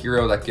always the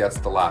hero that gets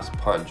the last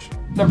punch.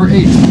 Number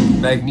 8,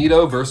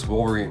 Magneto vs.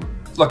 Wolverine.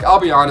 Look, I'll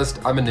be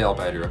honest, I'm a nail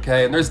biter,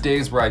 okay? And there's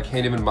days where I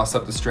can't even muster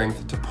up the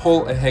strength to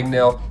pull a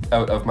hangnail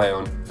out of my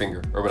own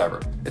finger or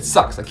whatever. It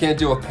sucks, I can't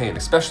deal with pain,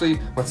 especially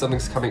when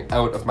something's coming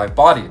out of my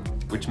body,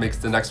 which makes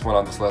the next one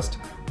on this list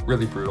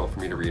really brutal for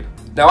me to read.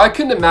 Now I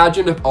couldn't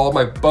imagine if all of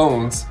my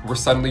bones were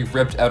suddenly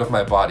ripped out of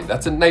my body.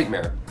 That's a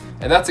nightmare.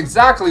 And that's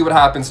exactly what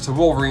happens to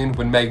Wolverine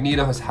when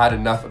Magneto has had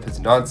enough of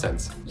his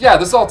nonsense. Yeah,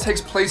 this all takes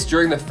place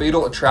during the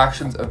Fatal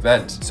Attractions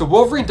event, so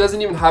Wolverine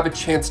doesn't even have a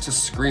chance to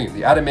scream.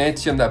 The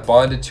adamantium that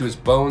bonded to his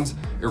bones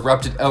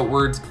erupted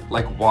outwards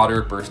like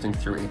water bursting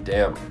through a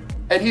dam.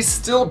 And he's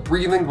still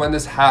breathing when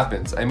this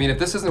happens. I mean, if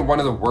this isn't one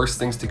of the worst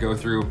things to go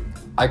through,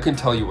 I couldn't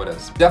tell you what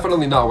is.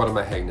 Definitely not one of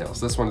my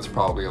hangnails. This one is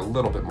probably a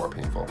little bit more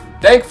painful.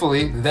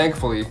 Thankfully,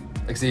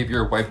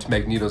 Xavier wiped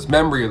Magneto's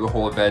memory of the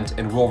whole event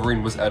and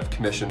Wolverine was out of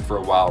commission for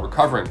a while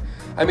recovering.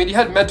 I mean, he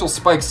had mental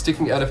spikes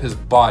sticking out of his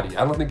body.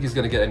 I don't think he's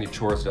gonna get any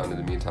chores done in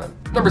the meantime.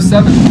 Number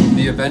 7,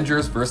 The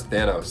Avengers vs.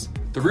 Thanos.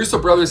 The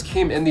Russo brothers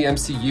came in the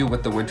MCU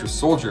with the Winter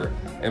Soldier,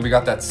 and we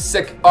got that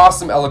sick,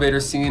 awesome elevator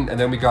scene, and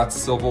then we got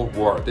Civil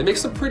War. They make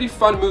some pretty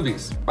fun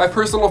movies. My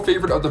personal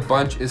favorite of the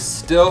bunch is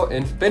still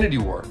Infinity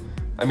War.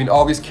 I mean,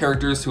 all these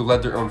characters who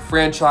led their own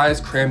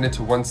franchise crammed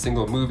into one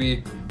single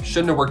movie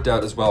shouldn't have worked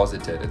out as well as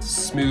it did. It's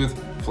a smooth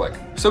flick.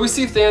 So we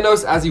see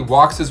Thanos as he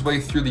walks his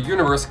way through the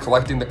universe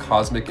collecting the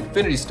cosmic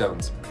Infinity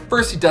Stones.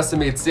 First he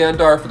decimates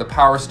Xandar for the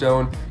Power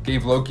Stone,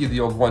 gave Loki the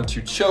old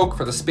 1-2 choke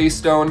for the Space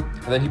Stone,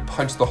 and then he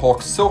punched the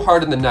Hulk so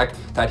hard in the neck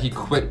that he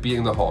quit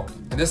being the Hulk.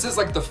 And this is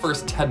like the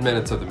first 10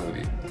 minutes of the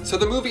movie. So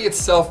the movie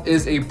itself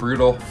is a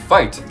brutal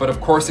fight, but of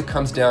course it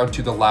comes down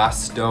to the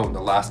last stone,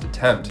 the last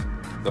attempt.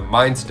 The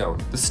Mind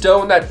Stone. The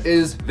stone that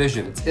is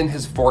Vision, it's in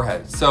his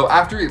forehead. So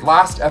after a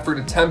last effort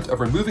attempt of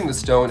removing the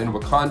stone in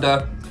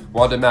Wakanda,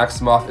 Wanda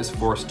Maximoff is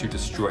forced to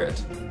destroy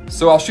it.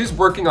 So while she's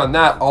working on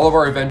that, all of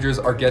our Avengers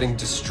are getting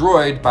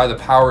destroyed by the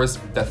powers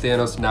that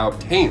Thanos now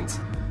obtains,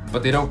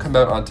 but they don't come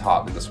out on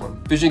top in this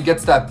one. Vision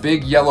gets that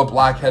big yellow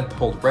blackhead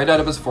pulled right out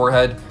of his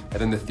forehead,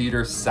 and then the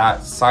theater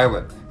sat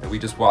silent, and we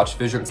just watched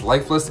Vision's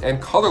lifeless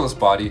and colorless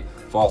body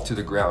fall to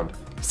the ground.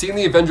 Seeing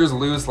the Avengers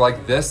lose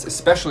like this,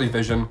 especially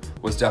Vision,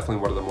 was definitely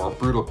one of the more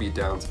brutal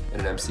beatdowns in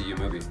an MCU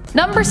movie.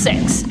 Number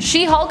 6,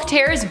 She-Hulk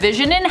tears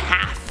Vision in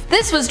half.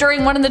 This was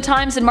during one of the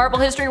times in Marvel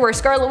history where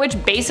Scarlet Witch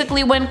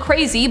basically went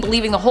crazy,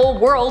 believing the whole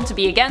world to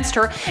be against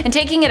her and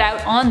taking it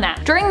out on them.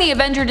 During the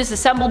Avenger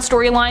Disassembled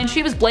storyline,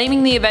 she was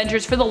blaming the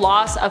Avengers for the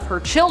loss of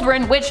her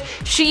children, which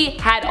she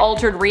had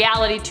altered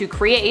reality to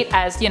create,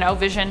 as, you know,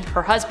 Vision,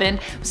 her husband,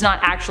 was not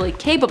actually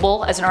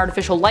capable as an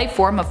artificial life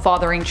form of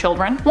fathering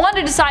children.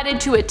 Wanda decided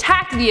to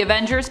attack the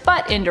Avengers,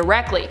 but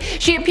indirectly.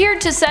 She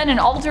appeared to send an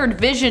altered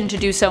Vision to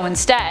do so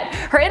instead.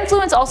 Her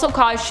influence also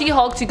caused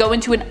She-Hulk to go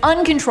into an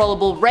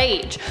uncontrollable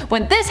rage.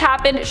 When this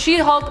happened,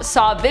 She-Hulk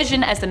saw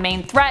Vision as the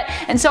main threat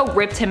and so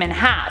ripped him in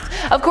half.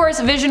 Of course,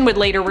 Vision would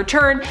later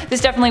return.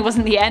 This definitely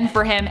wasn't the end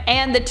for him,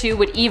 and the two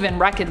would even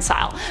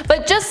reconcile.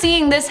 But just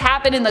seeing this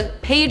happen in the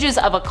pages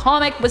of a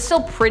comic was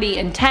still pretty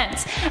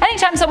intense.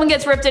 Anytime someone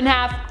gets ripped in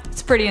half,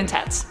 it's pretty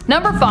intense.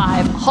 Number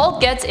 5, Hulk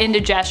gets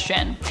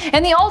indigestion.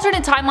 In the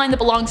alternate timeline that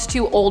belongs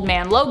to Old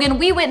Man Logan,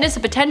 we witness a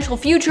potential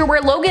future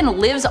where Logan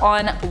lives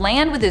on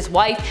land with his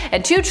wife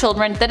and 2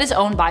 children that is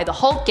owned by the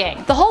Hulk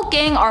Gang. The Hulk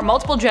Gang are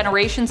multiple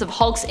generations of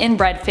Hulk's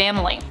inbred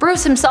family.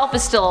 Bruce himself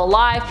is still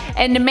alive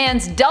and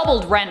demands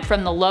doubled rent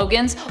from the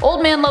Logans.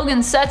 Old Man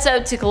Logan sets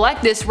out to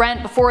collect this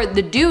rent before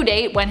the due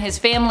date when his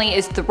family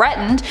is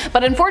threatened,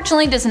 but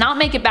unfortunately does not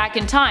make it back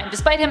in time,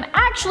 despite him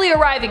actually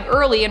arriving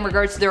early in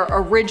regards to their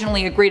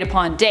originally agreed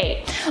upon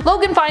date.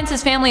 Logan finds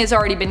his family has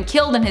already been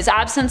killed in his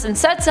absence and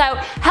sets out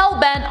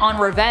hell-bent on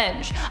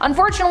revenge.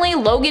 Unfortunately,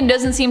 Logan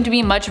doesn't seem to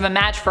be much of a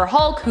match for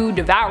Hulk, who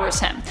devours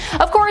him.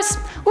 Of course,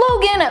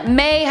 Logan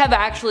may have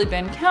actually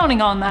been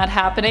counting on that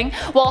happening.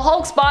 While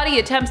Hulk's body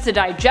attempts to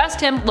digest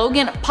him,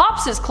 Logan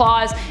pops his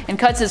claws and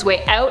cuts his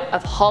way out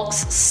of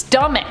Hulk's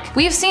stomach.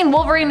 We have seen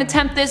Wolverine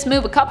attempt this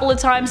move a couple of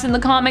times in the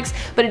comics,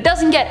 but it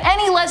doesn't get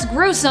any less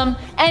gruesome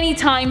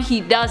anytime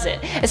he does it,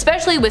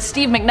 especially with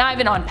Steve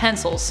McNiven on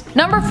pencils.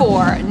 Number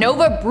 4,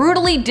 Nova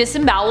brutally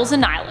disembowels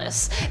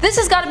Annihilus. This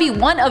has got to be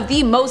one of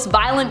the most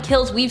violent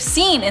kills we've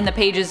seen in the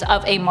pages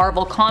of a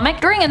Marvel comic.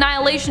 During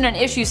Annihilation in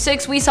issue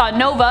 6, we saw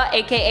Nova,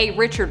 aka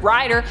Richard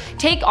Rider,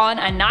 take on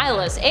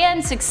Annihilus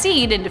and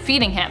succeed in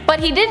defeating him. But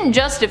he didn't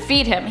just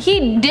defeat him,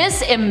 he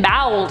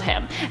disemboweled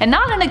him. And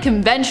not in a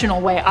conventional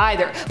way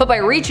either, but by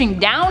reaching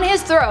down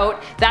his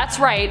throat. That's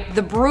right,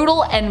 the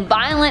brutal and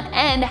violent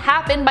end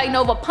happened by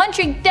Nova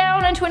punching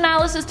down into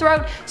Annihilus'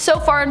 throat, so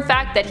far in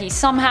fact that he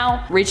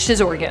somehow reached his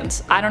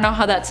organs. I don't know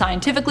how that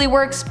scientifically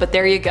works, but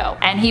there you go.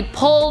 And he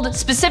pulled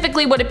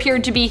specifically what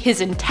appeared to be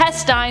his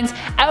intestines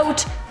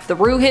out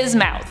through his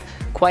mouth.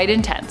 quite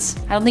intense.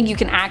 I don't think you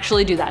can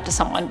actually do that to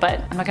someone,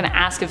 but I'm not gonna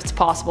ask if it's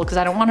possible because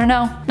I don't want to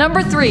know.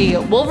 Number 3.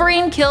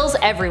 Wolverine kills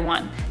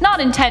everyone. Not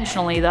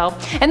intentionally though.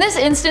 In this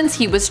instance,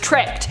 he was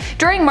tricked.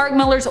 During Mark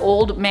Millar's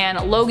Old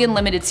Man Logan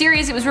limited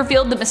series, it was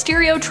revealed that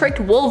Mysterio tricked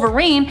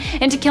Wolverine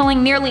into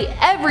killing nearly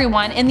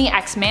everyone in the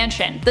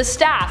X-Mansion. The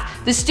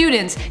staff, the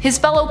students, his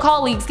fellow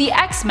colleagues, the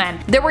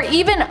X-Men. There were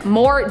even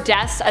more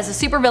deaths as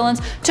the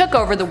supervillains took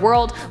over the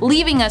world,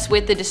 leaving us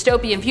with the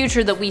dystopian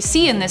future that we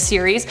see in this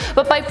series,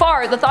 but by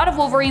far, the thought of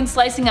Wolverine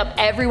slicing up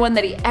everyone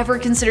that he ever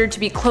considered to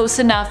be close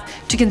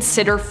enough to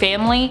consider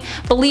family,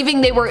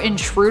 believing they were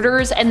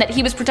intruders and that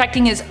he was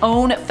protecting his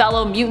own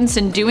fellow mutants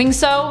in doing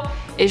so,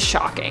 is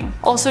shocking.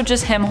 Also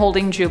just him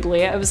holding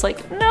Jubilee, I was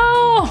like,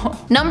 no!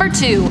 Number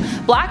 2.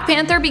 Black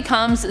Panther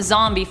becomes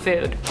zombie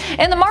food.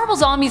 In the Marvel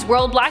Zombies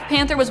world, Black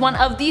Panther was one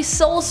of the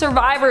sole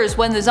survivors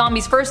when the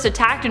zombies first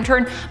attacked and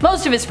turned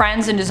most of his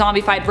friends into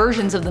zombified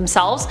versions of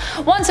themselves.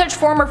 One such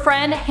former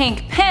friend,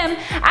 Hank Pym,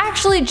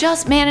 actually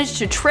just managed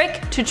to trick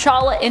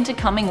T'Challa into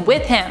coming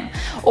with him.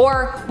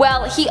 Or,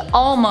 well, he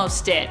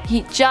almost did.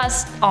 He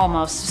just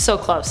almost. So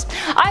close.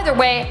 Either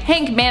way,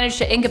 Hank managed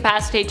to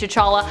incapacitate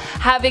T'Challa,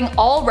 having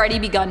already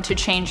begun to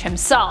change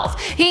himself.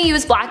 He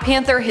used Black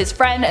Panther, his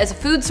friend, as a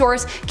food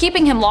source,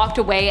 keeping him locked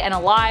away and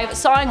alive,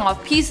 sawing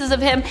off pieces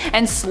of him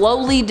and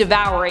slowly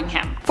devouring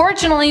him.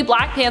 Fortunately,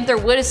 Black Panther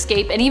would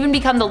escape and even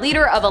become the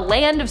leader of a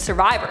land of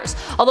survivors,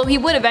 although he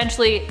would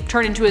eventually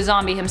turn into a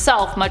zombie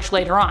himself much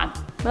later on.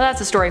 But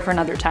that's a story for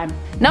another time.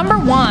 Number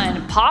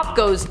 1. Pop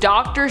goes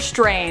Doctor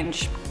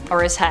Strange.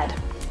 Or his head.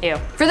 Ew.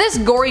 For this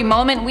gory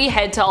moment, we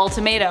head to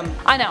Ultimatum.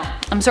 I know,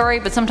 I'm sorry,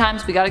 but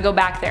sometimes we gotta go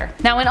back there.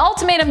 Now in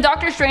Ultimatum,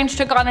 Doctor Strange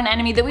took on an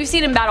enemy that we've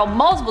seen in battle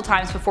multiple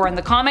times before in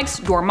the comics,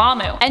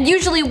 Dormammu, and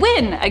usually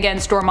win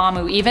against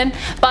Dormammu even,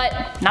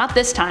 but not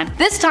this time.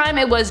 This time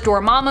it was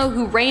Dormammu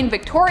who reigned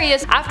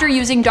victorious after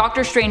using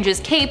Doctor Strange's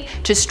cape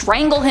to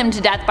strangle him to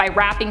death by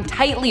wrapping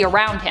tightly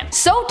around him.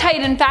 So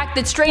tight in fact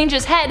that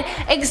Strange's head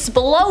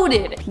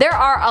exploded. There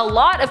are a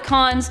lot of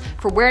cons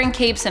for wearing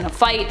capes in a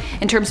fight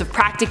in terms of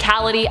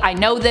practicality, I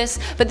know this,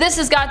 but this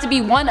has got to be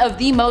one of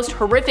the most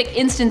horrific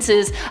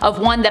instances of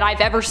one that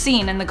I've ever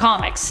seen in the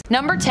comics.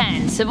 Number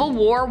 10. Civil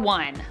War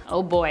I.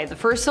 Oh boy, the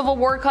first Civil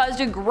War caused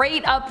a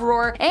great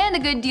uproar and a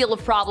good deal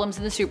of problems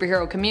in the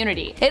superhero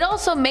community. It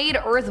also made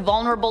Earth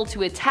vulnerable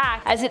to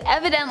attack as it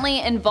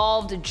evidently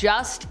involved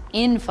just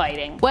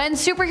infighting. When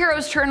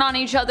superheroes turn on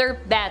each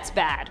other, that's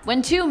bad.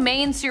 When two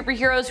main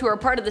superheroes who are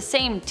part of the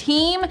same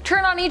team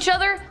turn on each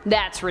other,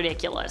 that's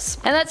ridiculous.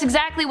 And that's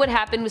exactly what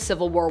happened with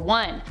Civil War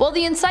I. While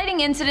the inciting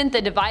incident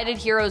that divided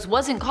heroes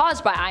wasn't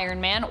caused by Iron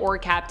Man or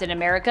Captain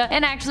America,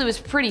 and actually was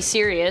pretty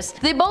serious,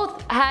 they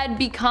both had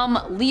become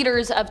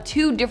leaders of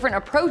two different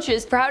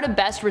approaches for how to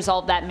best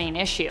resolve that main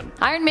issue.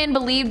 Iron Man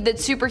believed that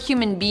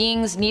superhuman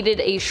beings needed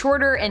a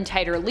shorter and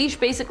tighter leash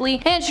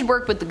basically, and should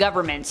work with the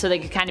government so they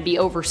could kind of be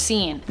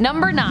overseen.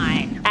 Number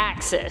 9.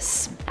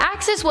 Axis.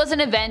 Axis was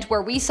an event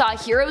where we saw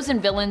heroes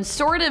and villains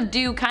sort of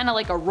do kind of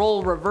like a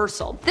role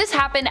reversal. This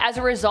happened as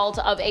a result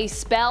of a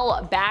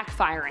spell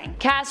backfiring,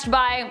 cast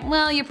by,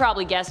 well, you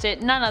probably guessed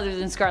it, none other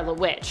than Scarlet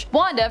Witch.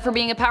 Wanda, for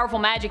being a powerful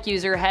magic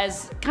user,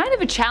 has kind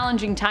of a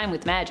challenging time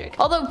with magic.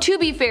 Although to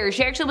be fair,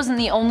 she actually wasn't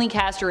the only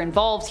caster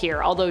involved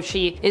here, although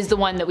she is the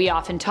one that we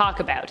often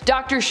talk about.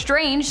 Doctor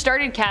Strange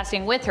started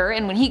casting with her,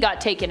 and when he got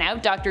taken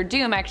out, Doctor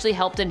Doom actually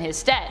helped in his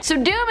stead. So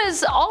Doom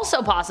is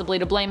also possibly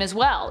to blame as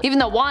well, even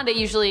though Wanda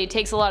usually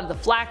takes a lot of the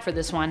flack for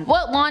this one.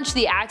 What launched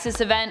the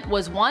Axis event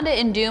was Wanda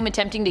and Doom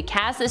attempting to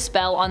cast this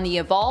spell on the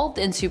evolved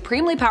and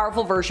supremely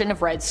powerful version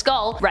of Red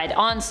Skull, Red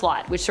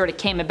Onslaught, which sort of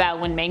came about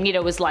when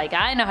Magneto was like,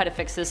 I know how to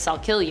fix this, I'll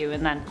kill you,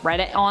 and then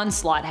Red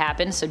Onslaught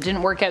happened, so it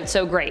didn't work out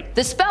so great.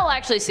 The spell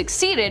actually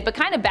succeeded, but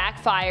kind of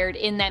backfired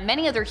in that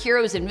many other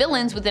heroes and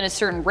villains within a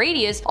certain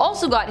radius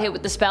also got hit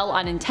with the spell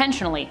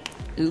unintentionally.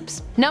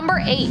 Oops. Number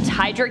 8.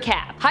 Hydra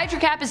Cap. Hydra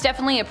Cap is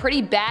definitely a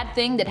pretty bad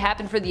thing that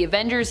happened for the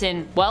Avengers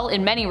in, well,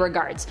 in many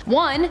regards.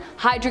 One,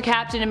 Hydra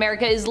Captain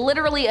America is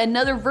literally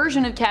another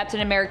version of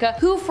Captain America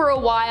who for a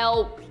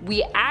while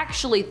we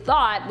actually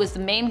thought was the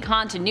main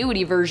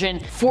continuity version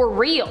for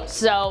real,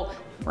 so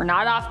we're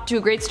not off to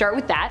a great start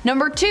with that.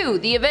 Number 2,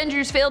 the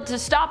Avengers failed to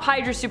stop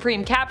Hydra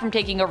Supreme Cap from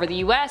taking over the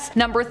US.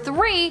 Number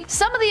 3,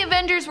 some of the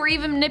Avengers were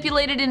even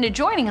manipulated into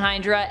joining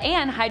Hydra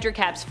and Hydra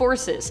Cap's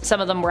forces. Some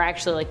of them were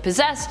actually like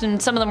possessed,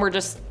 and some of them were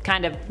just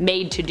kind of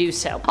made to do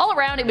so. All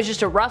around, it was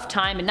just a rough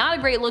time and not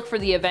a great look for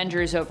the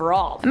Avengers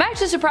overall. I'm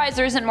actually surprised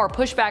there isn't more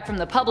pushback from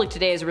the public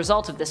today as a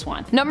result of this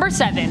one. Number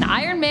 7,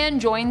 Iron Man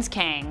joins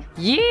Kang.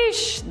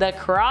 Yeesh, the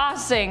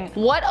crossing.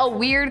 What a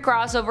weird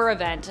crossover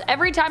event.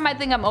 Every time I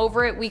think I'm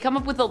over it, we come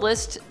up with a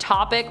list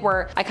topic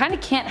where I kind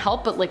of can't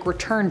help but like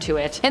return to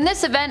it. In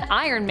this event,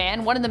 Iron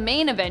Man, one of the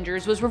main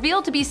Avengers, was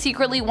revealed to be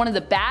secretly one of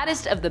the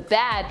baddest of the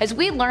bad, as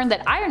we learned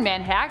that Iron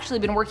Man had actually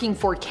been working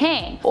for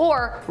Kang,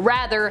 or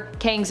rather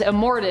Kang's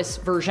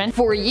Immortus version,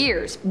 for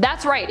years.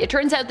 That's right, it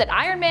turns out that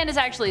Iron Man is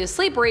actually a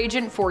sleeper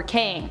agent for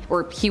Kang,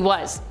 or he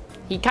was.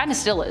 he kind of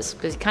still is,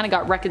 because he kind of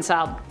got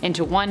reconciled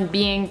into one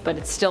being, but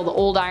it's still the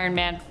old Iron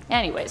Man.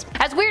 Anyways,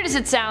 as weird as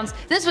it sounds,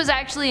 this was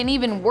actually an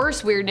even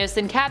worse weirdness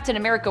than Captain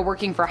America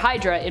working for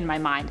Hydra in my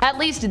mind. At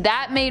least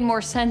that made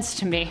more sense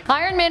to me.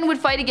 Iron Man would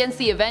fight against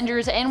the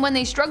Avengers, and when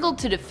they struggled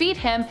to defeat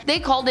him, they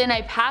called in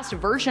a past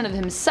version of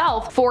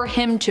himself for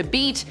him to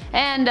beat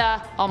and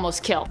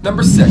almost kill.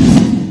 Number 6.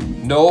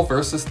 Knull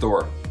versus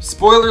Thor.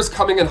 Spoilers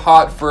coming in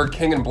hot for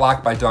King in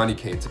Black by Donny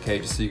Cates, okay,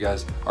 just so you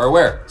guys are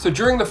aware. So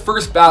during the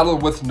first battle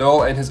with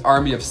Knull and his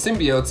army of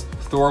symbiotes,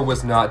 Thor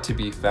was not to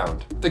be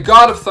found. The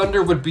God of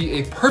Thunder would be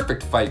a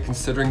perfect fight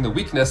considering the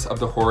weakness of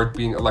the Horde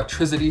being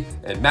electricity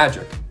and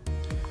magic.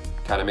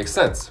 Kinda makes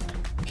sense.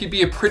 He'd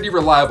be a pretty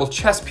reliable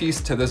chess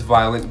piece to this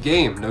violent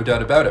game, no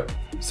doubt about it.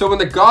 So when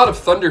the God of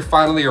Thunder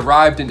finally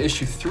arrived in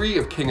issue 3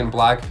 of King in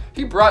Black,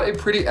 he brought a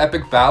pretty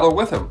epic battle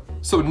with him.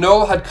 So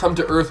Knull had come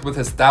to Earth with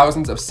his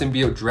thousands of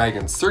symbiote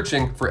dragons,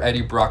 searching for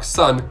Eddie Brock's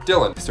son,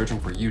 Dylan. Searching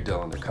for you,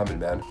 Dylan, they're coming,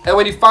 man. And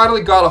when he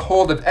finally got a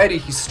hold of Eddie,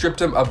 he stripped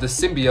him of the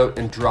symbiote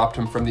and dropped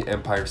him from the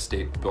Empire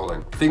State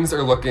Building. Things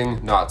are looking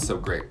not so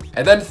great.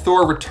 And then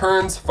Thor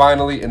returns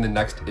finally in the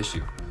next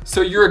issue.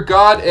 So you're a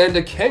god and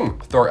a king,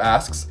 Thor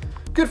asks.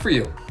 Good for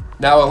you.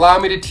 Now allow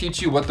me to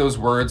teach you what those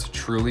words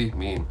truly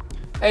mean.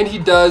 And he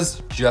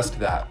does just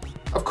that.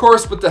 Of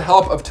course, with the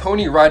help of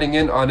Tony riding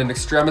in on an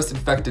extremis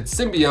infected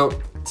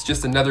symbiote, it's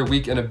just another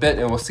week and a bit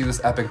and we'll see this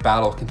epic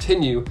battle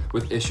continue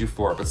with issue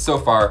 4. But so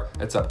far,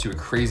 it's up to a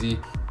crazy,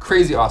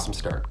 crazy awesome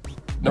start.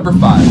 Number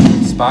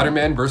 5,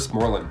 Spider-Man vs.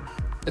 Morlun.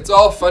 It's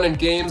all fun and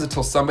games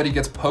until somebody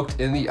gets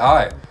poked in the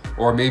eye.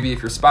 Or maybe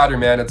if you're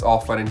Spider-Man, it's all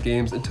fun and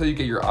games until you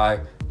get your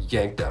eye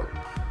yanked out.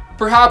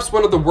 Perhaps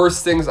one of the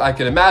worst things I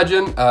could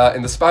imagine.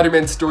 In the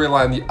Spider-Man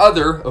storyline, The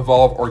Other,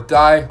 Evolve or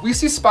Die, we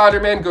see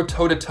Spider-Man go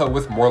toe-to-toe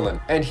with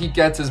Morlun, and he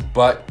gets his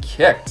butt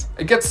kicked.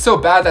 It gets so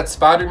bad that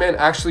Spider-Man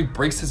actually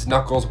breaks his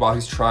knuckles while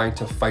he's trying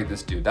to fight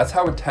this dude. That's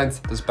how intense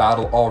this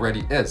battle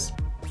already is.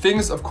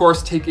 Things, of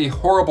course, take a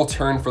horrible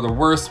turn for the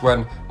worse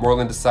when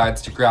Morlun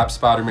decides to grab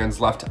Spider-Man's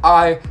left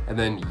eye and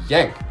then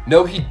yank.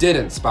 No, he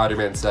didn't,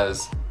 Spider-Man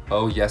says.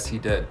 Oh, yes, he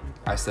did.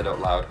 I said out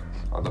loud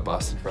on the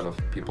bus in front of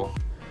people.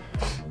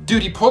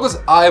 Dude, he pulled his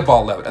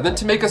eyeball out, and then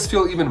to make us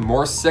feel even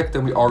more sick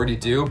than we already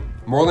do,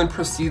 Morlun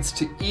proceeds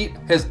to eat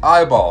his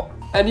eyeball,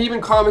 and he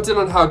even commented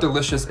on how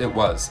delicious it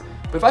was.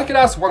 But if I could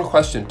ask one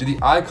question, do the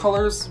eye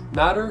colors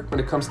matter when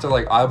it comes to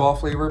like eyeball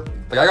flavor?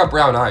 Like I got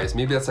brown eyes,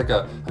 maybe that's like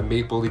a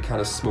maple-y kind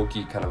of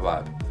smoky kind of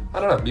vibe. I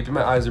don't know, maybe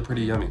my eyes are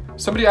pretty yummy.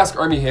 Somebody ask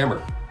Army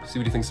Hammer, see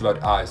what he thinks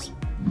about eyes.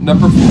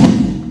 Number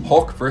 4,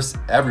 Hulk vs.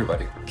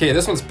 everybody. Okay,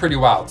 this one's pretty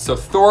wild. So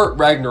Thor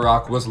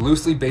Ragnarok was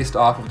loosely based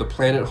off of the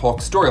Planet Hulk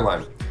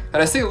storyline.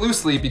 And I say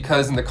loosely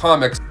because in the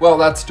comics, well,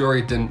 that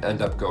story didn't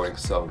end up going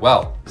so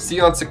well. See,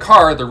 on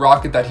Sakaar, the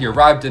rocket that he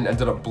arrived in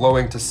ended up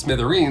blowing to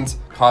smithereens,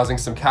 causing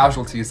some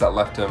casualties that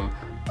left him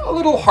a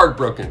little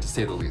heartbroken, to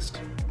say the least.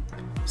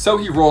 So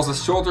he rolls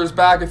his shoulders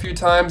back a few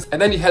times,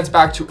 and then he heads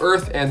back to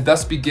Earth, and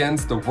thus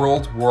begins the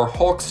World War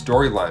Hulk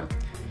storyline.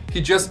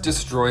 He just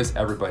destroys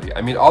everybody.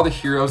 I mean, all the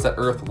heroes that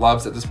Earth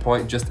loves at this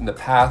point, just in the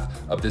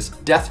path of this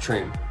death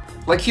train.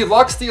 Like, he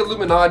locks the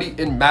Illuminati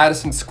in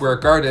Madison Square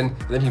Garden,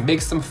 and then he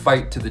makes them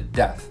fight to the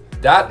death.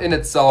 That in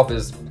itself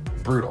is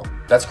brutal.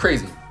 That's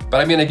crazy.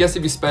 But I mean, I guess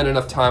if you spend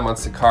enough time on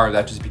Sakaar,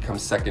 that just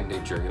becomes second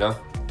nature, you know?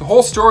 The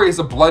whole story is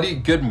a bloody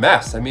good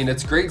mess. I mean,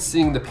 it's great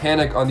seeing the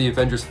panic on the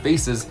Avengers'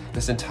 faces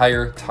this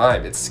entire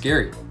time. It's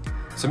scary.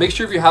 So make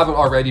sure if you haven't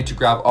already to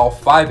grab all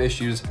 5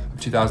 issues of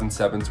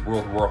 2007's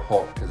World War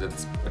Hulk, because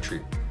it's a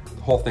treat.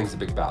 The whole thing's a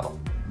big battle.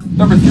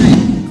 Number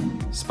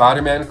 3,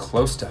 Spider-Man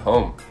Close to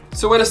Home.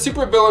 So when a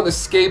supervillain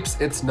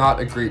escapes, it's not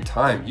a great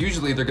time.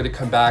 Usually they're going to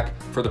come back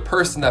for the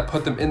person that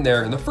put them in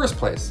there in the first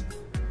place.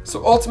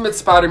 So Ultimate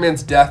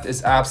Spider-Man's death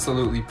is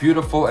absolutely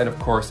beautiful, and of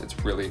course it's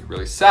really,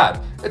 really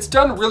sad. It's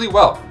done really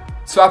well.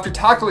 So after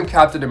tackling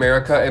Captain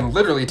America and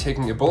literally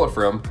taking a bullet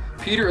for him,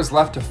 Peter is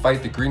left to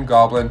fight the Green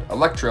Goblin,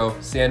 Electro,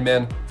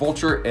 Sandman,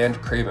 Vulture, and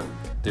Kraven.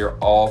 They're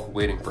all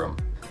waiting for him.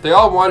 They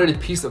all wanted a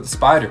piece of the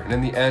spider, and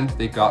in the end,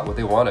 they got what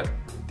they wanted.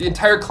 The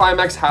entire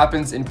climax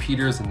happens in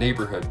Peter's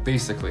neighborhood,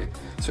 basically.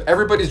 So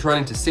everybody's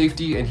running to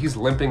safety and he's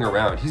limping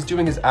around. He's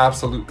doing his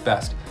absolute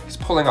best. He's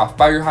pulling off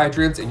fire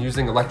hydrants and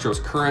using Electro's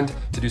current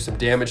to do some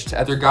damage to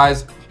other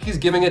guys. He's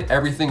giving it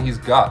everything he's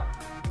got.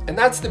 And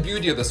that's the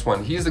beauty of this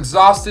one. He's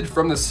exhausted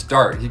from the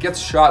start. He gets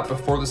shot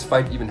before this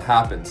fight even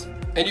happens.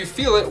 And you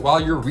feel it while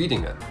you're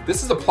reading it.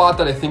 This is a plot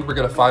that I think we're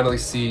gonna finally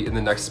see in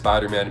the next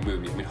Spider-Man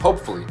movie. I mean,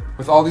 hopefully.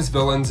 With all these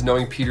villains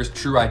knowing Peter's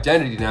true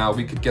identity now,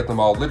 we could get them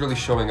all literally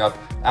showing up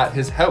at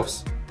his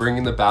house,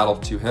 bringing the battle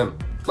to him.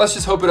 Let's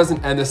just hope it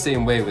doesn't end the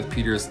same way with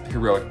Peter's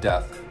heroic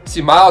death.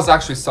 See, Miles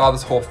actually saw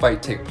this whole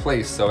fight take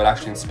place, so it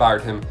actually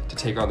inspired him to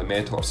take on the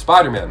mantle of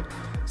Spider-Man.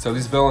 So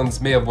these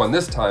villains may have won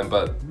this time,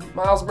 but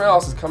Miles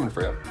Morales is coming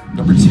for you.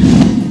 Number 2,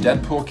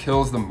 Deadpool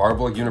kills the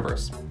Marvel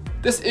Universe.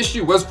 This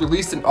issue was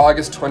released in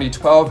August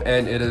 2012,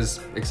 and it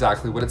is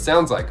exactly what it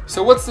sounds like.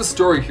 So what's the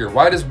story here?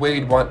 Why does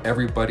Wade want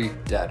everybody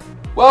dead?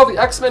 Well,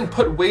 the X-Men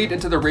put Wade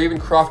into the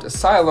Ravencroft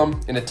Asylum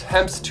in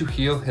attempts to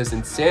heal his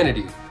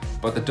insanity.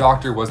 but the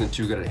doctor wasn't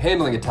too good at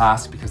handling a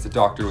task because the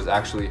doctor was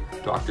actually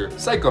Dr.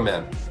 Psycho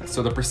Man.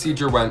 So the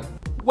procedure went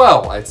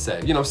well, I'd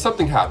say. You know,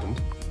 something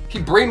happened. He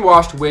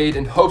brainwashed Wade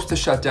in hopes to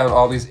shut down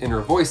all these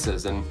inner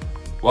voices, and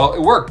well,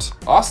 it worked.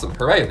 Awesome,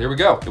 hooray, there we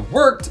go. It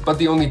worked, but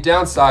the only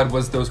downside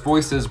was those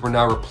voices were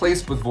now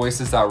replaced with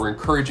voices that were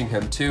encouraging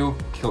him to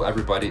kill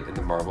everybody in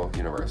the Marvel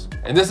Universe.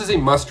 And this is a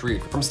must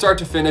read. From start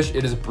to finish,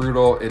 it is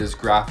brutal, it is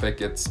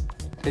graphic, it's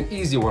an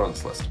easy one on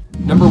this list.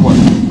 Number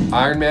 1,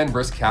 Iron Man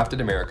vs.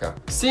 Captain America.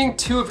 Seeing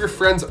two of your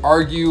friends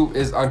argue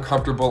is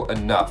uncomfortable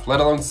enough, let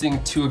alone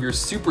seeing two of your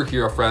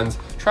superhero friends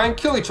try and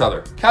kill each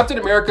other. Captain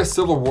America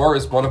Civil War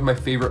is one of my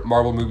favorite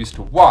Marvel movies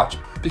to watch,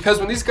 because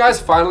when these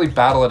guys finally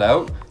battle it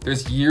out,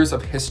 there's years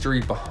of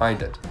history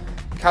behind it.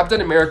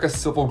 Captain America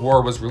Civil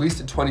War was released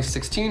in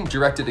 2016,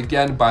 directed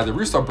again by the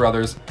Russo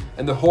brothers,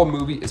 and the whole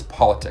movie is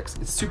politics.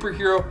 It's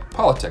superhero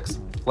politics,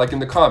 like in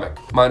the comic,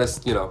 minus,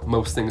 you know,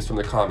 most things from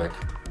the comic.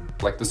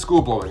 Like the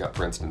school blowing up,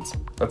 for instance.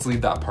 Let's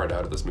leave that part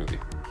out of this movie.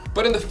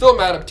 But in the film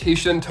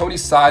adaptation, Tony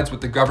sides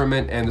with the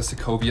government and the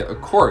Sokovia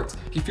Accords.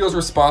 He feels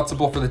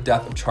responsible for the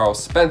death of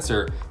Charles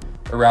Spencer,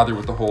 or rather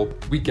with the whole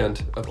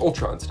Weekend of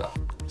Ultron stuff.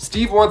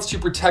 Steve wants to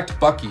protect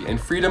Bucky, and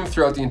freedom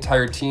throughout the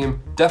entire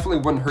team definitely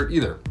wouldn't hurt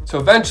either. So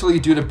eventually,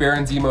 due to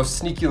Baron Zemo's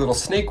sneaky little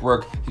snake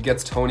work, he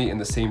gets Tony in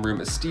the same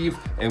room as Steve,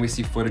 and we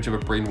see footage of a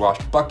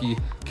brainwashed Bucky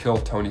kill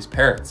Tony's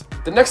parents.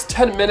 The next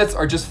 10 minutes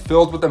are just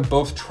filled with them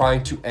both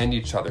trying to end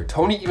each other.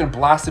 Tony even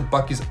blasted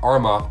Bucky's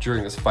arm off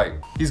during this fight.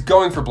 He's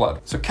going for blood.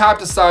 So Cap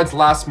decides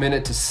last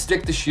minute to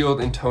stick the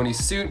shield in Tony's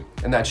suit,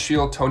 and that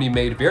shield Tony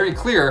made very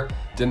clear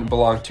didn't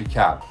belong to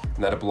Cap,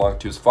 and that it belonged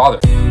to his father.